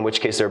split, in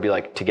which case there would be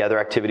like together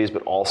activities,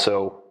 but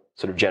also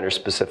sort of gender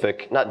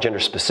specific. Not gender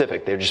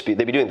specific. They'd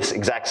be doing this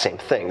exact same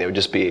thing. They would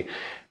just be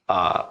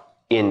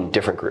in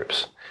different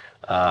groups.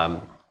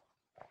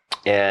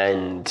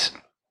 And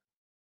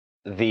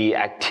the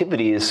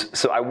activities,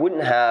 so I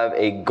wouldn't have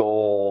a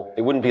goal.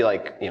 It wouldn't be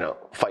like,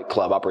 Fight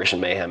Club,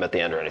 Operation Mayhem at the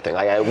end or anything.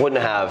 I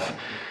wouldn't have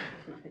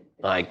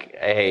like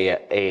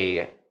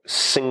a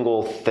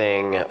single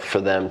thing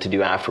for them to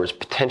do afterwards.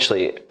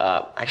 Potentially,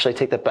 actually, I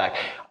take that back.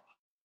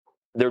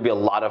 There would be a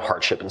lot of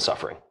hardship and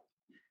suffering.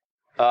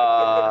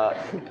 No,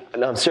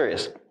 I'm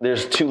serious.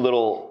 There's too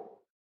little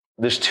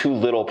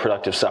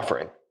productive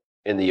suffering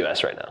in the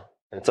U.S. right now.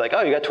 And it's like,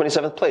 oh, you got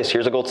 27th place.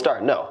 Here's a gold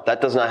star. No,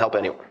 that does not help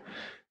anyone.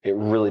 It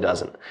really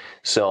doesn't.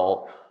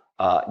 So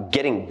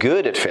getting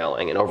good at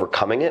failing and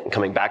overcoming it and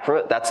coming back from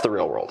it, that's the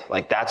real world.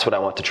 Like, that's what I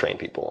want to train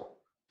people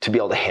to be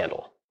able to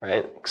handle,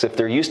 right? Because if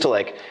they're used to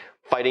like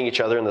fighting each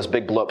other in those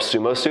big blow-up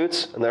sumo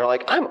suits, and they're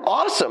like, I'm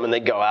awesome, and they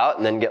go out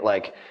and then get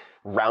like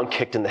round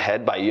kicked in the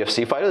head by a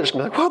UFC fighter, they're just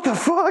gonna be like, what the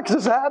fuck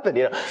just happened?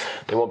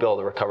 They won't be able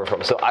to recover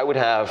from it. So I would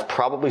have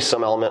probably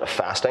some element of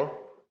fasting,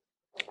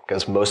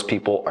 because most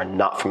people are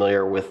not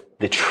familiar with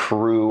the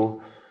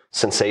true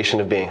sensation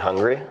of being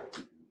hungry.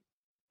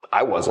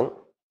 I wasn't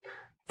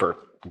for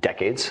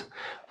decades,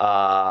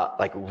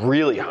 like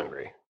really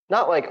hungry.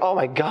 Not like, oh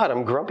my God,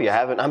 I'm grumpy.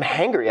 I'm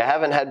hangry. I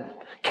haven't had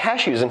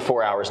cashews in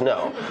 4 hours.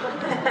 No,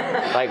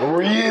 like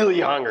really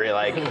hungry.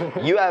 Like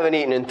you haven't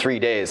eaten in 3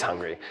 days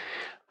hungry.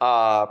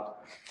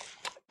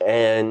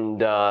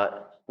 And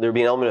there'd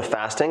be an element of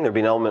fasting. There'd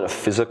be an element of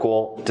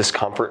physical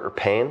discomfort or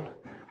pain.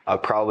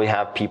 I'd probably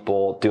have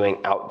people doing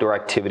outdoor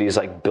activities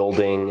like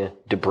building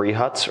debris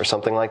huts or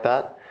something like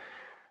that.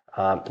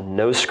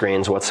 No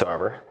screens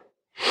whatsoever.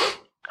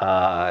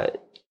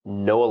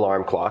 No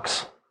alarm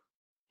clocks.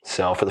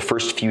 So for the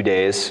first few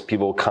days,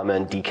 people would come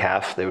in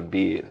decaf. They would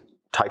be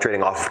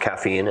titrating off of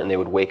caffeine, and they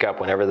would wake up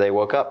whenever they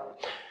woke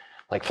up.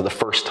 Like for the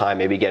first time,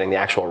 maybe getting the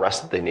actual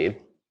rest that they need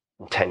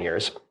in 10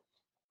 years.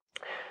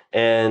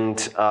 And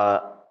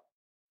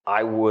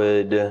I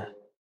would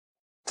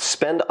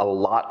spend a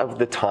lot of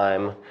the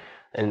time,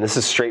 and this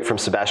is straight from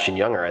Sebastian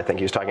Junger, I think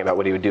he was talking about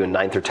what he would do in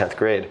 9th or 10th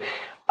grade.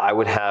 I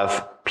would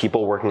have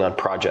people working on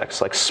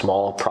projects, like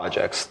small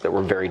projects that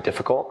were very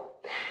difficult.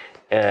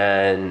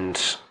 And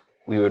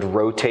we would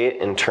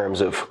rotate in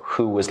terms of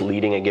who was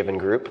leading a given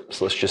group.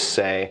 So let's just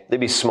say there'd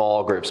be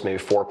small groups, maybe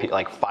 4 people,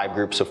 like 5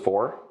 groups of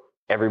 4.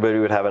 Everybody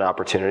would have an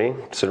opportunity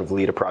to sort of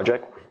lead a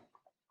project.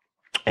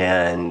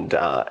 And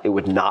it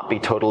would not be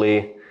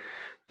totally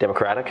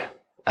democratic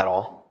at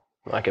all.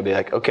 I could be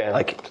like, okay,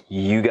 like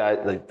you guys,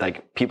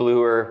 like people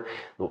who are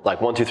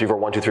like 1, 2, 3, 4,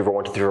 1, 2, 3, 4,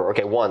 1, 2, 3, 4.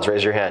 Okay, ones,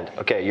 raise your hand.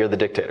 Okay, you're the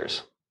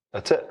dictators.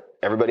 That's it.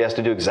 Everybody has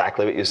to do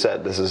exactly what you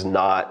said. This is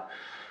not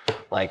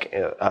like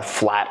a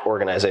flat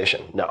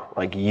organization. No,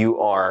 like you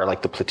are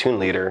like the platoon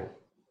leader.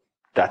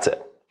 That's it.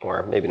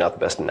 Or maybe not the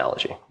best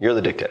analogy. You're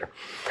the dictator.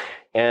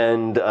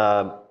 And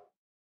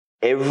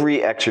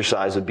every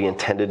exercise would be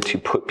intended to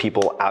put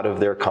people out of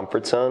their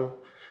comfort zone,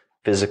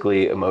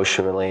 physically,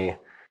 emotionally,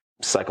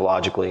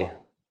 psychologically,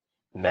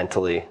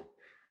 mentally,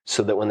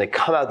 so that when they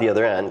come out the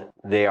other end,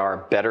 they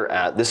are better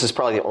at, this is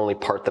probably the only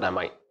part that I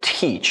might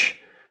teach,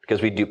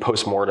 because we do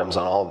postmortems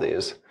on all of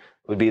these,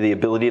 would be the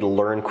ability to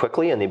learn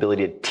quickly and the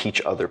ability to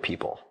teach other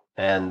people.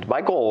 And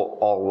my goal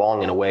all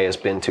along, in a way, has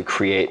been to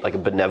create like a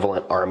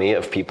benevolent army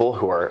of people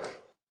who are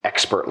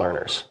expert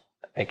learners,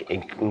 like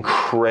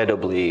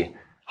incredibly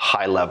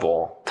high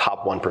level,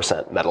 top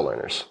 1% meta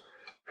learners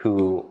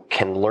who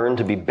can learn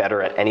to be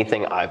better at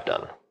anything I've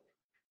done,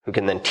 who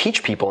can then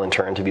teach people in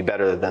turn to be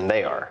better than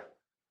they are.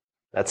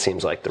 That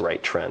seems like the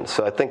right trend.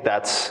 So I think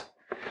I've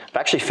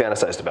actually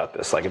fantasized about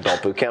this, like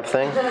adult boot camp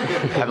thing.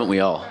 Haven't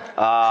we all?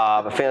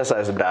 I've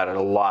fantasized about it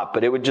a lot,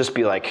 but it would just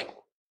be like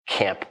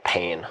camp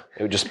pain.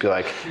 It would just be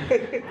like,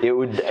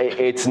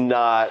 it's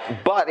not,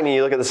 but I mean,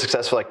 you look at the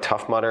success of like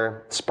Tough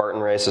Mudder,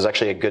 Spartan Race. There's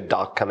actually a good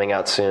doc coming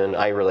out soon.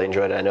 I really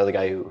enjoyed it. I know the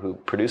guy who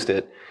produced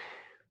it,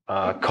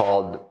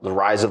 called The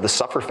Rise of the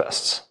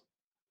Sufferfests.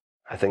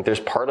 I think there's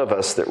part of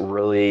us that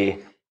really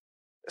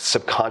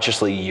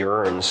subconsciously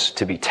yearns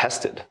to be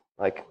tested.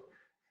 Like,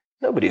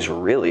 nobody's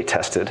really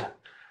tested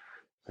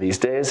these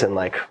days in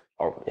like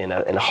in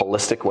a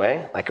holistic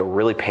way, like a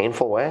really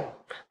painful way.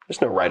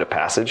 There's no rite of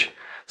passage.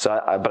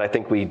 So, but I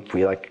think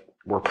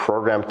we're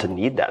programmed to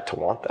need that, to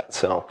want that.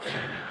 So,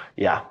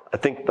 yeah, I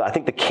think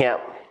the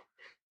camp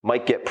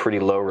might get pretty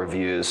low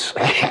reviews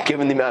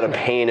given the amount of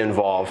pain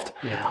involved.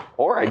 Yeah.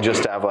 Or I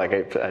just have like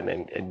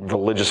a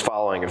religious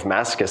following of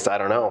masochists. I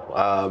don't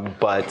know,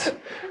 but.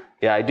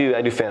 Yeah, I do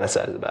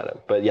fantasize about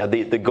it. But yeah,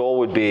 the goal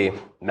would be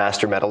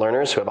master meta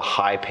learners who have a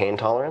high pain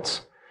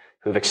tolerance,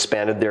 who have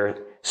expanded their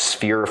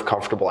sphere of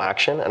comfortable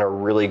action and are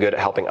really good at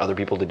helping other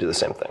people to do the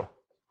same thing.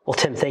 Well,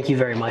 Tim, thank you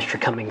very much for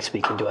coming and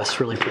speaking to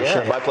us. Really appreciate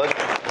it. Yeah, my pleasure.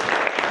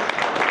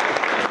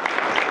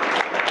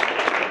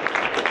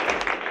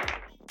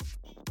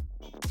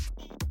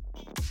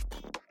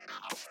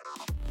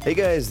 Hey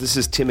guys, this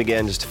is Tim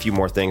again. Just a few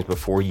more things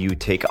before you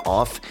take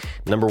off.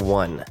 Number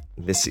one,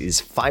 this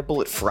is 5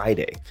 Bullet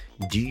Friday.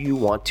 Do you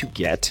want to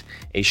get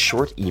a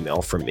short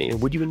email from me?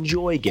 Would you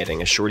enjoy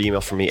getting a short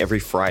email from me every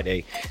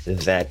Friday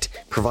that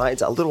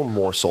provides a little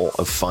morsel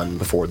of fun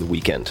before the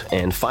weekend?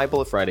 And 5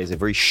 Bullet Friday is a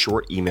very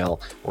short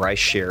email where I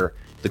share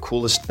the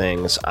coolest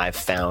things I've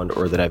found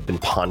or that I've been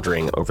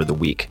pondering over the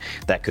week.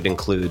 That could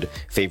include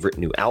favorite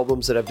new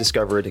albums that I've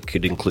discovered. It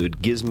could include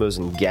gizmos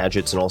and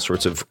gadgets and all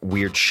sorts of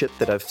weird shit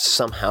that I've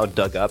somehow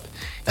dug up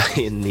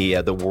in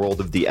the world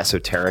of the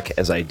esoteric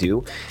as I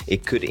do.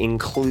 It could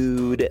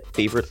include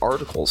favorite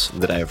articles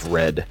that I've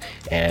read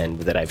and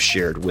that I've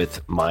shared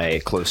with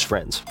my close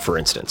friends, for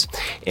instance.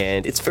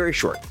 And it's very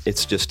short.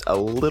 It's just a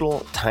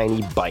little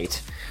tiny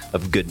bite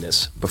of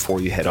goodness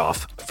before you head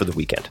off for the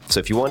weekend. So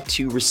if you want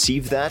to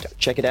receive that,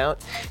 check it out.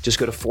 Just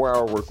go to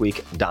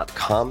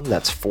 4hourworkweek.com.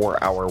 That's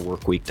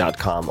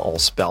 4hourworkweek.com, all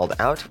spelled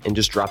out, and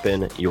just drop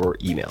in your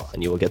email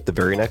and you will get the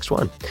very next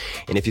one.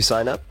 And if you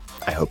sign up,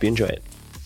 I hope you enjoy it.